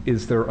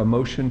 is there a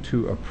motion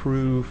to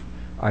approve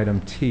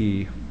item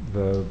T,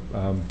 the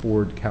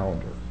board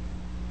calendar?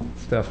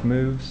 Steph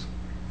moves.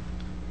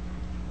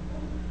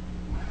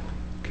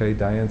 Okay,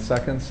 Diane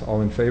seconds.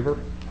 All in favor?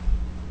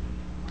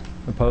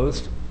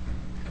 Opposed?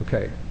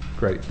 Okay,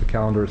 great. The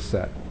calendar is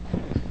set.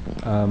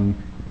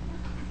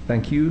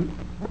 Thank you.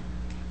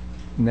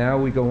 Now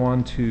we go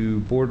on to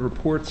board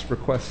reports,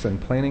 requests,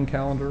 and planning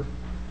calendar.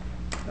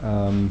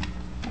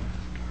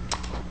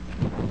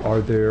 Are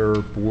there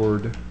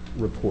board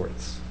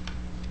reports?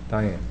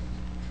 Diane?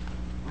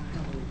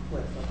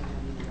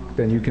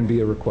 Then you can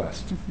be a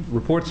request.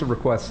 Reports are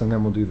requests, and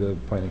then we'll do the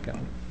planning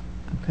calendar.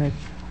 Okay.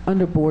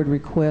 Under board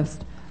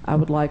request, I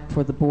would like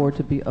for the board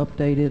to be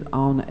updated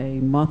on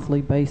a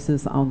monthly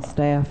basis on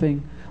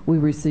staffing. We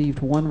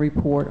received one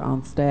report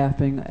on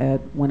staffing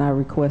when I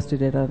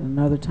requested it at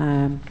another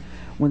time.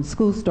 When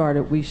school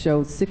started, we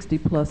showed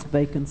 60+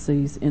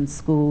 vacancies in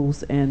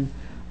schools, and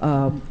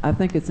I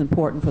think it's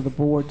important for the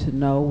board to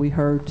know. We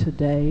heard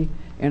today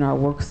in our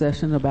work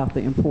session about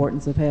the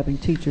importance of having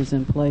teachers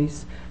in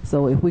place.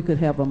 So if we could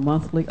have a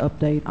monthly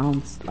update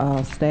on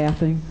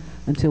staffing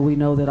until we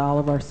know that all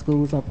of our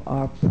schools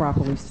are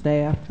properly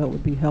staffed, that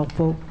would be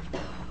helpful.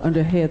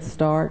 Under Head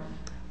Start,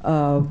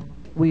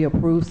 we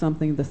approved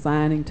something, the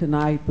signing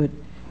tonight, but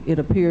it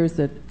appears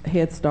that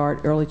Head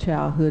Start Early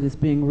Childhood is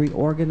being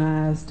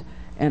reorganized,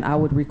 and I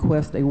would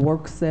request a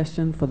work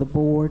session for the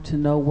board to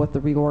know what the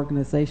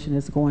reorganization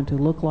is going to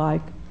look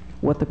like,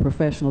 what the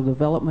professional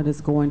development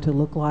is going to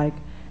look like,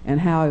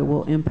 and how it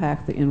will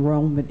impact the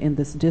enrollment in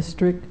this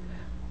district,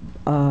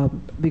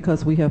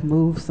 because we have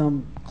moved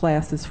some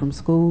classes from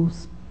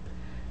schools.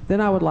 Then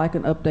I would like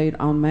an update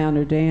on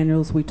Minor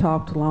Daniels. We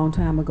talked a long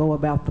time ago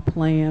about the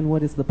plan.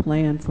 What is the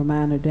plan for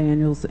Minor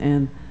Daniels?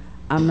 And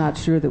I'm not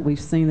sure that we've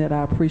seen that.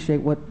 I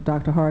appreciate what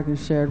Dr.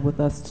 Harkins shared with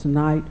us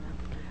tonight,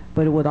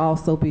 but it would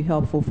also be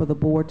helpful for the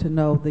board to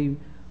know the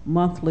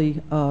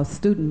monthly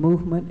student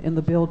movement in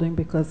the building,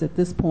 because at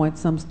this point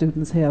some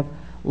students have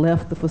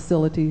left the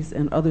facilities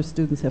and other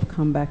students have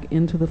come back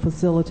into the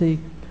facility.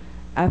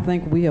 I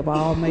think we have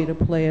all made a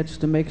pledge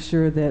to make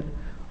sure that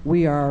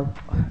we are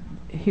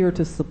here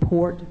to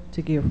support,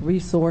 to give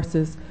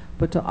resources,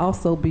 but to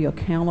also be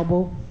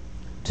accountable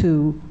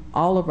to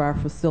all of our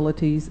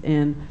facilities.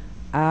 And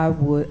I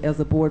would, as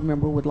a board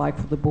member, would like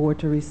for the board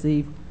to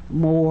receive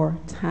more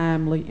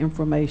timely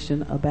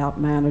information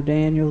about Minor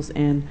Daniels,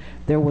 and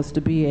there was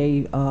to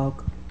be a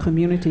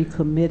community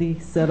committee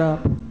set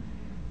up.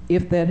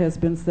 If that has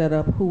been set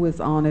up, who is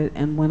on it,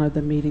 and when are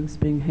the meetings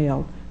being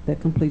held?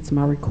 That completes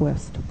my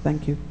request.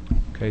 Thank you.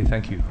 Okay,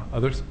 thank you.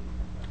 Others?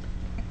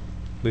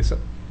 Lisa?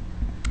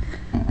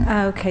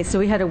 Okay, so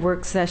we had a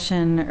work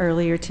session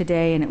earlier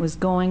today, and it was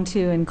going to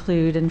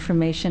include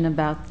information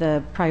about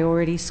the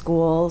priority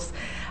schools.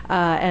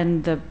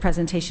 And the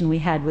presentation we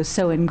had was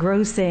so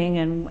engrossing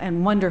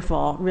and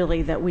wonderful,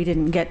 really, that we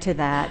didn't get to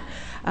that.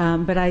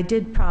 But I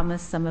did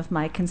promise some of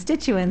my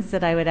constituents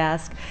that I would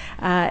ask.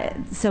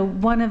 So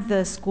one of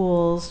the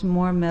schools,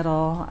 Moore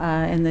Middle,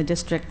 in the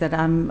district that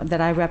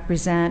I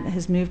represent,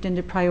 has moved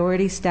into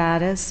priority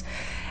status.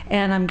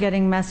 And I'm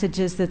getting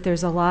messages that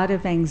there's a lot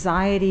of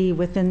anxiety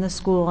within the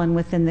school and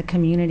within the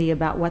community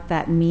about what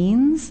that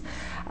means.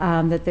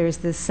 That there's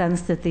this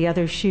sense that the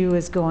other shoe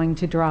is going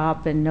to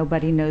drop and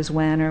nobody knows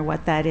when or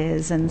what that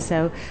is. And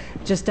so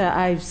just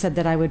I said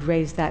that I would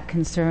raise that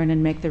concern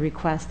and make the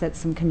request that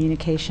some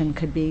communication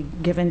could be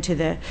given to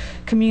the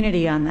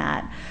community on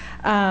that.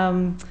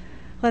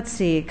 Let's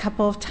see, a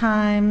couple of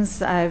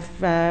times I've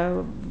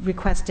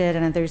requested,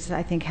 and others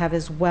I think have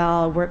as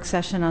well, a work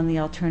session on the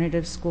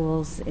alternative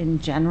schools in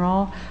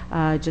general.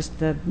 Just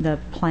the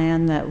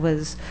plan that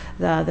was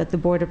that the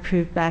board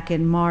approved back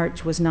in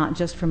March was not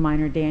just for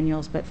Minor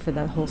Daniels, but for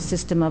the whole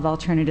system of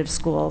alternative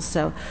schools.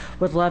 So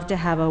would love to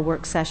have a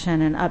work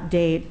session and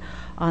update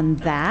on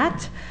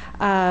that.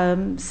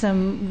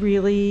 Some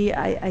really,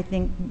 I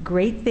think,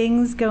 great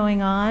things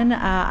going on.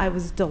 I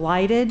was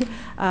delighted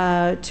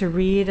to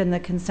read in the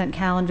consent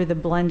calendar the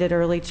blended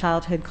early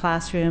childhood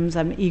classrooms.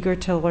 I'm eager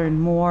to learn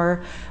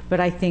more, but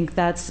I think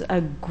that's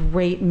a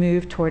great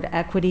move toward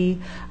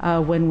equity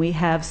when we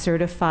have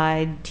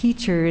certified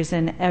teachers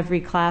in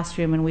every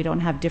classroom and we don't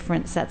have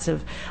different sets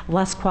of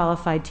less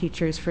qualified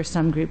teachers for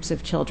some groups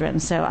of children.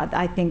 So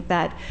I think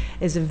that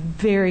is a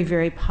very,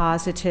 very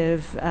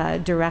positive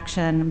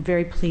direction. I'm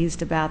very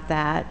pleased about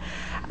that.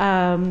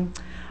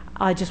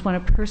 I just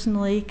want to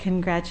personally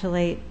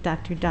congratulate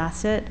Dr.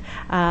 Dossett.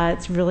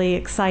 It's really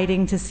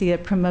exciting to see a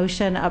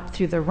promotion up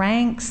through the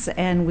ranks,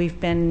 and we've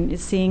been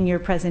seeing your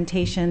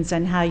presentations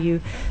and how you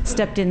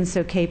stepped in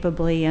so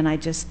capably, and I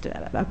just,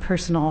 a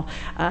personal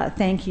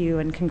thank you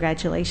and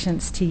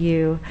congratulations to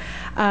you.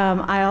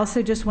 I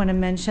also just want to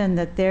mention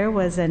that there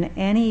was an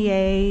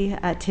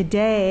NEA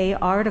Today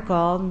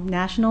article,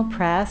 National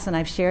Press, and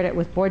I've shared it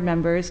with board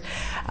members,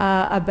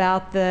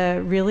 about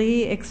the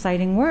really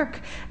exciting work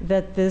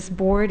that this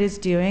board is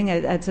doing.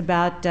 It's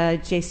about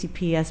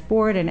JCPS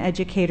board and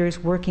educators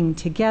working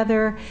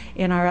together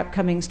in our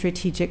upcoming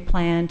strategic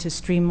plan to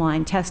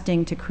streamline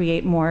testing, to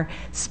create more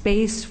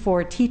space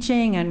for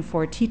teaching and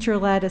for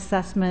teacher-led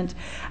assessment.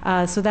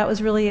 So that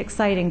was really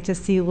exciting to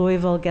see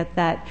Louisville get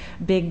that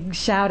big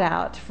shout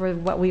out for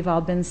what we've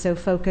all been so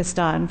focused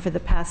on for the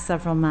past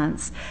several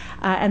months.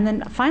 And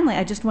then finally,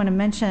 I just want to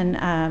mention,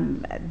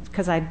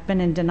 because I've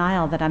been in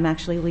denial that I'm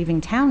actually leaving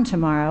town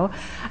tomorrow,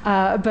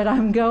 but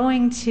I'm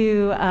going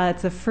to,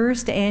 it's the first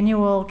first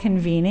annual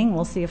convening,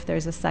 we'll see if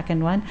there's a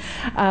second one,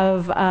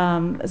 of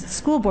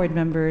school board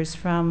members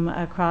from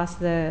across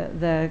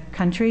the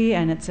country,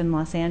 and it's in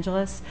Los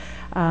Angeles.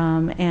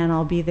 And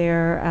I'll be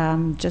there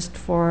just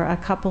for a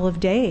couple of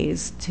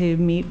days to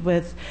meet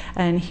with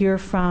and hear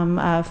from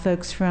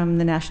folks from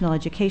the National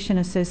Education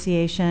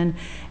Association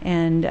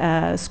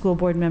and school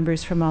board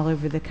members from all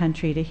over the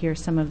country to hear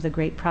some of the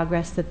great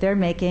progress that they're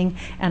making.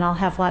 And I'll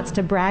have lots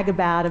to brag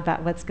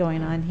about what's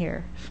going on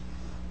here.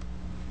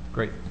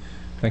 Great.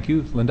 Thank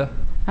you. Linda?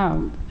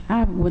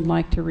 I would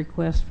like to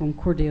request from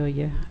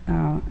Cordelia.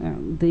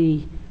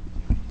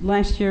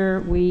 Last year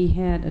we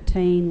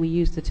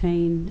used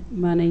Attain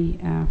money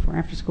for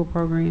after school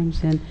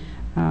programs, and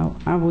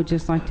I would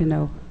just like to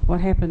know what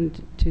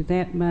happened to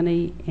that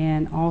money,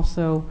 and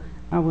also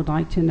I would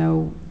like to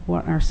know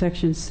what our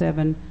Section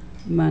 7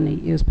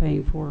 money is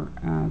paying for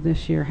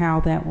this year,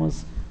 how that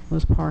was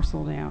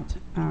parceled out,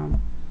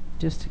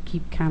 just to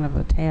keep kind of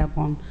a tab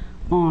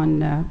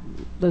on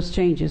those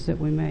changes that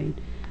we made.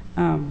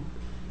 I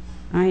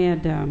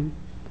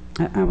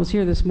was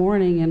here this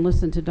morning and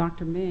listened to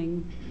Dr.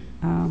 Ming,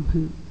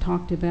 who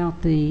talked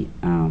about the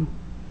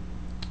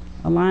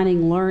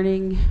aligning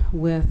learning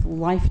with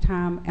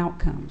lifetime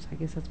outcomes. I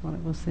guess that's what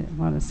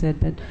it said.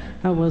 But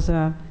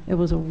it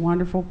was a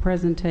wonderful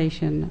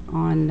presentation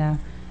on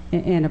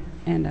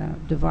and a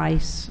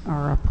device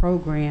or a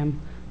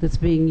program that's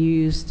being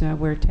used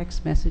where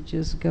text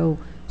messages go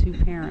to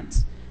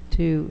parents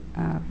to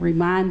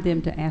remind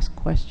them to ask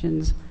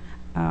questions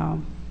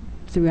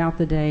throughout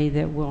the day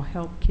that will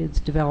help kids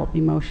develop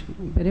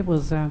emotionally. But it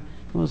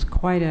was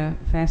quite a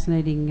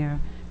fascinating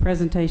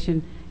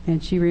presentation,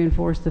 and she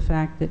reinforced the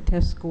fact that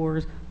test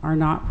scores are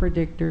not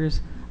predictors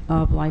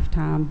of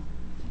lifetime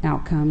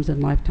outcomes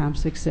and lifetime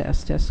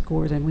success. Test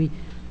scores, and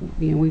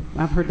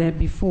I've heard that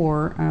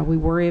before. We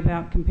worry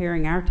about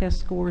comparing our test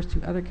scores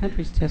to other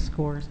countries' test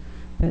scores,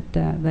 but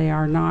they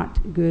are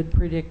not good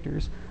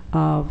predictors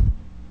of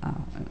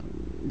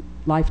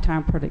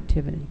lifetime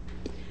productivity.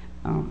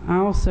 I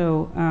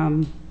also,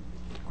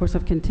 of course,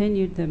 I've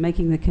continued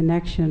making the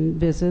connection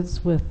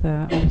visits with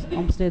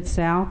Olmsted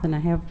South, and I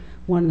have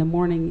one in the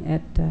morning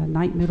at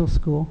Knight Middle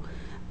School.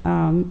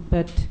 And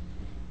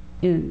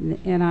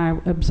I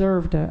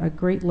observed a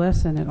great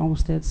lesson at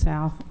Olmsted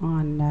South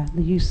on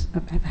the use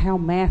of how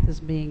math is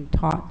being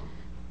taught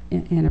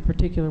in a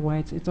particular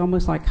way. It's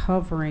almost like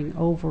hovering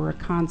over a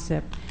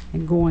concept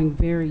and going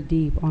very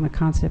deep on a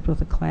concept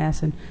with a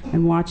class,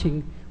 and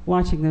watching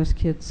those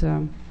kids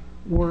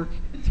work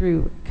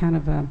through kind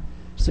of a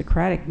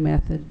Socratic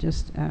method,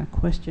 just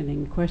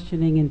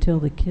questioning until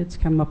the kids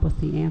come up with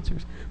the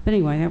answers. But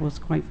anyway, that was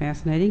quite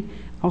fascinating.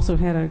 Also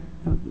had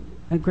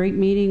a great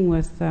meeting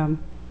with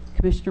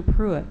Commissioner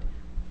Pruitt.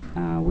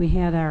 We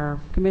had our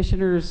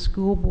Commissioner's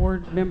School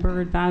Board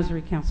Member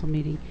Advisory Council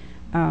meeting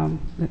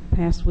the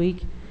past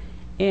week,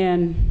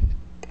 and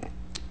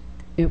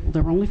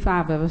there were only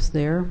 5 of us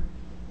there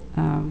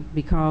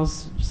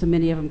because so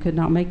many of them could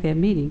not make that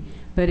meeting.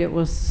 But it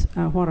was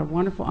what a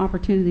wonderful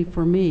opportunity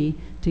for me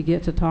to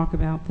get to talk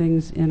about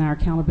things in our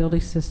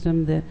accountability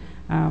system that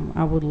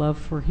I would love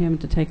for him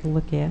to take a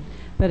look at.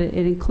 But it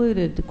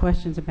included the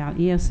questions about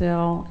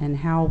ESL and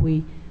how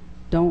we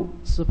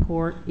don't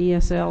support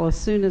ESL as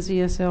soon as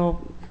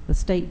ESL, the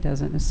state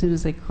doesn't. As soon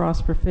as they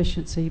cross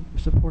proficiency,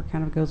 support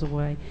kind of goes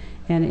away.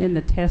 And in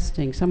the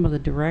testing, some of the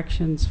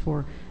directions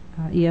for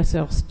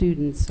ESL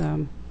students,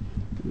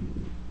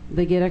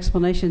 they get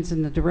explanations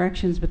in the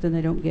directions, but then they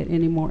don't get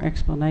any more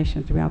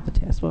explanation throughout the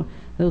test. Well,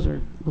 those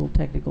are little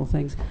technical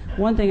things.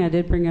 One thing I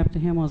did bring up to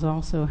him was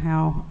also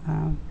how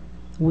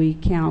we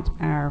count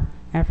our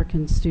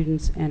African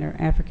students and our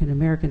African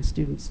American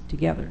students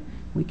together.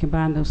 We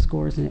combined those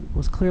scores, and it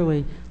was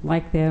clearly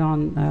like that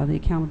on the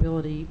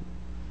accountability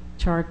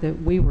chart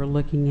that we were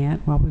looking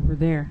at while we were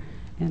there.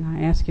 And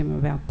I asked him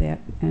about that,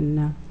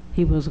 and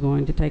he was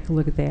going to take a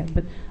look at that.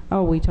 But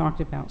we talked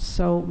about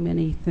so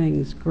many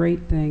things,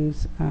 great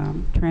things,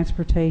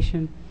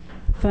 transportation,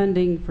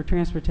 funding for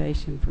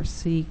transportation for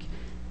SEEK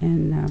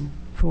and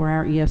for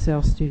our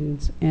ESL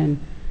students, and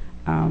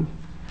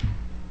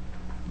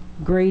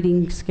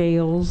grading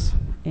scales,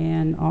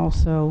 and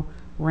also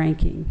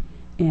ranking.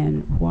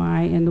 And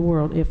why in the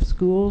world, if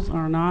schools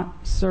are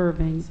not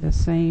serving the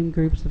same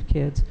groups of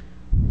kids,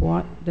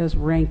 what does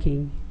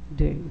ranking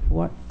do?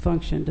 What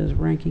function does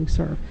ranking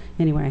serve?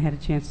 Anyway, I had a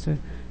chance to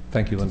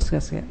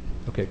discuss it.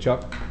 Okay,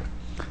 Chuck.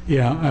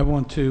 Yeah, I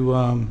want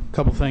to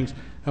couple things.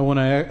 I want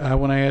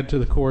to add to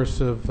the chorus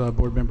of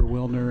Board Member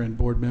Wilner and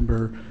Board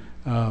Member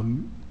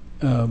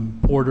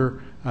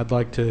Porter. I'd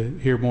like to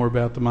hear more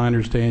about the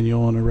Miners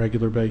Daniel on a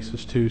regular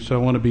basis too. So I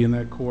want to be in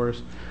that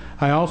chorus.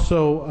 I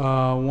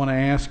also want to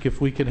ask if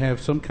we could have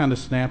some kind of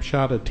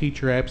snapshot of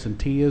teacher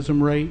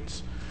absenteeism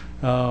rates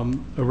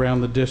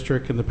around the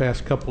district in the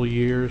past couple of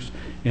years.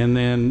 And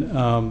then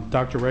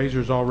Dr.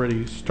 Razor's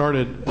already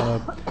started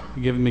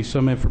giving me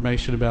some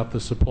information about the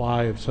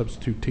supply of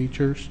substitute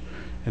teachers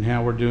and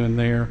how we're doing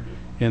there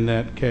in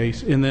that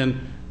case. And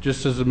then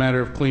just as a matter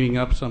of cleaning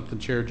up something,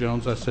 Chair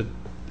Jones, I said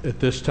at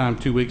this time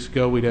 2 weeks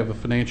ago we'd have a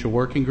financial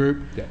working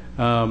group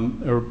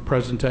or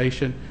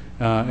presentation.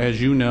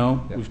 As you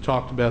know, we've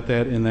talked about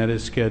that, and that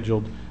is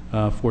scheduled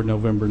for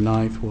November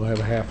 9th. We'll have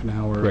a half an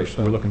hour or Great.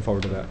 so. We're looking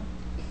forward to that.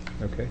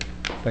 Okay.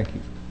 Thank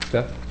you.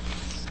 Steph?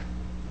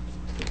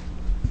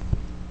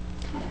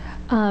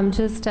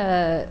 Just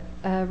a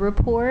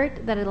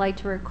report that I'd like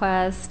to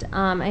request.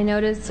 I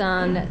noticed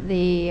on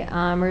the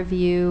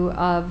review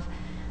of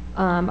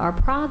our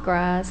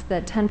progress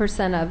that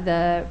 10% of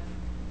the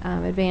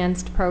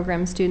advanced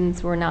program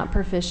students were not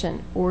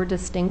proficient or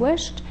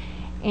distinguished.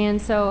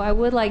 And so I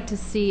would like to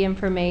see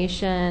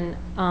information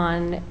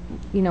on,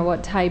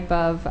 what type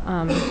of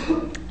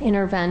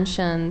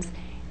interventions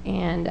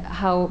and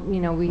how,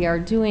 we are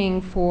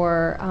doing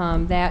for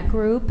that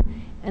group.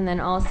 And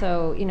then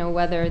also,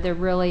 whether there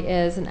really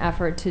is an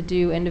effort to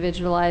do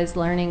individualized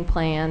learning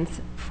plans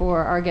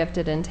for our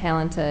gifted and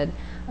talented,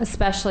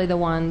 especially the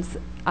ones,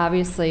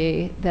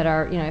 obviously, that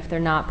are, if they're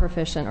not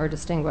proficient or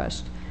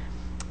distinguished.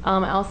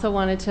 I also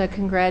wanted to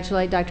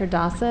congratulate Dr.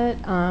 Dossett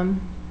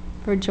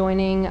for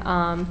joining.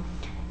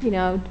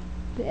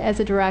 As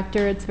a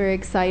director, it's very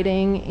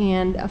exciting,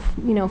 and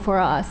for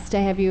us to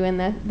have you in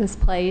this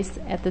place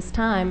at this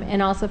time,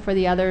 and also for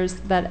the others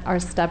that are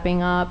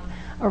stepping up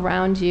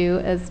around you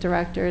as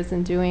directors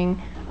and doing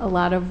a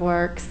lot of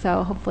work.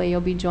 So hopefully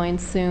you'll be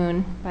joined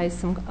soon by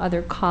some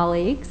other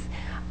colleagues.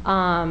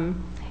 I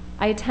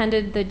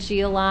attended the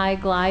GLI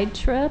glide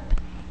trip,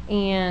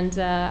 and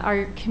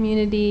our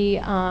community,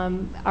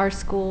 our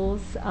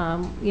schools,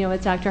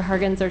 with Dr.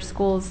 Hargens, our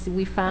schools,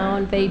 we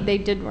found they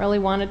didn't really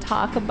want to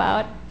talk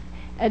about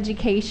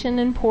education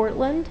in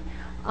Portland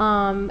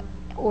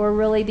or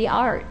really the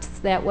arts.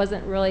 That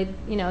wasn't really,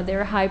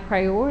 their high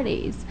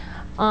priorities.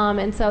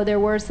 And so there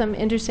were some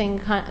interesting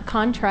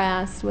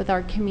contrasts with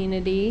our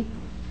community.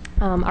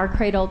 Our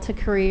Cradle to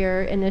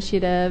Career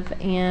initiative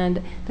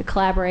and the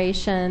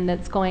collaboration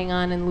that's going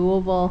on in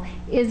Louisville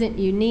isn't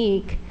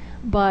unique,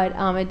 but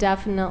it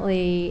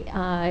definitely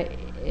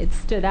it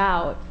stood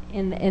out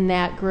in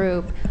that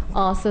group.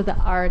 Also, the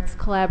arts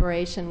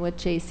collaboration with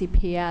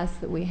JCPS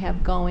that we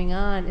have going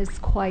on is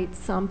quite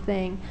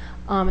something,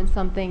 and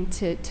something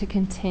to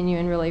continue.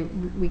 And really,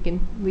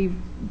 we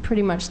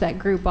pretty much, that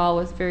group all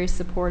was very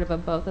supportive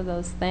of both of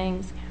those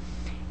things.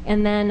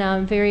 And then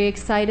I'm very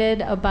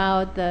excited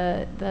about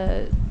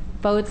the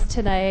votes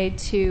today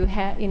to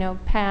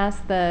pass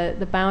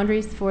the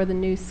boundaries for the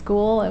new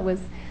school. It was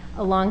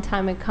a long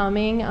time in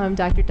coming.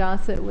 Dr.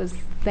 Dossett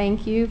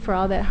thank you for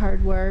all that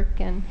hard work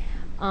and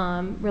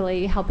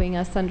really helping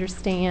us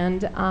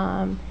understand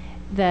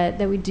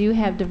that we do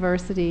have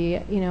diversity,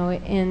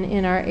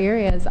 in our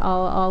areas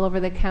all over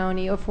the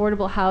county.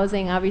 Affordable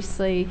housing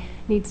obviously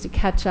needs to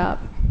catch up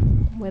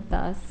with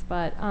us,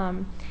 but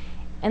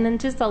and then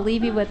just I'll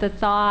leave you with a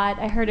thought.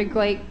 I heard a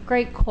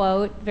great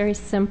quote, very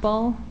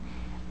simple,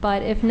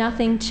 but if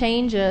nothing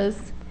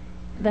changes,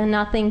 then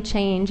nothing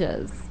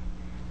changes.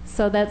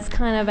 So that's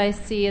kind of, I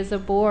see as a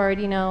board,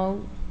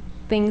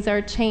 things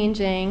are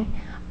changing,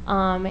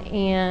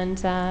 and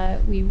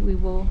we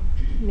will,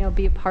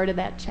 be a part of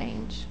that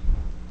change.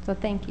 So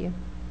thank you.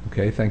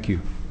 Okay, thank you.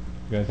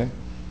 You got anything?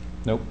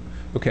 Nope.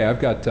 Okay, I've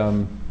got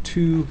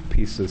two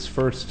pieces.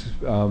 First,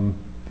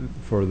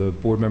 for the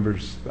board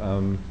members,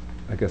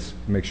 I guess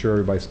make sure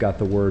everybody's got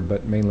the word,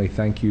 but mainly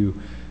thank you.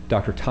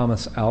 Dr.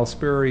 Thomas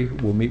Alsbury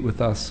will meet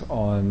with us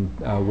on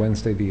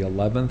Wednesday the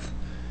 11th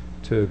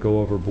to go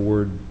over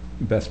board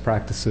best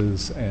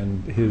practices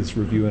and his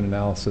review and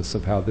analysis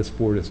of how this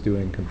board is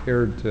doing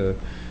compared to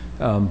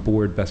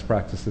board best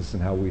practices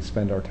and how we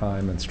spend our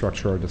time and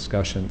structure our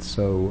discussions.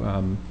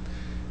 So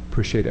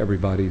appreciate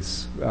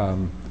everybody's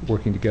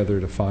working together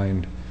to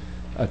find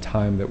a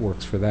time that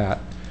works for that.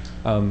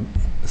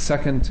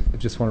 Second, I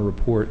just want to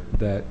report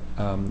that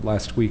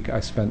last week I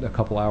spent a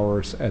couple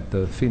hours at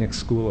the Phoenix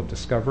School of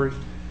Discovery,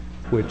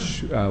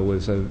 which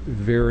was a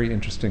very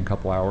interesting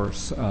couple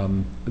hours.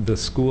 The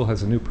school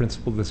has a new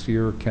principal this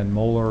year, Ken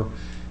Moeller,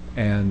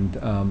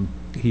 and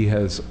he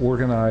has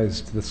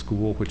organized the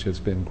school, which has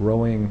been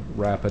growing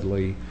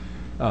rapidly,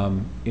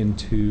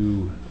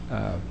 into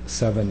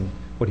 7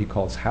 what he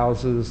calls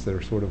houses.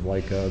 They're sort of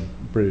like a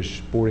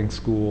British boarding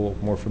school,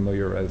 more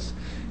familiar as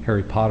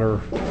Harry Potter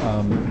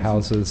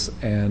houses.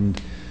 And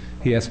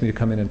he asked me to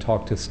come in and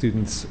talk to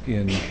students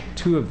in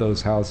 2 of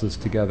those houses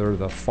together,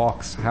 the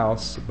Fox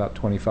House, about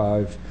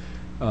 25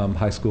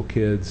 high school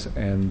kids,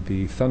 and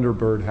the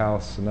Thunderbird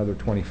House, another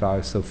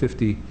 25, so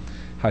 50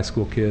 high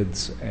school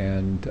kids.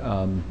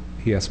 And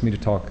he asked me to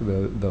talk,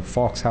 the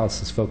Fox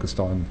House is focused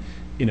on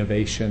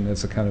innovation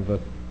as a kind of a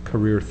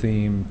career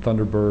theme,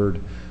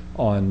 Thunderbird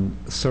on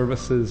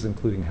services,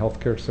 including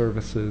healthcare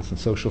services and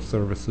social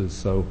services.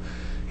 So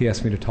he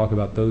asked me to talk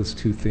about those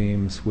 2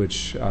 themes,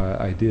 which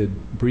I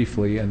did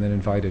briefly, and then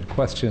invited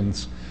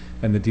questions.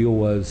 And the deal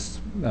was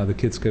the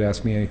kids could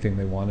ask me anything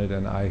they wanted,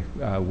 and I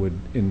would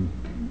in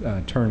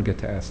turn get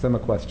to ask them a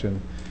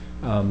question.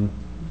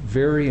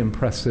 Very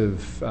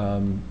impressive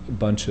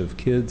bunch of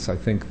kids. I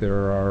think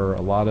there are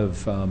a lot of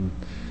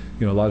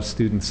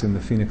students in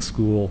the Phoenix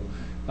School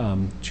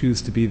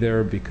choose to be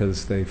there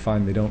because they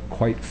find they don't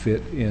quite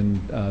fit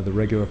in the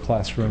regular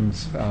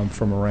classrooms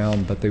from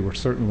around, but they were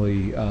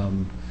certainly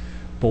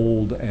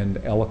bold and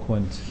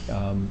eloquent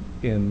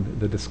in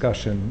the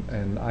discussion,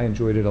 and I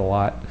enjoyed it a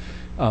lot.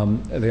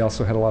 They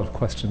also had a lot of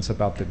questions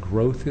about the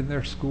growth in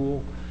their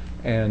school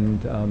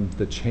and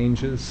the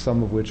changes,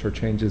 some of which are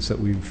changes that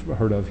we've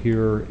heard of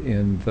here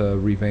in the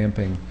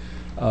revamping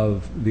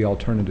of the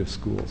alternative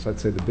schools. I'd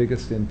say the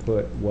biggest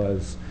input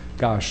was,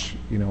 gosh,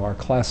 you know, our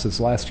classes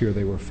last year,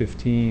 they were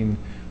 15.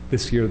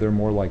 This year, they're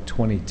more like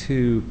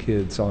 22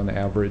 kids on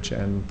average,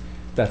 and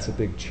that's a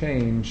big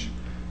change.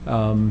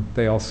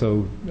 They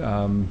also,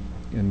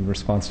 in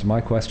response to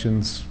my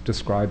questions,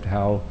 described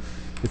how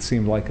it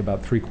seemed like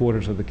about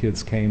 3/4 of the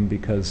kids came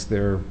because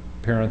their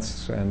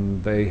parents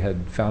and they had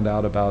found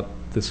out about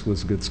this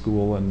was a good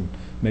school and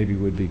maybe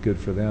would be good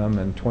for them,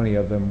 and 20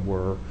 of them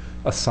were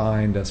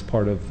assigned as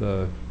part of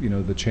the, you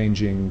know, the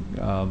changing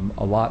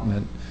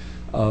allotment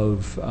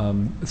of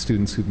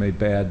students who've made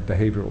bad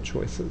behavioral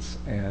choices.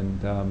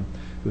 And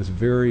it was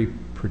very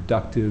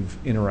productive,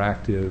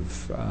 interactive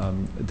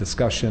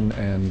discussion,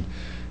 and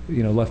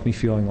you know, left me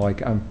feeling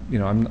like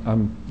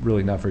I'm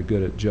really not very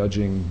good at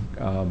judging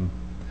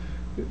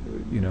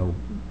you know,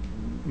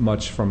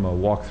 much from a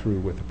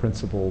walkthrough with the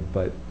principal,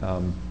 but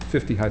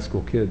 50 high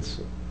school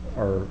kids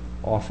are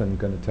often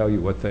going to tell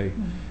you what they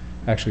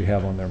actually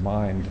have on their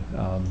mind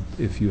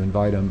if you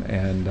invite them,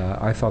 and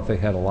I thought they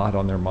had a lot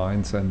on their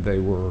minds, and they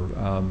were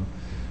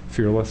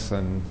fearless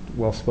and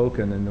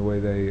well-spoken in the way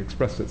they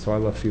expressed it, so I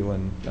left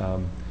feeling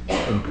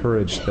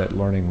encouraged that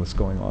learning was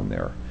going on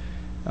there.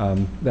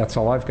 That's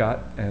all I've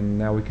got, and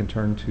now we can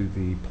turn to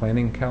the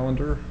planning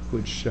calendar,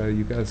 which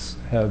you guys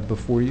have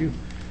before you.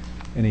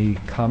 Any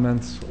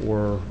comments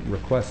or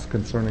requests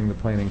concerning the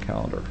planning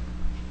calendar?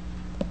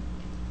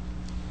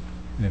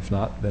 And if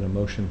not, then a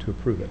motion to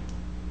approve it.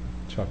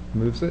 Chuck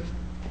moves it.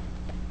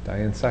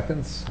 Diane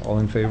seconds. All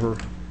in favor?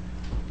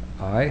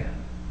 Aye.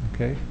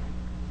 Okay.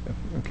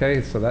 Okay,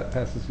 so that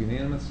passes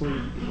unanimously.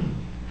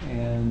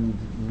 And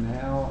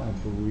now I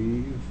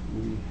believe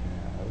we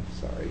have,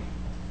 sorry.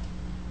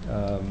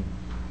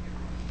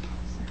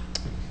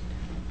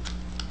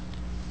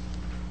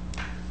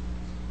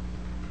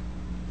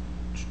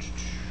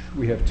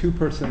 We have two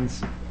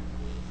persons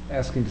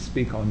asking to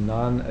speak on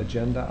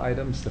non-agenda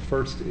items. The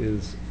first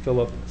is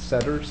Philip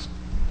Setters.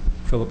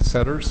 Philip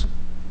Setters.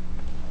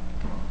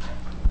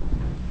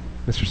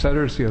 Mr.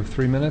 Setters, you have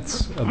 3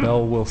 minutes. A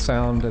bell will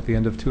sound at the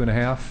end of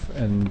 2.5,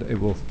 and it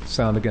will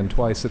sound again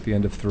twice at the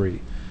end of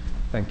 3.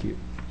 Thank you.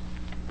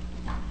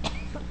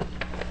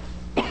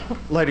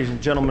 Ladies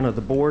and gentlemen of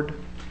the board,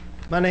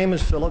 my name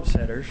is Philip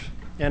Setters,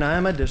 and I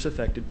am a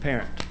disaffected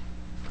parent.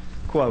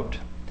 Quote,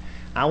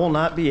 I will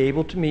not be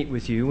able to meet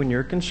with you when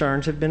your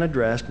concerns have been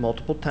addressed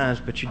multiple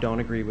times but you don't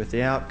agree with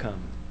the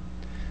outcome.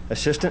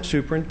 Assistant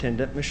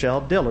Superintendent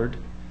Michelle Dillard,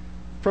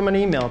 from an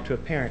email to a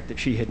parent that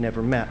she had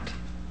never met.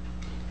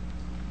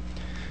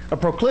 A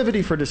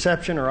proclivity for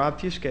deception or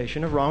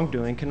obfuscation of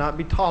wrongdoing cannot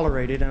be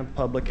tolerated in a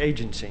public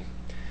agency,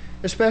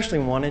 especially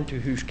one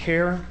into whose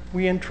care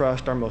we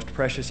entrust our most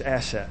precious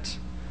assets.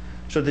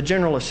 So the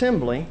General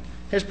Assembly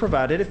has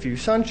provided a few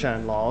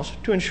sunshine laws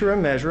to ensure a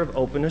measure of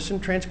openness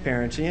and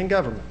transparency in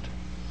government.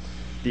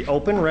 The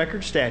open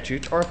record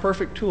statutes are a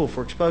perfect tool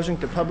for exposing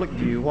to public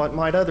view what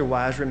might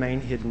otherwise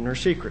remain hidden or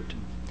secret.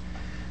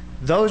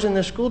 Those in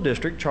the school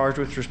district charged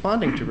with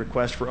responding to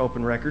requests for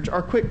open records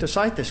are quick to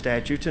cite the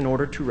statutes in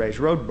order to raise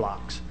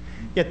roadblocks,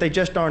 yet they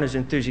just aren't as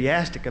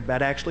enthusiastic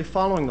about actually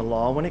following the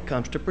law when it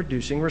comes to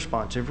producing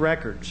responsive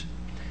records.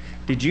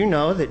 Did you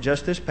know that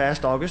just this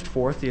past August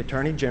 4th, the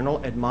Attorney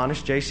General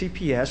admonished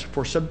JCPS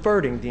for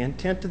subverting the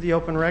intent of the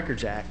Open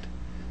Records Act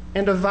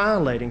and of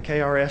violating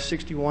KRS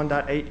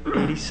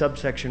 61.880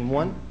 subsection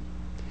 1?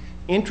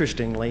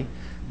 Interestingly,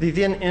 the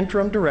then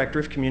interim Director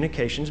of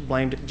Communications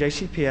blamed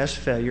JCPS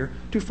failure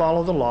to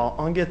follow the law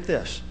on, get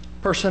this,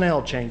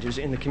 personnel changes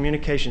in the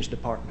communications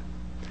department.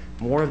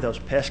 More of those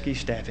pesky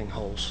staffing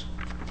holes.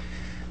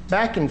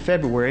 Back in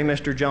February,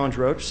 Mr. Jones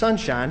wrote,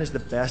 "Sunshine is the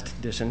best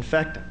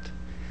disinfectant."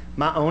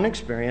 My own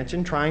experience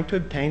in trying to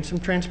obtain some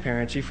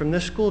transparency from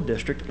this school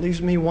district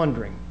leaves me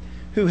wondering,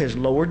 who has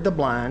lowered the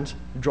blinds,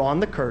 drawn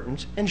the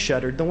curtains, and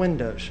shuttered the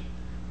windows?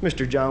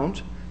 Mr.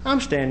 Jones,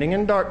 I'm standing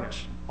in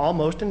darkness,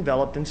 almost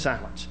enveloped in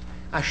silence.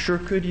 I sure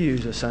could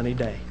use a sunny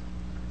day.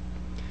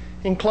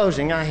 In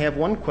closing, I have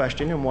one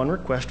question and one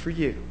request for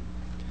you.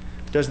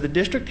 Does the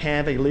district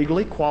have a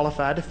legally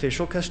qualified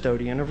official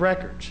custodian of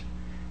records?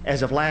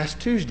 As of last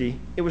Tuesday,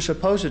 it was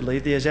supposedly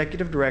the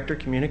Executive Director,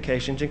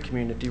 Communications and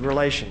Community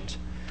Relations,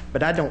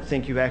 but I don't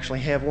think you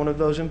actually have one of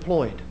those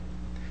employed.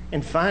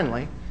 And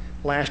finally,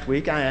 last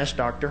week I asked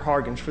Dr.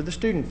 Hargens for the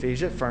student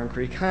fees at Fern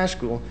Creek High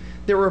School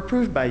that were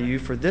approved by you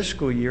for this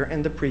school year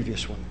and the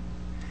previous one.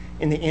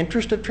 In the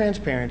interest of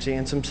transparency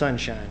and some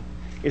sunshine,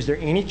 is there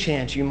any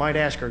chance you might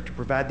ask her to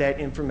provide that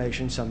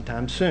information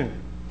sometime soon?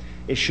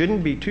 It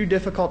shouldn't be too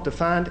difficult to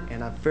find,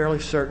 and I'm fairly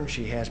certain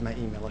she has my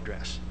email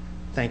address.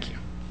 Thank you.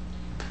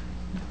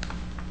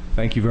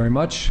 Thank you very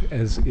much.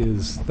 As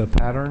is the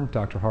pattern,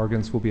 Dr.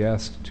 Hargens will be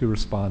asked to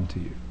respond to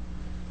you.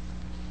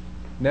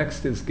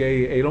 Next is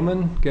Gay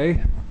Edelman.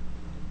 Gay,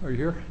 are you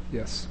here?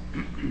 Yes.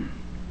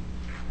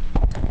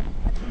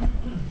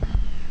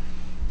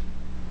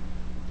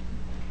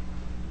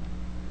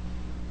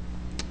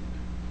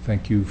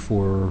 Thank you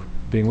for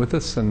being with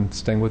us and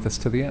staying with us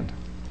to the end.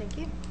 Thank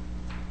you.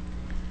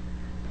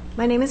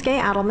 My name is Gay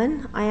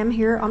Adelman. I am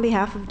here on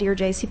behalf of Dear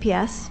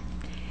JCPS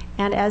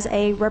and as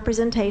a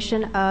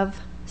representation of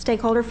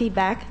stakeholder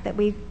feedback that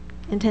we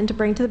intend to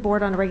bring to the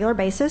board on a regular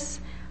basis.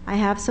 I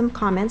have some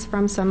comments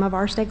from some of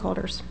our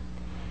stakeholders.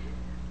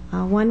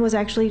 One was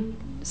actually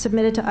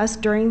submitted to us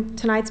during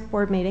tonight's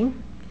board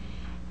meeting,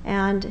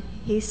 and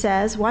he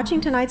says, watching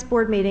tonight's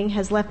board meeting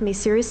has left me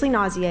seriously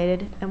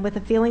nauseated and with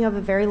a feeling of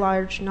a very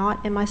large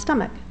knot in my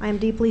stomach. I am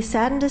deeply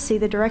saddened to see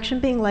the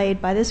direction being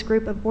laid by this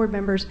group of board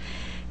members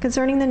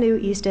concerning the new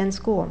East End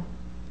School.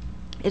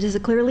 It is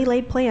a clearly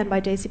laid plan by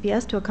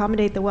JCPS to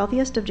accommodate the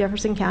wealthiest of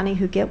Jefferson County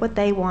who get what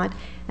they want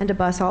and to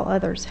bus all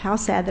others. How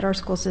sad that our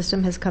school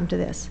system has come to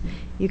this.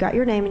 You got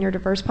your name in your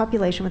diverse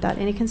population without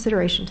any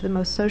consideration to the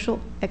most social,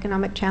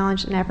 economic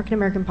challenged and African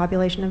American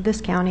population of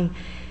this county.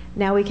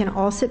 Now we can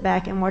all sit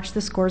back and watch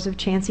the scores of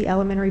Chansey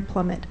Elementary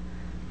plummet.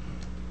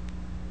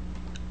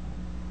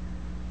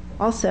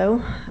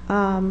 Also,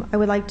 I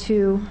would like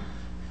to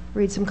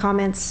read some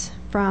comments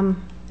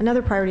from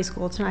another priority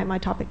school. Tonight my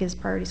topic is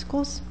priority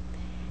schools.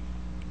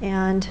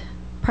 And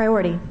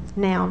priority,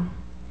 noun,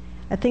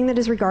 a thing that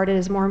is regarded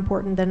as more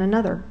important than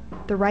another,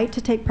 the right to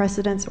take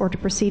precedence or to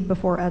proceed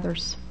before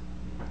others.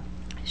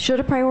 Should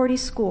a priority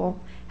school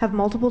have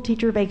multiple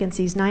teacher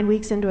vacancies 9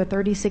 weeks into a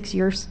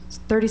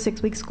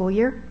 36-week school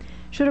year?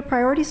 Should a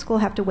priority school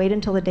have to wait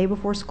until the day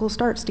before school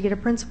starts to get a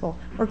principal,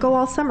 or go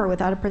all summer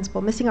without a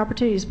principal, missing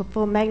opportunities to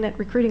fulfill magnet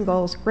recruiting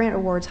goals, grant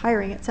awards,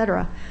 hiring,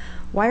 etc.?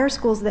 Why are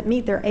schools that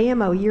meet their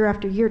AMO year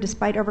after year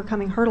despite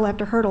overcoming hurdle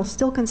after hurdle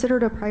still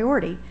considered a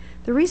priority?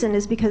 The reason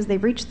is because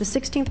they've reached the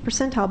 16th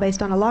percentile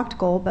based on a locked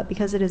goal, but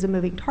because it is a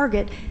moving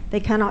target, they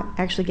cannot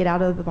actually get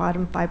out of the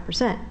bottom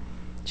 5%.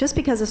 Just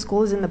because a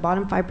school is in the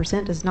bottom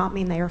 5% does not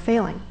mean they are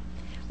failing.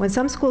 When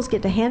some schools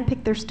get to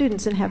handpick their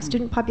students and have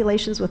student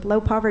populations with low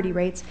poverty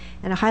rates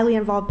and a highly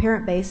involved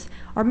parent base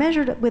are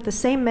measured with the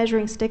same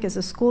measuring stick as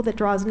a school that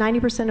draws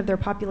 90% of their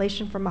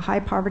population from a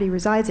high poverty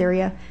resides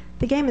area,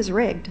 the game is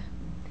rigged.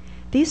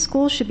 These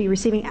schools should be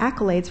receiving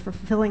accolades for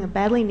fulfilling a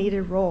badly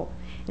needed role.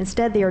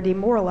 Instead, they are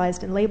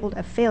demoralized and labeled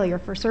a failure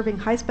for serving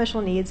high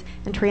special needs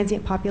and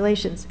transient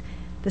populations.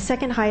 The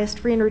second highest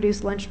free and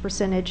reduced lunch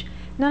percentage,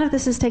 none of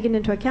this is taken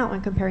into account when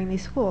comparing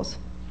these schools.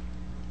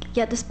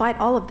 Yet despite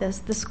all of this,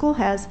 the school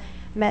has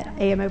met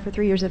AMO for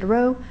 3 years in a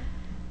row.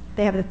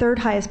 They have the third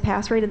highest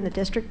pass rate in the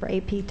district for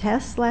AP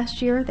tests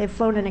last year. They've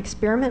flown an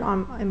experiment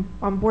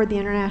on board the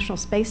International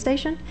Space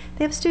Station.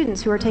 They have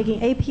students who are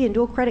taking AP and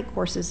dual credit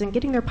courses and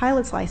getting their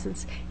pilot's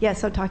license.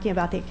 Yes, I'm talking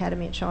about the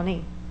Academy at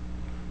Shawnee.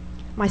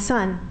 My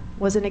son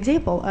was an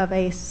example of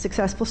a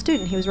successful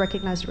student. He was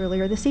recognized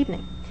earlier this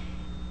evening.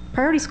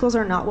 Priority schools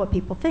are not what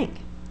people think.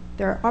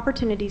 There are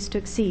opportunities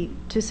to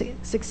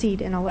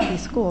succeed in all of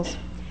these schools.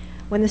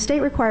 When the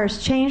state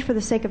requires change for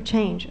the sake of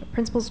change, a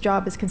principal's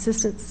job is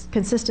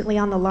consistently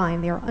on the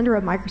line. They are under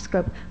a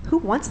microscope. Who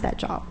wants that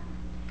job?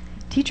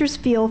 Teachers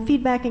feel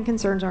feedback and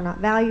concerns are not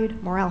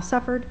valued. Morale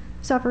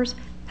suffers.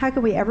 How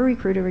can we ever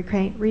recruit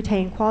and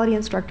retain quality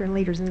instructor and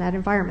leaders in that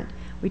environment?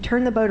 We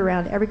turn the boat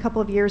around every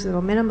couple of years, the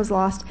momentum is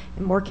lost,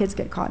 and more kids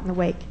get caught in the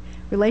wake.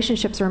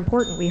 Relationships are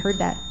important. We heard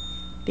that.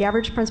 The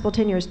average principal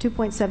tenure is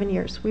 2.7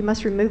 years. We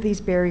must remove these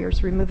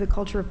barriers, remove the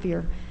culture of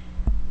fear.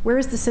 Where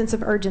is the sense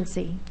of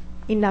urgency?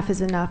 Enough is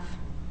enough.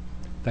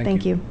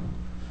 Thank you.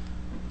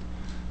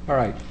 All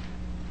right.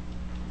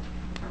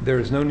 There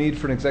is no need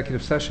for an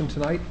executive session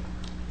tonight,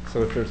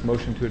 so if there's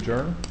motion to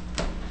adjourn,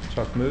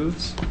 Chuck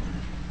moves.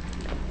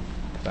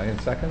 Diane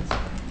seconds.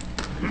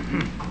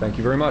 Thank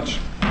you very much.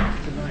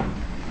 Good night.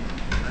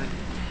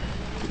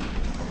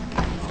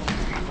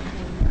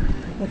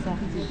 What's that?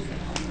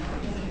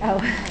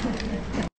 Oh.